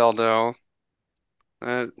Citadel know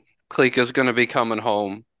that Klika's gonna be coming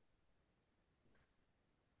home.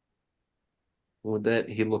 With that,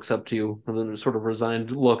 he looks up to you with a sort of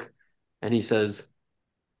resigned look, and he says,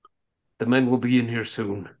 the men will be in here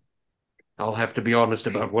soon. I'll have to be honest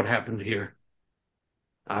about what happened here.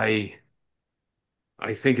 I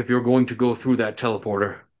I think if you're going to go through that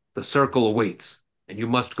teleporter, the circle awaits, and you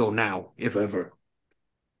must go now, if ever.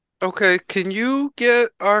 Okay, can you get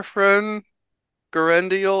our friend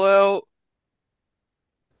Garendiel out?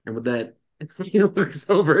 And with that, he looks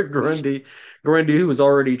over at Grundy. Grundy, who is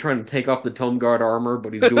already trying to take off the Tome Guard armor,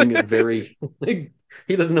 but he's doing it very like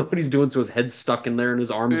he doesn't know what he's doing, so his head's stuck in there and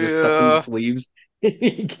his arms get stuck in the Yeah, sleeves.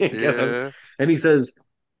 He can't get out. yeah. And he says,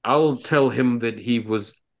 I'll tell him that he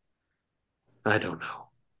was I don't know.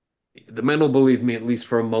 The men will believe me at least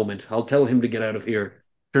for a moment. I'll tell him to get out of here.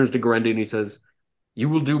 Turns to Grundy and he says, you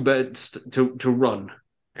will do best to run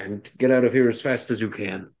and get out of here as fast as you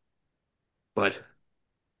can. But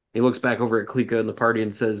he looks back over at Klika and the party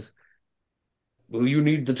and says, will you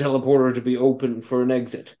need the teleporter to be open for an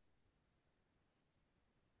exit?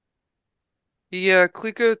 Yeah,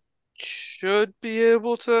 Klika should be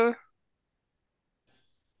able to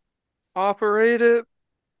operate it,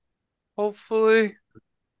 hopefully.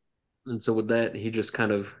 And so with that, he just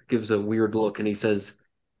kind of gives a weird look and he says,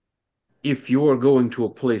 if you're going to a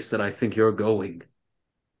place that I think you're going,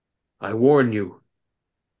 I warn you,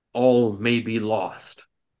 all may be lost.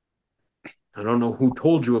 I don't know who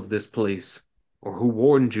told you of this place or who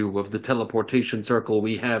warned you of the teleportation circle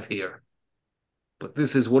we have here, but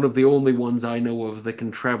this is one of the only ones I know of that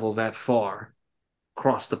can travel that far,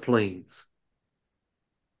 across the plains.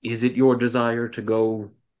 Is it your desire to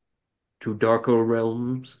go to darker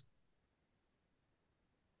realms?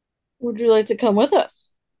 Would you like to come with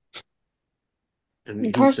us?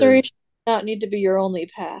 And he Incarceration says, does not need to be your only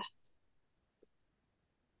path.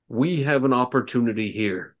 we have an opportunity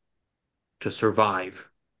here to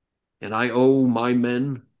survive, and I owe my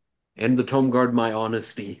men and the Tome Guard my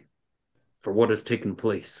honesty for what has taken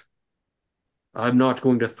place. I'm not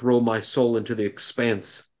going to throw my soul into the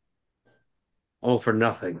expanse, all for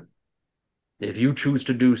nothing. If you choose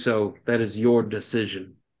to do so, that is your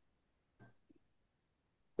decision.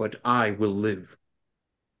 But I will live.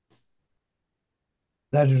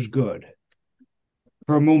 That is good.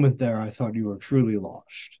 For a moment there, I thought you were truly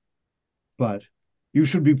lost. But you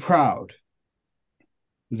should be proud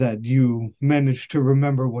that you managed to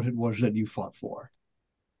remember what it was that you fought for.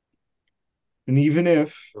 And even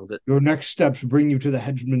if your next steps bring you to the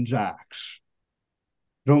headsman's axe,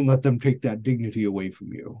 don't let them take that dignity away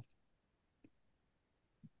from you.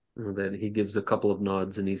 Then he gives a couple of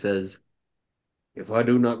nods and he says, if I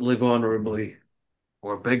do not live honorably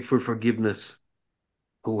or beg for forgiveness,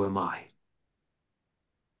 who am I?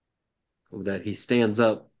 With that he stands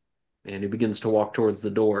up and he begins to walk towards the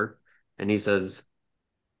door and he says,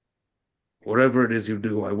 whatever it is you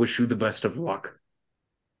do, I wish you the best of luck.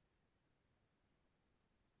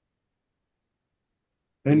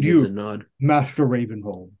 And He gives a you, nod. Master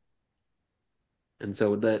Ravenhold, And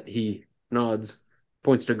so with that, he nods,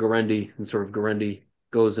 points to Gorendi, and sort of Gorendi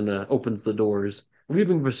goes and opens the doors,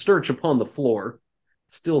 leaving Vesturch upon the floor,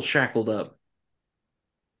 still shackled up.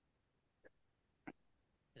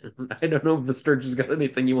 I don't know if Vesturch has got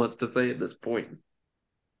anything he wants to say at this point.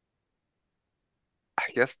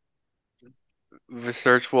 I guess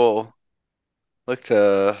research will look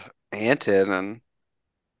to Anton and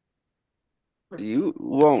you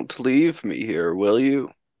won't leave me here, will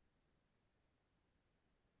you?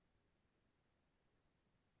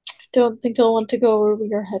 Don't think I'll want to go where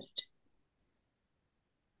we are headed.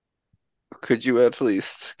 Could you at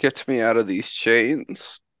least get me out of these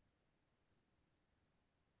chains?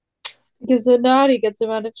 Because the naughty gets him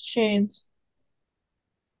out of chains.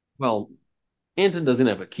 Well, Anton doesn't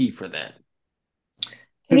have a key for that.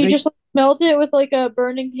 Can Did he they? just like, melt it with like a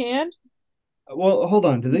burning hand? Well, hold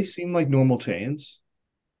on. Do they seem like normal chains?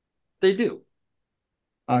 They do.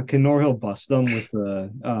 Can Norhill bust them with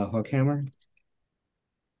the hook hammer?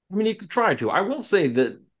 I mean, you could try to. I will say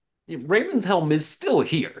that Ravenshelm is still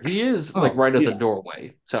here. He is like Oh, right at the yeah.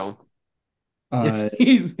 doorway. So if Uh,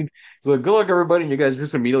 he's so good luck, everybody, and you guys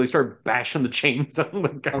just immediately start bashing the chains on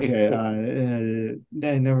the okay. guys.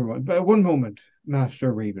 Never mind. But one moment,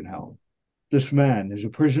 Master Ravenhelm. This man is a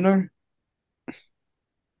prisoner.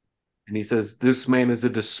 And he says, "This man is a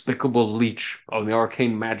despicable leech on the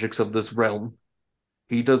arcane magics of this realm.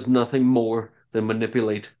 He does nothing more than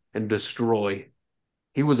manipulate and destroy.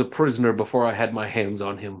 He was a prisoner before I had my hands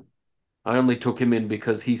on him. I only took him in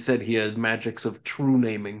because he said he had magics of true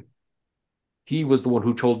naming. He was the one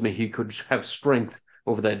who told me he could have strength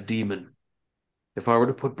over that demon. If I were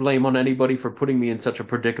to put blame on anybody for putting me in such a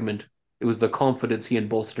predicament, it was the confidence he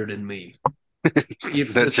bolstered in me.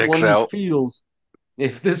 If That this checks one out. feels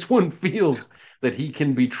if this one feels that he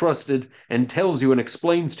can be trusted and tells you and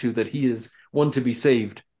explains to that he is one to be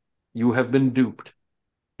saved, you have been duped.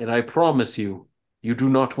 And I promise you, you do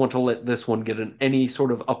not want to let this one get any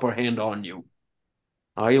sort of upper hand on you.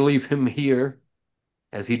 I leave him here,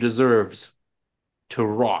 as he deserves, to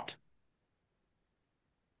rot."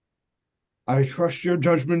 I trust your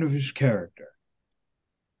judgment of his character.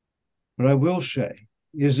 But I will say,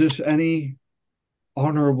 is this any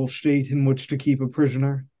honorable state in which to keep a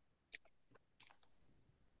prisoner?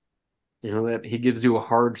 You know that he gives you a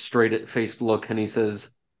hard, straight-faced look, and he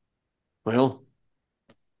says, "Well,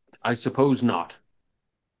 I suppose not.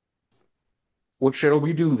 What shall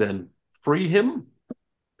we do then? Free him,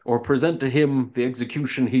 or present to him the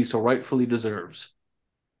execution he so rightfully deserves?"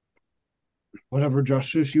 Whatever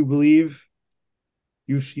justice you believe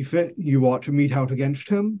you see fit, you ought to mete out against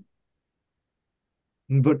him.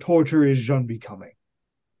 But torture is unbecoming.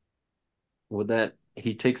 With that,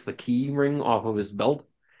 he takes the key ring off of his belt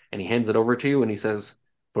and he hands it over to you and he says,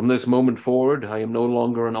 "From this moment forward, I am no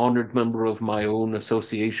longer an honored member of my own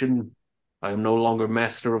association. I am no longer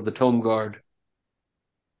master of the Tome Guard.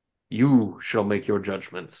 You shall make your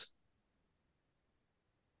judgments."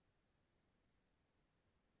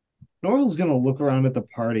 Norrell's gonna look around at the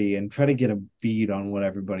party and try to get a bead on what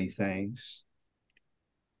everybody thinks.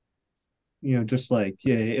 Just like,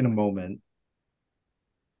 yeah, in a moment.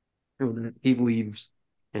 He leaves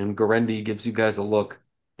and Gorendi gives you guys a look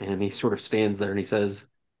and he sort of stands there and he says,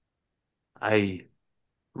 "I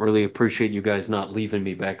really appreciate you guys not leaving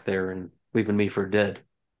me back there and leaving me for dead.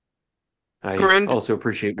 I Grind, also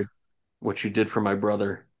appreciate what you did for my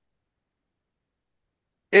brother."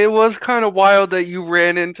 it was kind of wild that you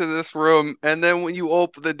ran into this room and then when you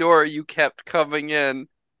opened the door, you kept coming in.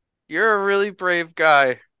 You're a really brave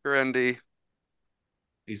guy, Grundy.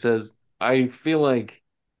 He says, "I feel like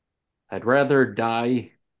I'd rather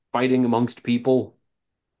die fighting amongst people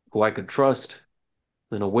who I could trust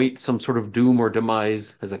than await some sort of doom or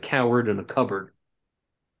demise as a coward in a cupboard.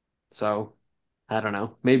 So, I don't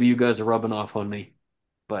know. Maybe you guys are rubbing off on me.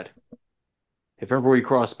 But if ever we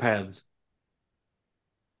cross paths,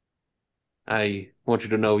 I want you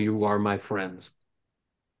to know you are my friends."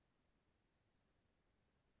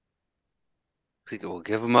 We'll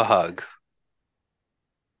give him a hug.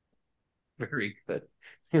 Very good.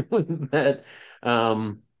 With that,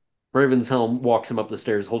 Ravenshelm walks him up the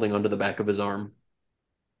stairs holding onto the back of his arm.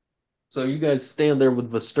 So you guys stand there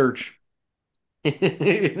with Vesturch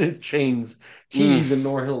in his chains, Mm, keys in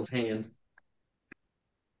Norhill's hand.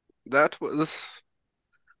 that was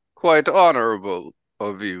quite honorable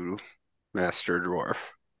of you, Master Dwarf.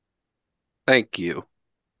 Thank you.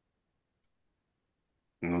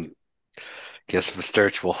 Mm, guess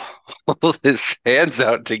Vesturch will hold his hands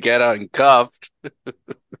out to get uncuffed.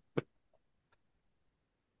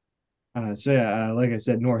 So yeah, like I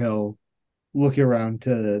said, Norhill look around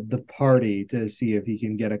to the party to see if he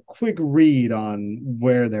can get a quick read on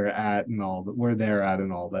where they're at and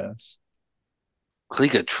all this.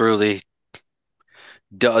 Klika truly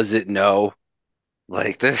doesn't know.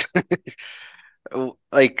 Like this,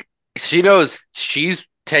 like she knows she's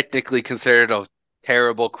technically considered a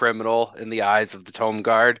terrible criminal in the eyes of the Tome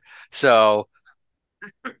Guard. So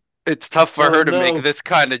it's tough for Oh her to make no. this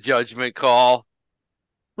kind of judgment call.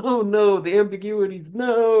 Oh no, the ambiguities.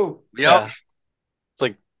 No. Yep. Yeah. It's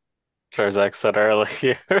like Jarzak said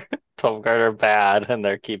earlier, Tom Carter bad, and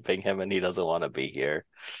they're keeping him, and he doesn't want to be here.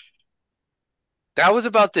 That was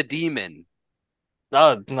about the demon.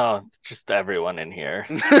 No, no, just everyone in here.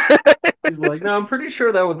 He's like, no, I'm pretty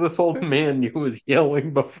sure that was this old man who was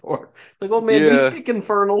yelling before. Like, old man, do you Yeah, speak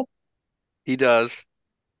infernal? he does.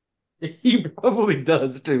 He probably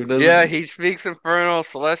does too, doesn't Yeah, he? he speaks Infernal,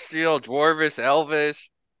 Celestial, Dwarvish, Elvish,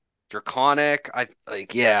 Draconic. I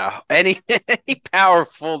like, yeah, any any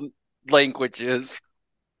powerful languages.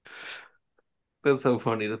 That's so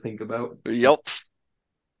funny to think about. Yep.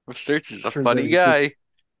 Research is a Turns out funny he's just guy.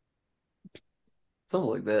 something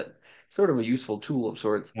like that. Sort of a useful tool of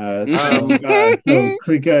sorts. Uh, so, Um, uh, so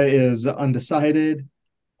Klika is undecided.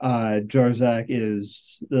 Jarzak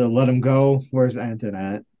is let him go. Where's Anton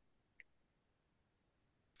at?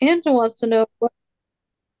 Anton wants to know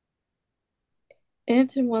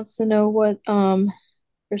what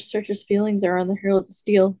Researcher's feelings are on the Herald of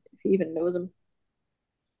Steel, if he even knows him.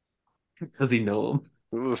 does he know him?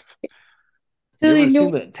 Oof. You Does he ever seen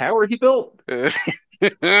know that tower he built?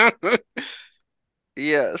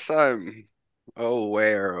 Yes, I'm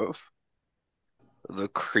aware of the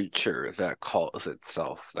creature that calls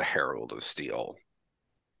itself the Herald of Steel.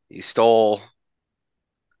 He stole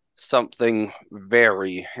something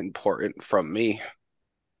very important from me,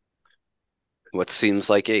 what seems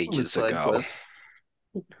like On his ages side ago. quest.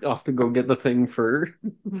 Off to go get the thing for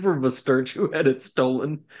Vesturge who had it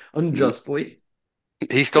stolen unjustly.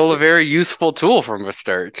 He stole a very useful tool from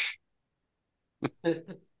Research.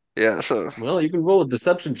 Yeah, so Well, you can roll a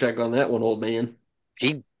deception check on that one, old man.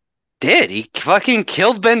 he did. He fucking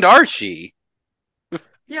killed Bendarshi.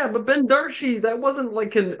 Yeah, but Ben Darshi, that wasn't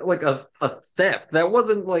like a theft. That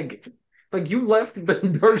wasn't like you left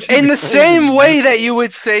Ben Darshi In the behind same in way that battle. you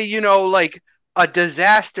would say, like a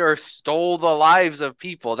disaster stole the lives of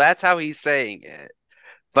people. That's how he's saying it.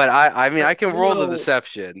 But I mean, I can roll the No,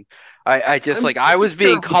 deception. I just I'm like I pretty was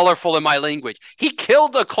being sure colorful in my language. He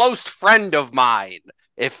killed a close friend of mine.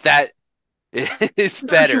 If that is Ben Darshi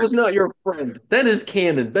better. was not your friend. That is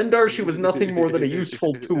canon. Ben Darshi was nothing more than a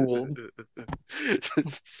useful tool.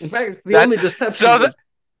 In fact, the That's only deception so. was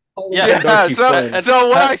calling Yeah, Ben Yeah. Darshi So friend. so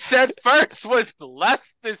what that, I said first was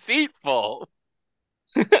less deceitful.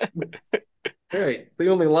 Right. The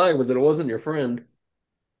only lie was that it wasn't your friend.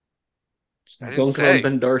 I Just didn't dunked on say.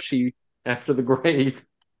 Ben Darshi after the grave.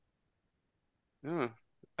 Hmm.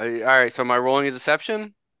 All right. So am I rolling a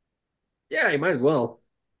deception? Yeah, you might as well.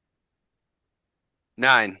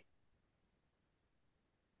 9.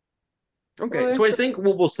 Okay, so I think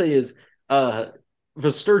what we'll say is uh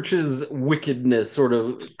Vesturch's wickedness sort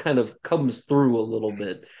of kind of comes through a little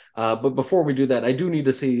bit. But before we do that, I do need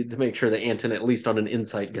to see to make sure that Anton, at least on an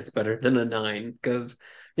insight, gets better than a 9, because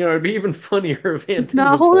it'd be even funnier if Let's Anton not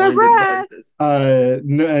was hold our blinded by breath. this.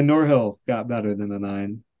 Norhill got better than a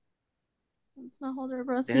 9. Let's not hold our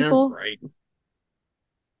breath, Damn people. right.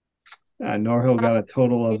 Norhill got a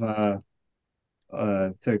total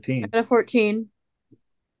of 13. At a 14.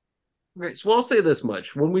 Okay, so I'll say this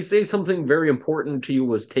much. When we say something very important to you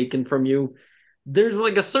was taken from you, there's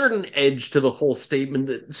like a certain edge to the whole statement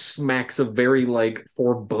that smacks of very like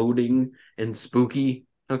foreboding and spooky.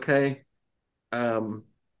 Okay. Um,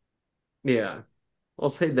 yeah,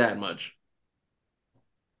 I'll say that much.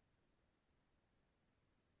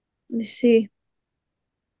 Let's see.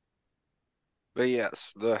 But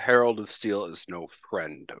yes, the Herald of Steel is no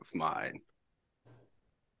friend of mine.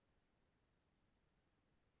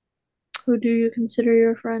 Who do you consider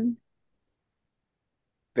your friend?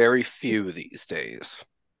 Very few these days.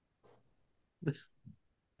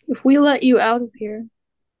 If we let you out of here,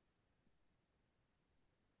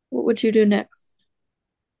 what would you do next?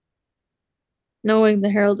 Knowing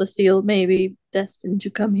the Herald of Steel may be destined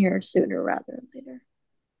to come here sooner rather than later.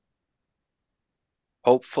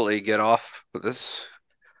 Hopefully get off this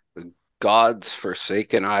God's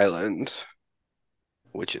forsaken island,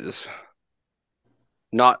 which is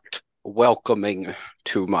not welcoming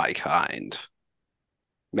to my kind.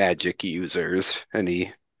 Magic users. And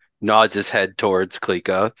he nods his head towards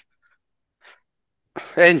Klika.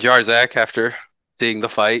 And Jarzak after seeing the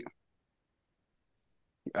fight.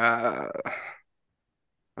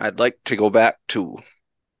 I'd like to go back to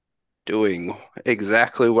doing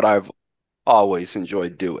exactly what I've always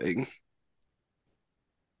enjoyed doing.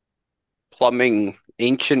 Plumbing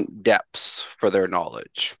ancient depths for their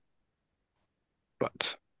knowledge.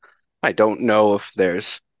 But I don't know if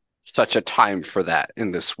there's such a time for that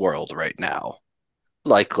in this world right now.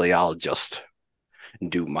 Likely I'll just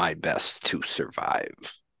do my best to survive.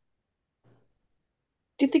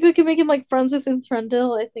 Do you think we can make him like friends with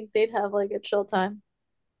Threndill? I think they'd have like a chill time.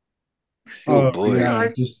 Oh Oh boy. yeah,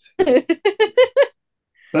 just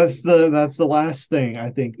that's the last thing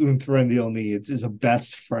I think Unthrendiel needs is a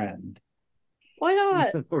best friend. Why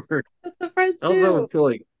not? Or- That's what friends Although do. I feel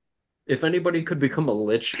like if anybody could become a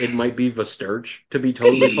lich, it might be Vesturge, to be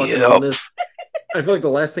totally fucking Yep. honest. I feel like the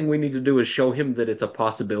last thing we need to do is show him that it's a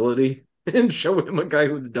possibility and show him a guy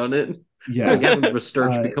who's done it. Like Yeah. having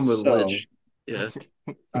Vesturge become a So lich. Yeah.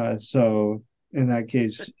 so in that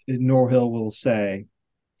case, Norhill will say,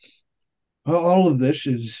 "Well, all of this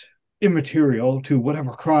is immaterial to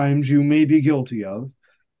whatever crimes you may be guilty of.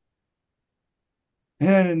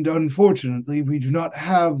 And unfortunately, we do not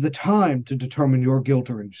have the time to determine your guilt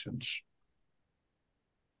or innocence.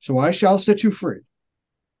 So I shall set you free.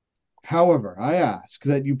 However, I ask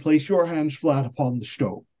that you place your hands flat upon the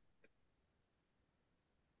stone."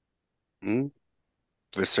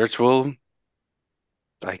 Research will,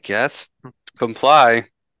 I guess, comply.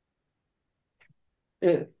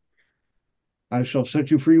 Eh, I shall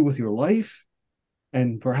set you free with your life,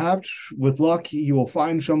 and perhaps with luck, you will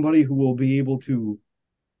find somebody who will be able to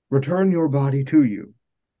return your body to you.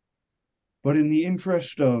 But in the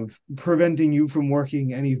interest of preventing you from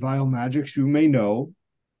working any vile magics you may know,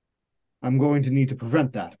 I'm going to need to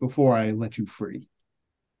prevent that before I let you free.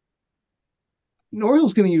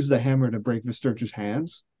 Norhill's going to use the hammer to break Visturge's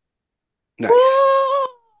hands. Nice.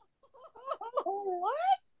 What?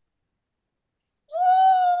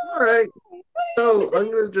 all right. So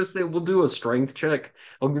I'm gonna just say we'll do a strength check.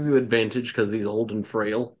 I'll give you advantage because he's old and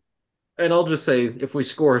frail. And I'll just say if we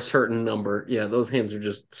score a certain number, yeah, those hands are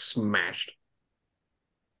just smashed.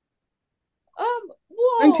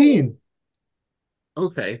 Whoa. 19.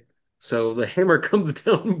 Okay. So the hammer comes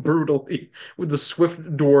down brutally with the swift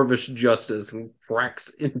dwarvish justice and cracks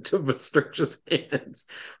into Vesturge's hands,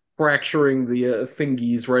 fracturing the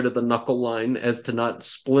fingies right at the knuckle line as to not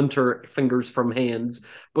splinter fingers from hands,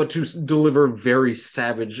 but to deliver very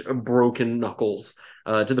savage, broken knuckles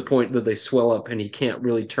to the point that they swell up and he can't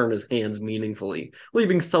really turn his hands meaningfully,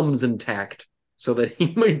 leaving thumbs intact so that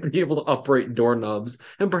he might be able to operate doorknobs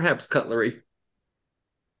and perhaps cutlery.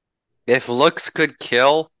 If looks could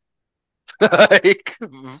kill, like It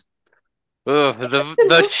the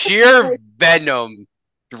looks sheer like venom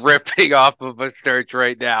dripping off of a search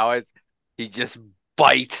right now as he just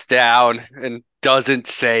bites down and doesn't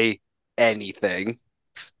say anything,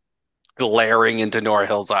 glaring into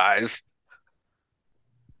Norhill's eyes.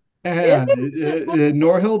 And it's a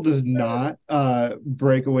Norhill does not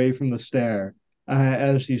break away from the stare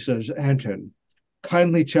as he says, "Anton,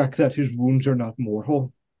 kindly check that his wounds are not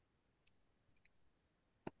mortal."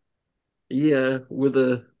 Yeah, with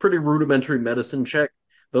a pretty rudimentary medicine check,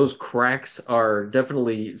 those cracks are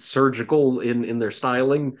definitely surgical in their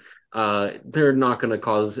styling. They're not going to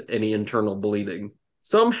cause any internal bleeding.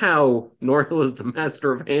 Somehow, Norhill is the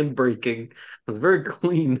master of hand breaking. It's very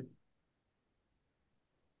clean.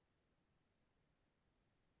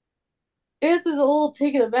 It's is a little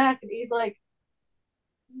taken aback and he's like,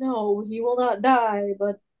 no, he will not die,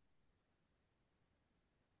 but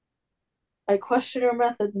I question your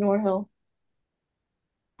methods, Norhill.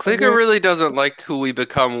 They're Klinger very really doesn't like who we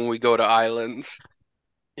become when we go to islands.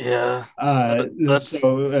 Yeah, Uh, that's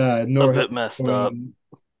so a Norhill bit is messed up. going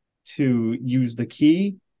to use the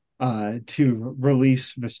key to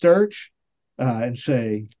release Visturge and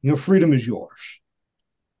say, "Your freedom is yours."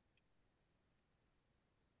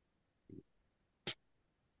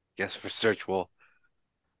 Guess research will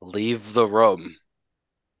leave the room,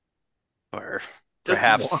 or Just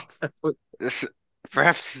perhaps walks out.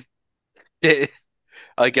 perhaps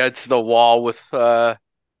against the wall with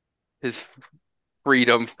his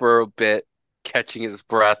freedom for a bit, catching his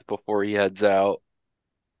breath before he heads out.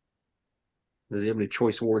 Does he have any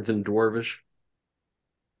choice words in Dwarvish?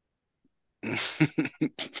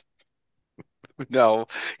 No,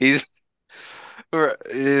 he's.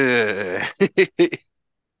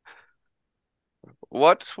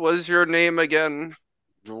 What was your name again,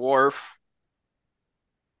 dwarf?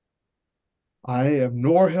 "I am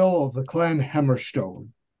Norhill of the clan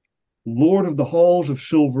Hammerstone, Lord of the Halls of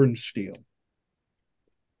Silver and Steel.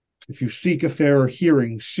 If you seek a fairer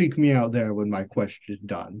hearing, seek me out there when my quest is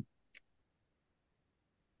done."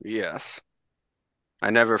 Yes.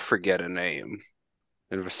 I never forget a name.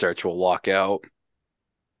 And Research will walk out.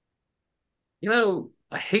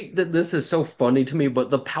 I hate that this is so funny to me, but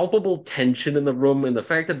the palpable tension in the room and the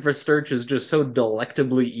fact that Versterch is just so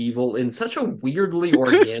delectably evil in such a weirdly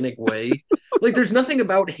organic way. Like, there's nothing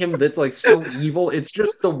about him that's like so evil. It's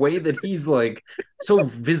just the way that he's like so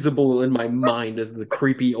visible in my mind as the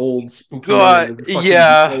creepy old spooky man God, with fucking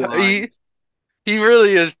yeah, evil eyes. he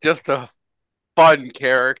really is just a fun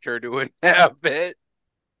character to inhabit.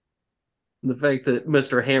 The fact that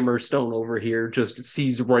Mr. Hammerstone over here just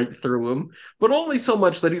sees right through him, but only so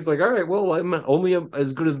much that he's like, all right, well, I'm only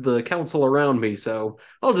as good as the council around me, so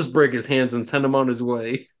I'll just break his hands and send him on his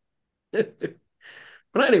way.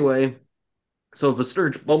 But anyway, so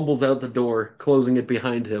Vesturge bumbles out the door, closing it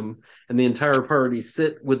behind him, and the entire party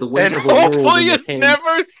sit with the weight And of a world in hopefully their it's hands.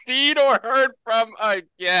 never seen or heard from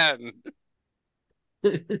again.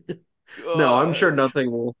 No, I'm sure God.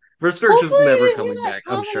 nothing will. Vesturge is Hopefully they never didn't hear coming that back,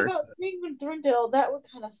 I'm comment sure. about Sigmund Thorndale. That would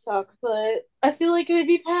kind of suck, but I feel like they'd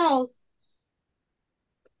be pals.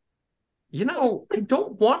 I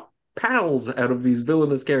don't want pals out of these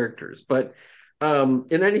villainous characters, but in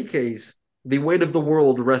any case, the weight of the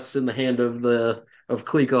world rests in the hand of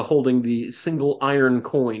Klika holding the single iron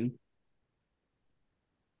coin.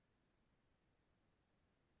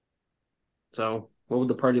 So, what would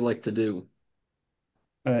the party like to do?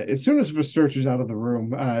 As soon as Vesturch is out of the room,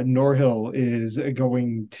 Norhill is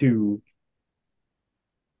going to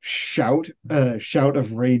shout a shout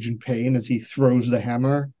of rage and pain as he throws the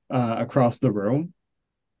hammer across the room.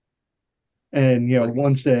 And It's like,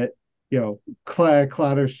 once it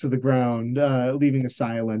clatters to the ground, leaving a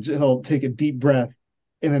silence, he'll take a deep breath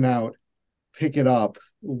in and out, pick it up,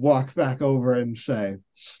 walk back over, and say,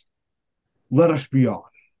 "Let us be on."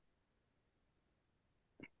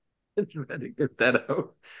 trying to get that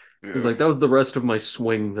out. He's like, that was the rest of my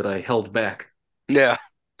swing that I held back. Yeah.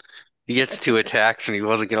 He gets 2 attacks and he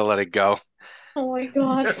wasn't gonna let it go. Oh my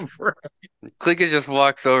god. Klika just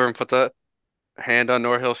walks over and puts a hand on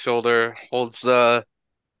Norhill's shoulder, holds uh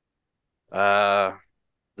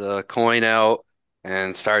the coin out,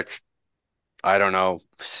 and starts, I don't know,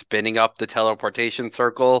 spinning up the teleportation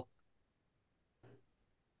circle.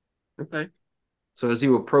 Okay. So as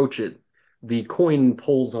you approach it, the coin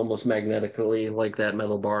pulls almost magnetically like that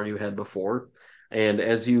metal bar you had before. And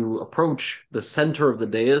as you approach, the center of the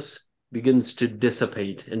dais begins to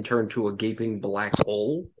dissipate and turn to a gaping black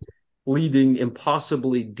hole, leading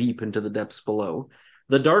impossibly deep into the depths below.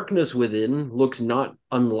 The darkness within looks not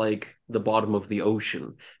unlike the bottom of the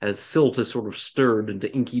ocean, as silt is sort of stirred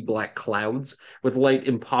into inky black clouds, with light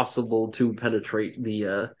impossible to penetrate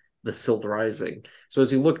the silt rising. So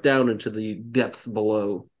as you look down into the depths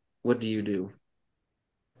below, what do you do?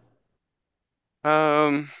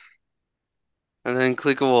 Um, and then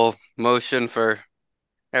Klika will motion for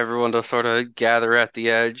everyone to sort of gather at the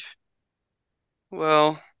edge.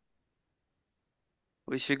 Well,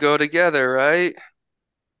 we should go together, right?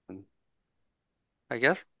 I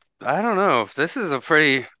guess, I don't know. If this is a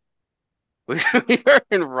pretty, we are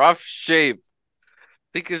in rough shape.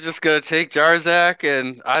 Think he's just gonna take Jarzak,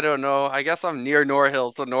 and I don't know. I guess I'm near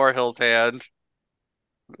Norhill, so Norhill's hand.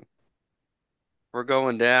 We're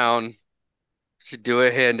going down. Should do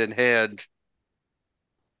it hand in hand.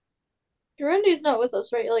 Randy's not with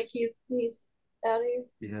us, right? Like he's out of here.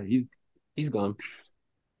 Yeah, he's gone.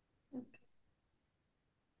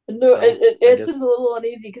 No, So I it guess seems a little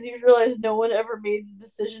uneasy because you realize no one ever made the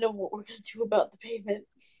decision of what we're gonna do about the payment.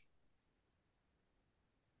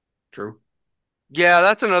 true. Yeah,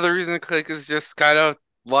 that's another reason Click is just kind of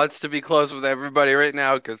wants to be close with everybody right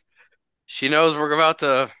now because she knows we're about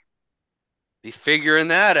to be figuring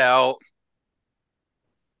that out.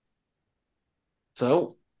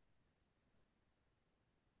 So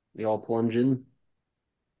we all plunge in.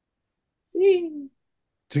 See,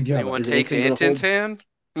 Together. Anyone Is take Anton gonna Anton's hold? hand?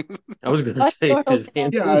 I was gonna I say know his else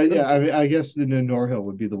hand. Yeah, I guess the Norhill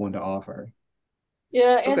would be the one to offer.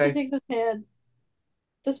 yeah, Anton Okay. takes his hand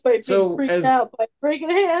despite being So freaked as out by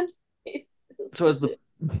breaking a hand. so as the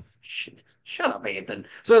shut up, Anton.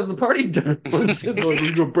 So as the party turns, it's like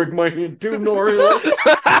you gonna break my hand too, Noriel.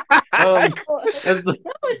 Um, as the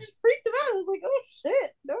No, it just freaked him out. I was like, oh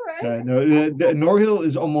shit, all right. No, the Norhill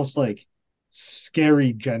is almost like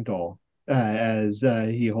scary gentle as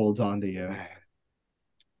he holds on to you.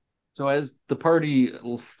 So as the party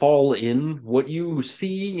fall in, what you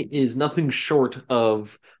see is nothing short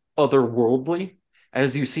of otherworldly.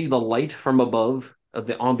 As you see the light from above,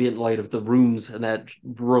 the ambient light of the rooms in that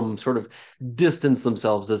room sort of distance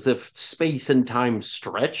themselves as if space and time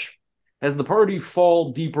stretch. As the party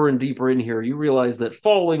fall deeper and deeper in here, you realize that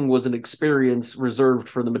falling was an experience reserved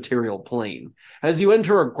for the material plane. As you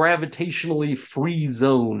enter a gravitationally free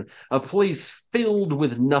zone, a place filled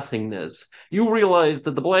with nothingness, you realize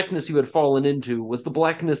that the blackness you had fallen into was the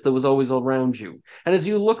blackness that was always around you. And as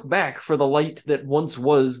you look back for the light that once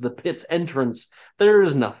was the pit's entrance, there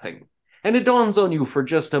is nothing. And it dawns on you for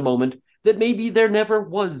just a moment that maybe there never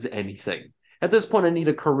was anything. At this point, I need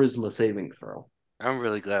a charisma saving throw. I'm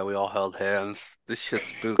really glad we all held hands. This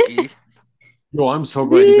shit's spooky. Yo, I'm so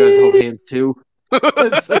glad you guys held hands too.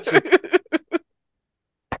 That's such a...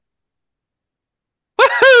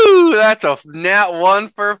 Woohoo! That's a nat 1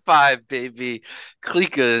 for 5, baby.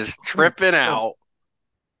 Klika is tripping out.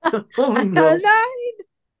 Oh I no. got 9.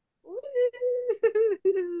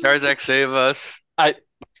 Jarzak, save us. I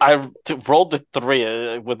rolled a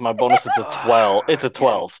 3 with my bonus. It's a 12. It's a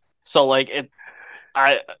 12. So like it.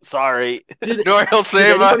 Sorry. Norhill,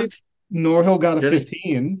 save anybody- us. Norhill got a Did it?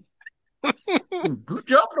 15. Good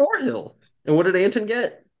job, Norhill. And what did Anton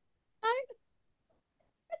get?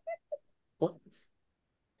 What?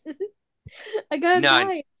 I got a 9.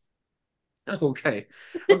 9. Okay.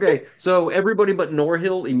 Okay. So everybody but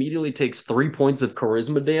Norhill immediately takes 3 points of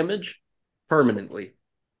charisma damage permanently.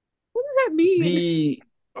 What does that mean? The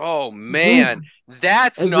Oh man,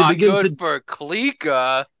 that's As they not begin good to- for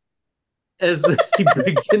Klika. as they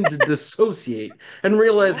begin to dissociate and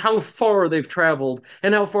realize how far they've traveled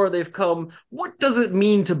and how far they've come. What does it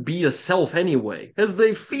mean to be a self anyway? As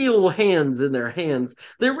they feel hands in their hands,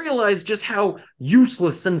 they realize just how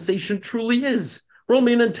useless sensation truly is. Roll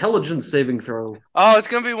me an intelligence saving throw. Oh, it's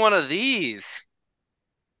gonna be one of these.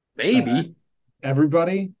 Maybe.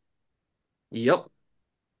 Everybody? Yep.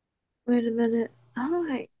 Wait a minute. All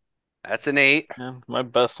right. That's an 8. Yeah, my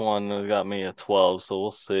best one got me a 12, so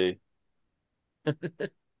we'll see. 1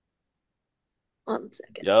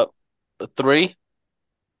 second. Yep. A 3.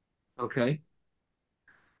 Okay.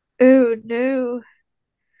 Oh no.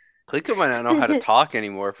 Klika might not know how to talk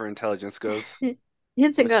anymore for intelligence goes.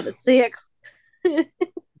 Hanson got a 6.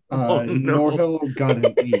 Oh, no. Norhill got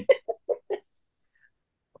an 8.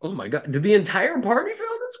 Oh my god. Did the entire party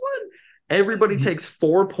fail this one? Everybody takes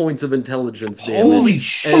 4 points of intelligence damage. Holy as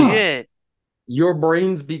shit! your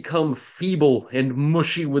brains become feeble and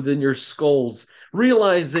mushy within your skulls,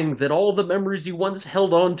 realizing that all the memories you once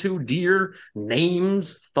held on to dear,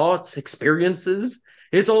 names, thoughts, experiences,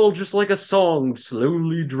 it's all just like a song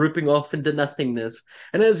slowly dripping off into nothingness.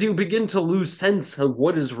 And as you begin to lose sense of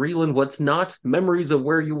what is real and what's not, memories of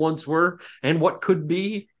where you once were and what could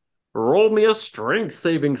be, roll me a strength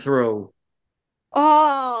saving throw.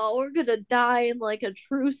 Oh, we're gonna die in like a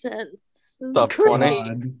true sense. This is Top great. 20.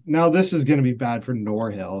 God. Now this is going to be bad for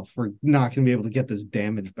Norhill. We're not going to be able to get this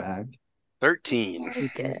damage back. 13.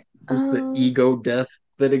 Just, Okay. just the ego death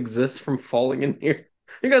that exists from falling in here.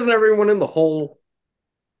 You guys never even went in the hole.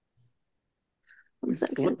 We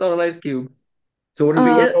second. slipped on an ice cube. So what did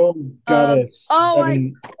we get? Norhill got a Oh, I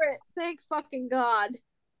 7. crit. Thank fucking God.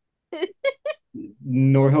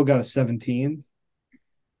 Norhill got a 17.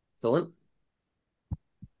 Excellent.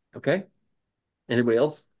 Okay. Anybody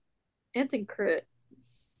else? Hanson crit.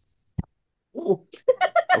 Ooh.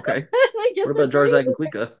 Okay. I guess What about that's right. Jarzak and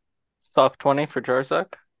Klika? Soft 20 for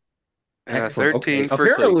Jarzak. Excellent. 13 Okay. for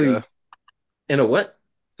Apparently, Klika. in a what?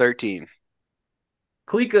 13.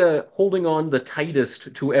 Klika holding on the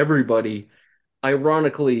tightest to everybody,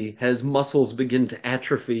 ironically, has muscles begin to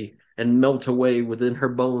atrophy and melt away within her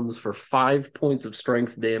bones for 5 points of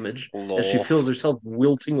strength damage as she Lol. feels herself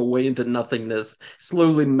wilting away into nothingness,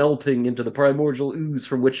 slowly melting into the primordial ooze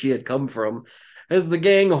from which she had come from. As the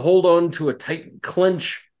gang hold on to a tight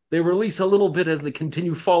clench, they release a little bit as they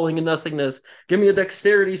continue falling in nothingness. Give me a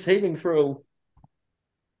dexterity saving throw.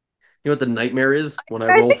 You know what the nightmare is? When I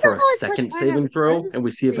I roll think for I'm a only second touching my saving throw hands. and we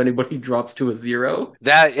see if anybody drops to a 0.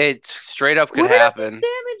 That it straight up could Where does this happen.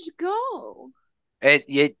 damage go?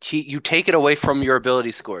 You take it away from your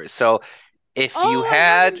ability scores. So if you Oh, I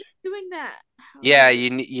had, haven't been doing that. yeah, you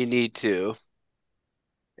need to.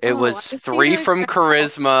 It Oh, I was just need 3 to from check out.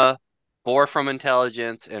 charisma, 4 from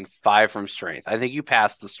intelligence, and 5 from strength. I think you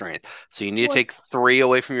passed the strength. So you need to What? take 3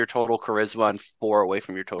 away from your total charisma and 4 away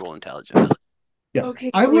from your total intelligence. Yeah.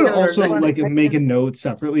 Okay, I would cool. also One like to make a second. note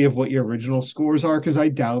separately of what your original scores are, because I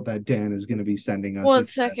doubt that Dan is going to be sending us 1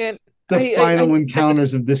 second. the final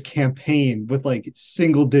encounters of this campaign with like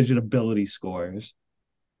single digit ability scores.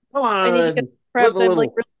 Come I need to get on. Live prepped. a I'm like little.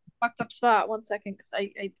 really fucked up spot. 1 second, because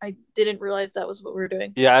I didn't realize that was what we were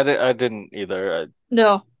doing. Yeah, I didn't either.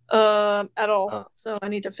 No, at all. Oh. So I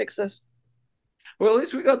need to fix this. Well, at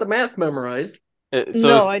least we got the math memorized. So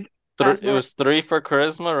No, I it was 3 for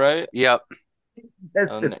charisma, right? Yep.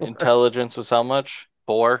 That's And it. intelligence was how much?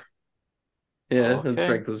 4. Yeah, and Okay.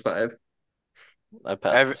 strength is 5. I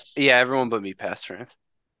passed. Yeah, everyone but me passed strength.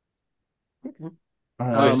 Wait,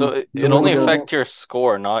 Uh, so So it we're only gonna affect your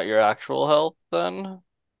score, not your actual health, then?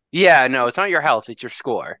 Yeah, no, it's not your health, it's your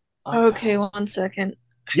score. Okay, 1 second.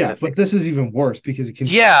 I yeah, gotta but fix. this is even worse because it can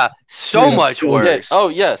Yeah, so straight up much kill you. Yeah. worse. Oh,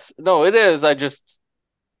 yes. No, it is. I just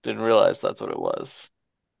didn't realize that's what it was.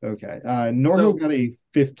 Okay. Norhill so got a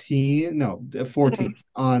 15, no, a 14 Thanks.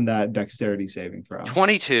 on that dexterity saving throw.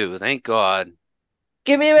 22, thank God.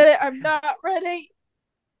 Give me a minute. I'm not ready.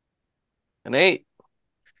 An 8.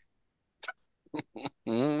 1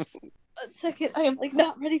 1 second. I am like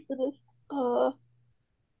not ready for this.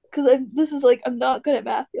 Because this is like I'm not good at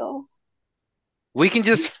math, y'all. We can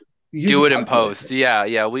Use, just use a do it in calculator. post.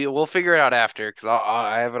 Yeah, we'll figure it out after because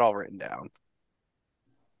I have it all written down.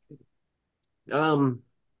 um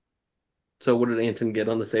so what did Anton get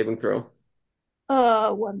on the saving throw?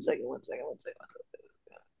 1 second. 1 second. 1 second.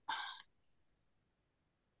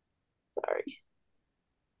 Sorry.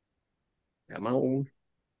 Come on.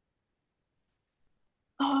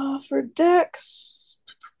 For Dex.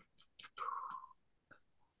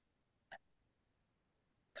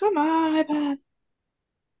 Come on, iPad.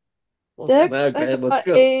 Dex, I iPad, let's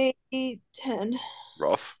got go. a 10.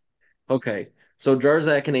 Rough. Okay. So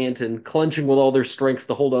Jarzak and Anton, clenching with all their strength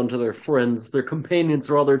to hold on to their friends, their companions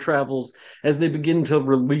through all their travels, as they begin to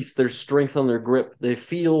release their strength on their grip, they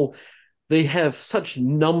feel they have such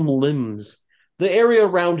numb limbs. The area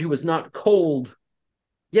around you is not cold,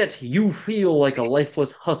 yet you feel like a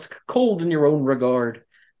lifeless husk, cold in your own regard.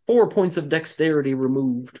 4 points of dexterity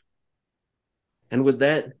removed. And with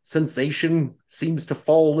that, sensation seems to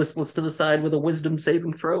fall listless to the side with a wisdom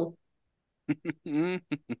saving throw.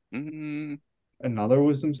 This Another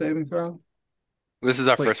wisdom saving throw. is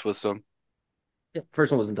our Wait, first wisdom. yeah,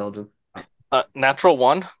 first one was intelligent. Natural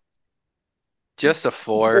 1. Just a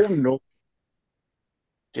 4. Oh no.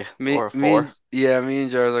 Yeah, Me, or a me, 4. and, yeah, me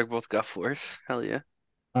and Jarzak both got 4s. Hell yeah.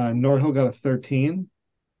 Norhill got a 13.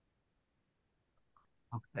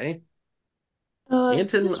 Okay. Did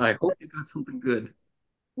Anton, this I hope you got something good.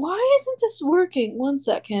 Why isn't this working? 1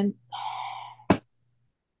 second.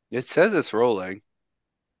 It says it's rolling.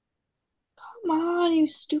 Come on, you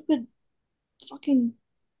stupid fucking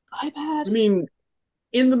iPad. I mean,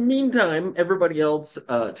 in the meantime, everybody else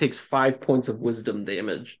takes 5 points of wisdom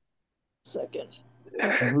damage. Second.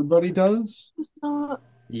 Everybody does. It's not.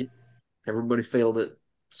 Yeah, everybody failed it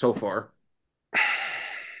so far.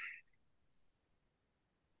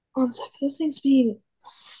 1 second. This thing's being.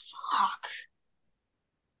 Fuck.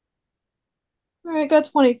 Alright, got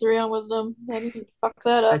 23 on wisdom. I didn't fuck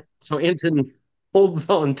that up. Okay. So Anton holds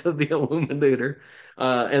on to the illuminator.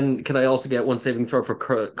 And can I also get one saving throw for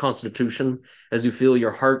Constitution as you feel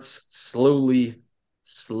your hearts slowly,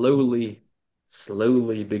 slowly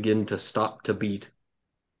begin to stop to beat?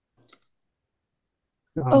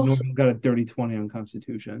 Oh, Norhill got a dirty 20 on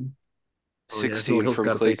Constitution. Oh yeah, 16 Norhill's from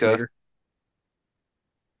got a Klika. pacemaker.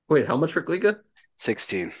 Wait, how much for Klika?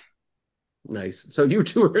 16. Nice. So you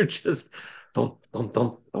two are just thump, thump,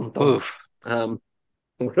 thump, thump, thump. Oof.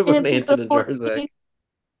 What about Anton got Anton a and Jarzak? 14.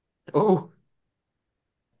 Oh,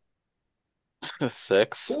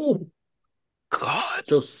 6. oh. God.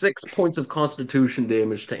 So 6 points of constitution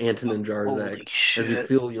damage to Anton and Jarzak Holy as you shit.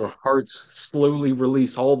 feel your hearts slowly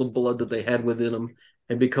release all the blood that they had within them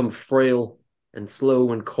and become frail and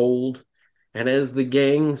slow and cold. And as the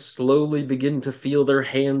gang slowly begin to feel their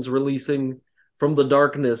hands releasing from the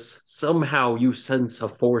darkness, somehow you sense a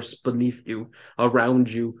force beneath you,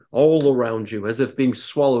 around you, all around you, as if being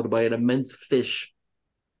swallowed by an immense fish.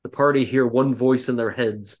 The party hear one voice in their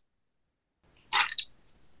heads.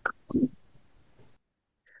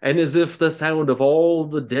 And as if the sound of all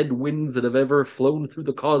the dead winds that have ever flown through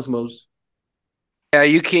the cosmos. Yeah,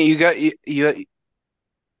 you can't. You.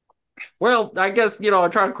 Well, I guess, I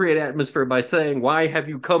try to create atmosphere by saying, why have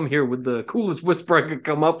you come here with the coolest whisper I could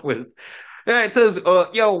come up with? Yeah, it says,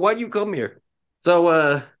 yo, why'd you come here?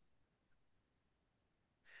 So,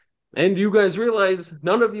 and you guys realize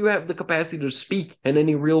none of you have the capacity to speak in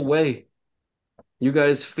any real way. You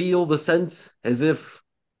guys feel the sense as if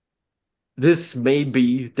this may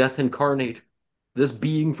be death incarnate, this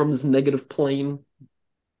being from this negative plane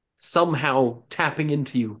somehow tapping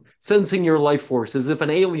into you, sensing your life force as if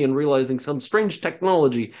an alien realizing some strange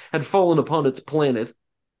technology had fallen upon its planet.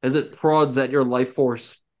 As it prods at your life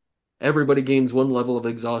force, everybody gains one level of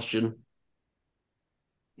exhaustion.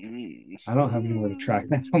 I don't have anywhere to track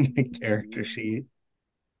that on my character sheet.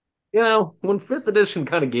 When 5th edition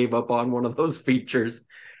kind of gave up on one of those features.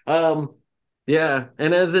 Yeah,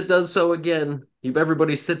 and as it does so again,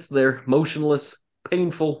 everybody sits there motionless,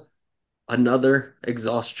 painful. Another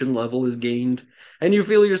exhaustion level is gained, and you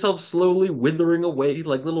feel yourself slowly withering away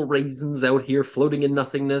like little raisins out here floating in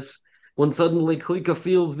nothingness, when suddenly Klika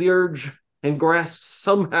feels the urge and grasps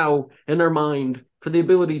somehow in her mind for the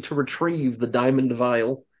ability to retrieve the diamond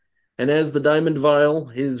vial. And as the diamond vial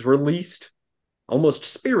is released, almost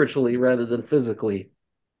spiritually rather than physically,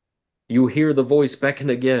 you hear the voice beckon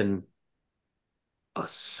again. A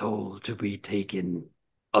soul to be taken,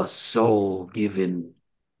 a soul given.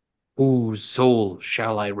 Whose soul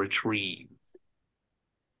shall I retrieve?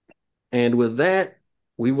 And with that,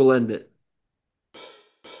 we will end it.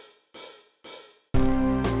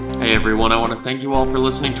 Hey everyone, I want to thank you all for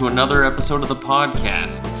listening to another episode of the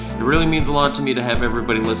podcast. It really means a lot to me to have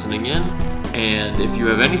everybody listening in, and if you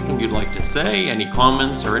have anything you'd like to say, any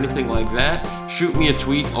comments or anything like that, shoot me a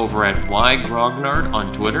tweet over at ygrognard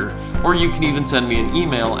on Twitter, or you can even send me an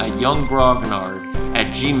email at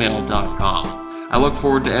younggrognard@gmail.com. I look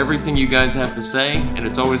forward to everything you guys have to say, and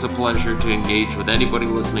it's always a pleasure to engage with anybody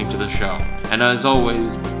listening to the show. And as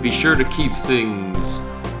always, be sure to keep things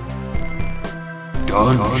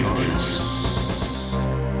dungeonous.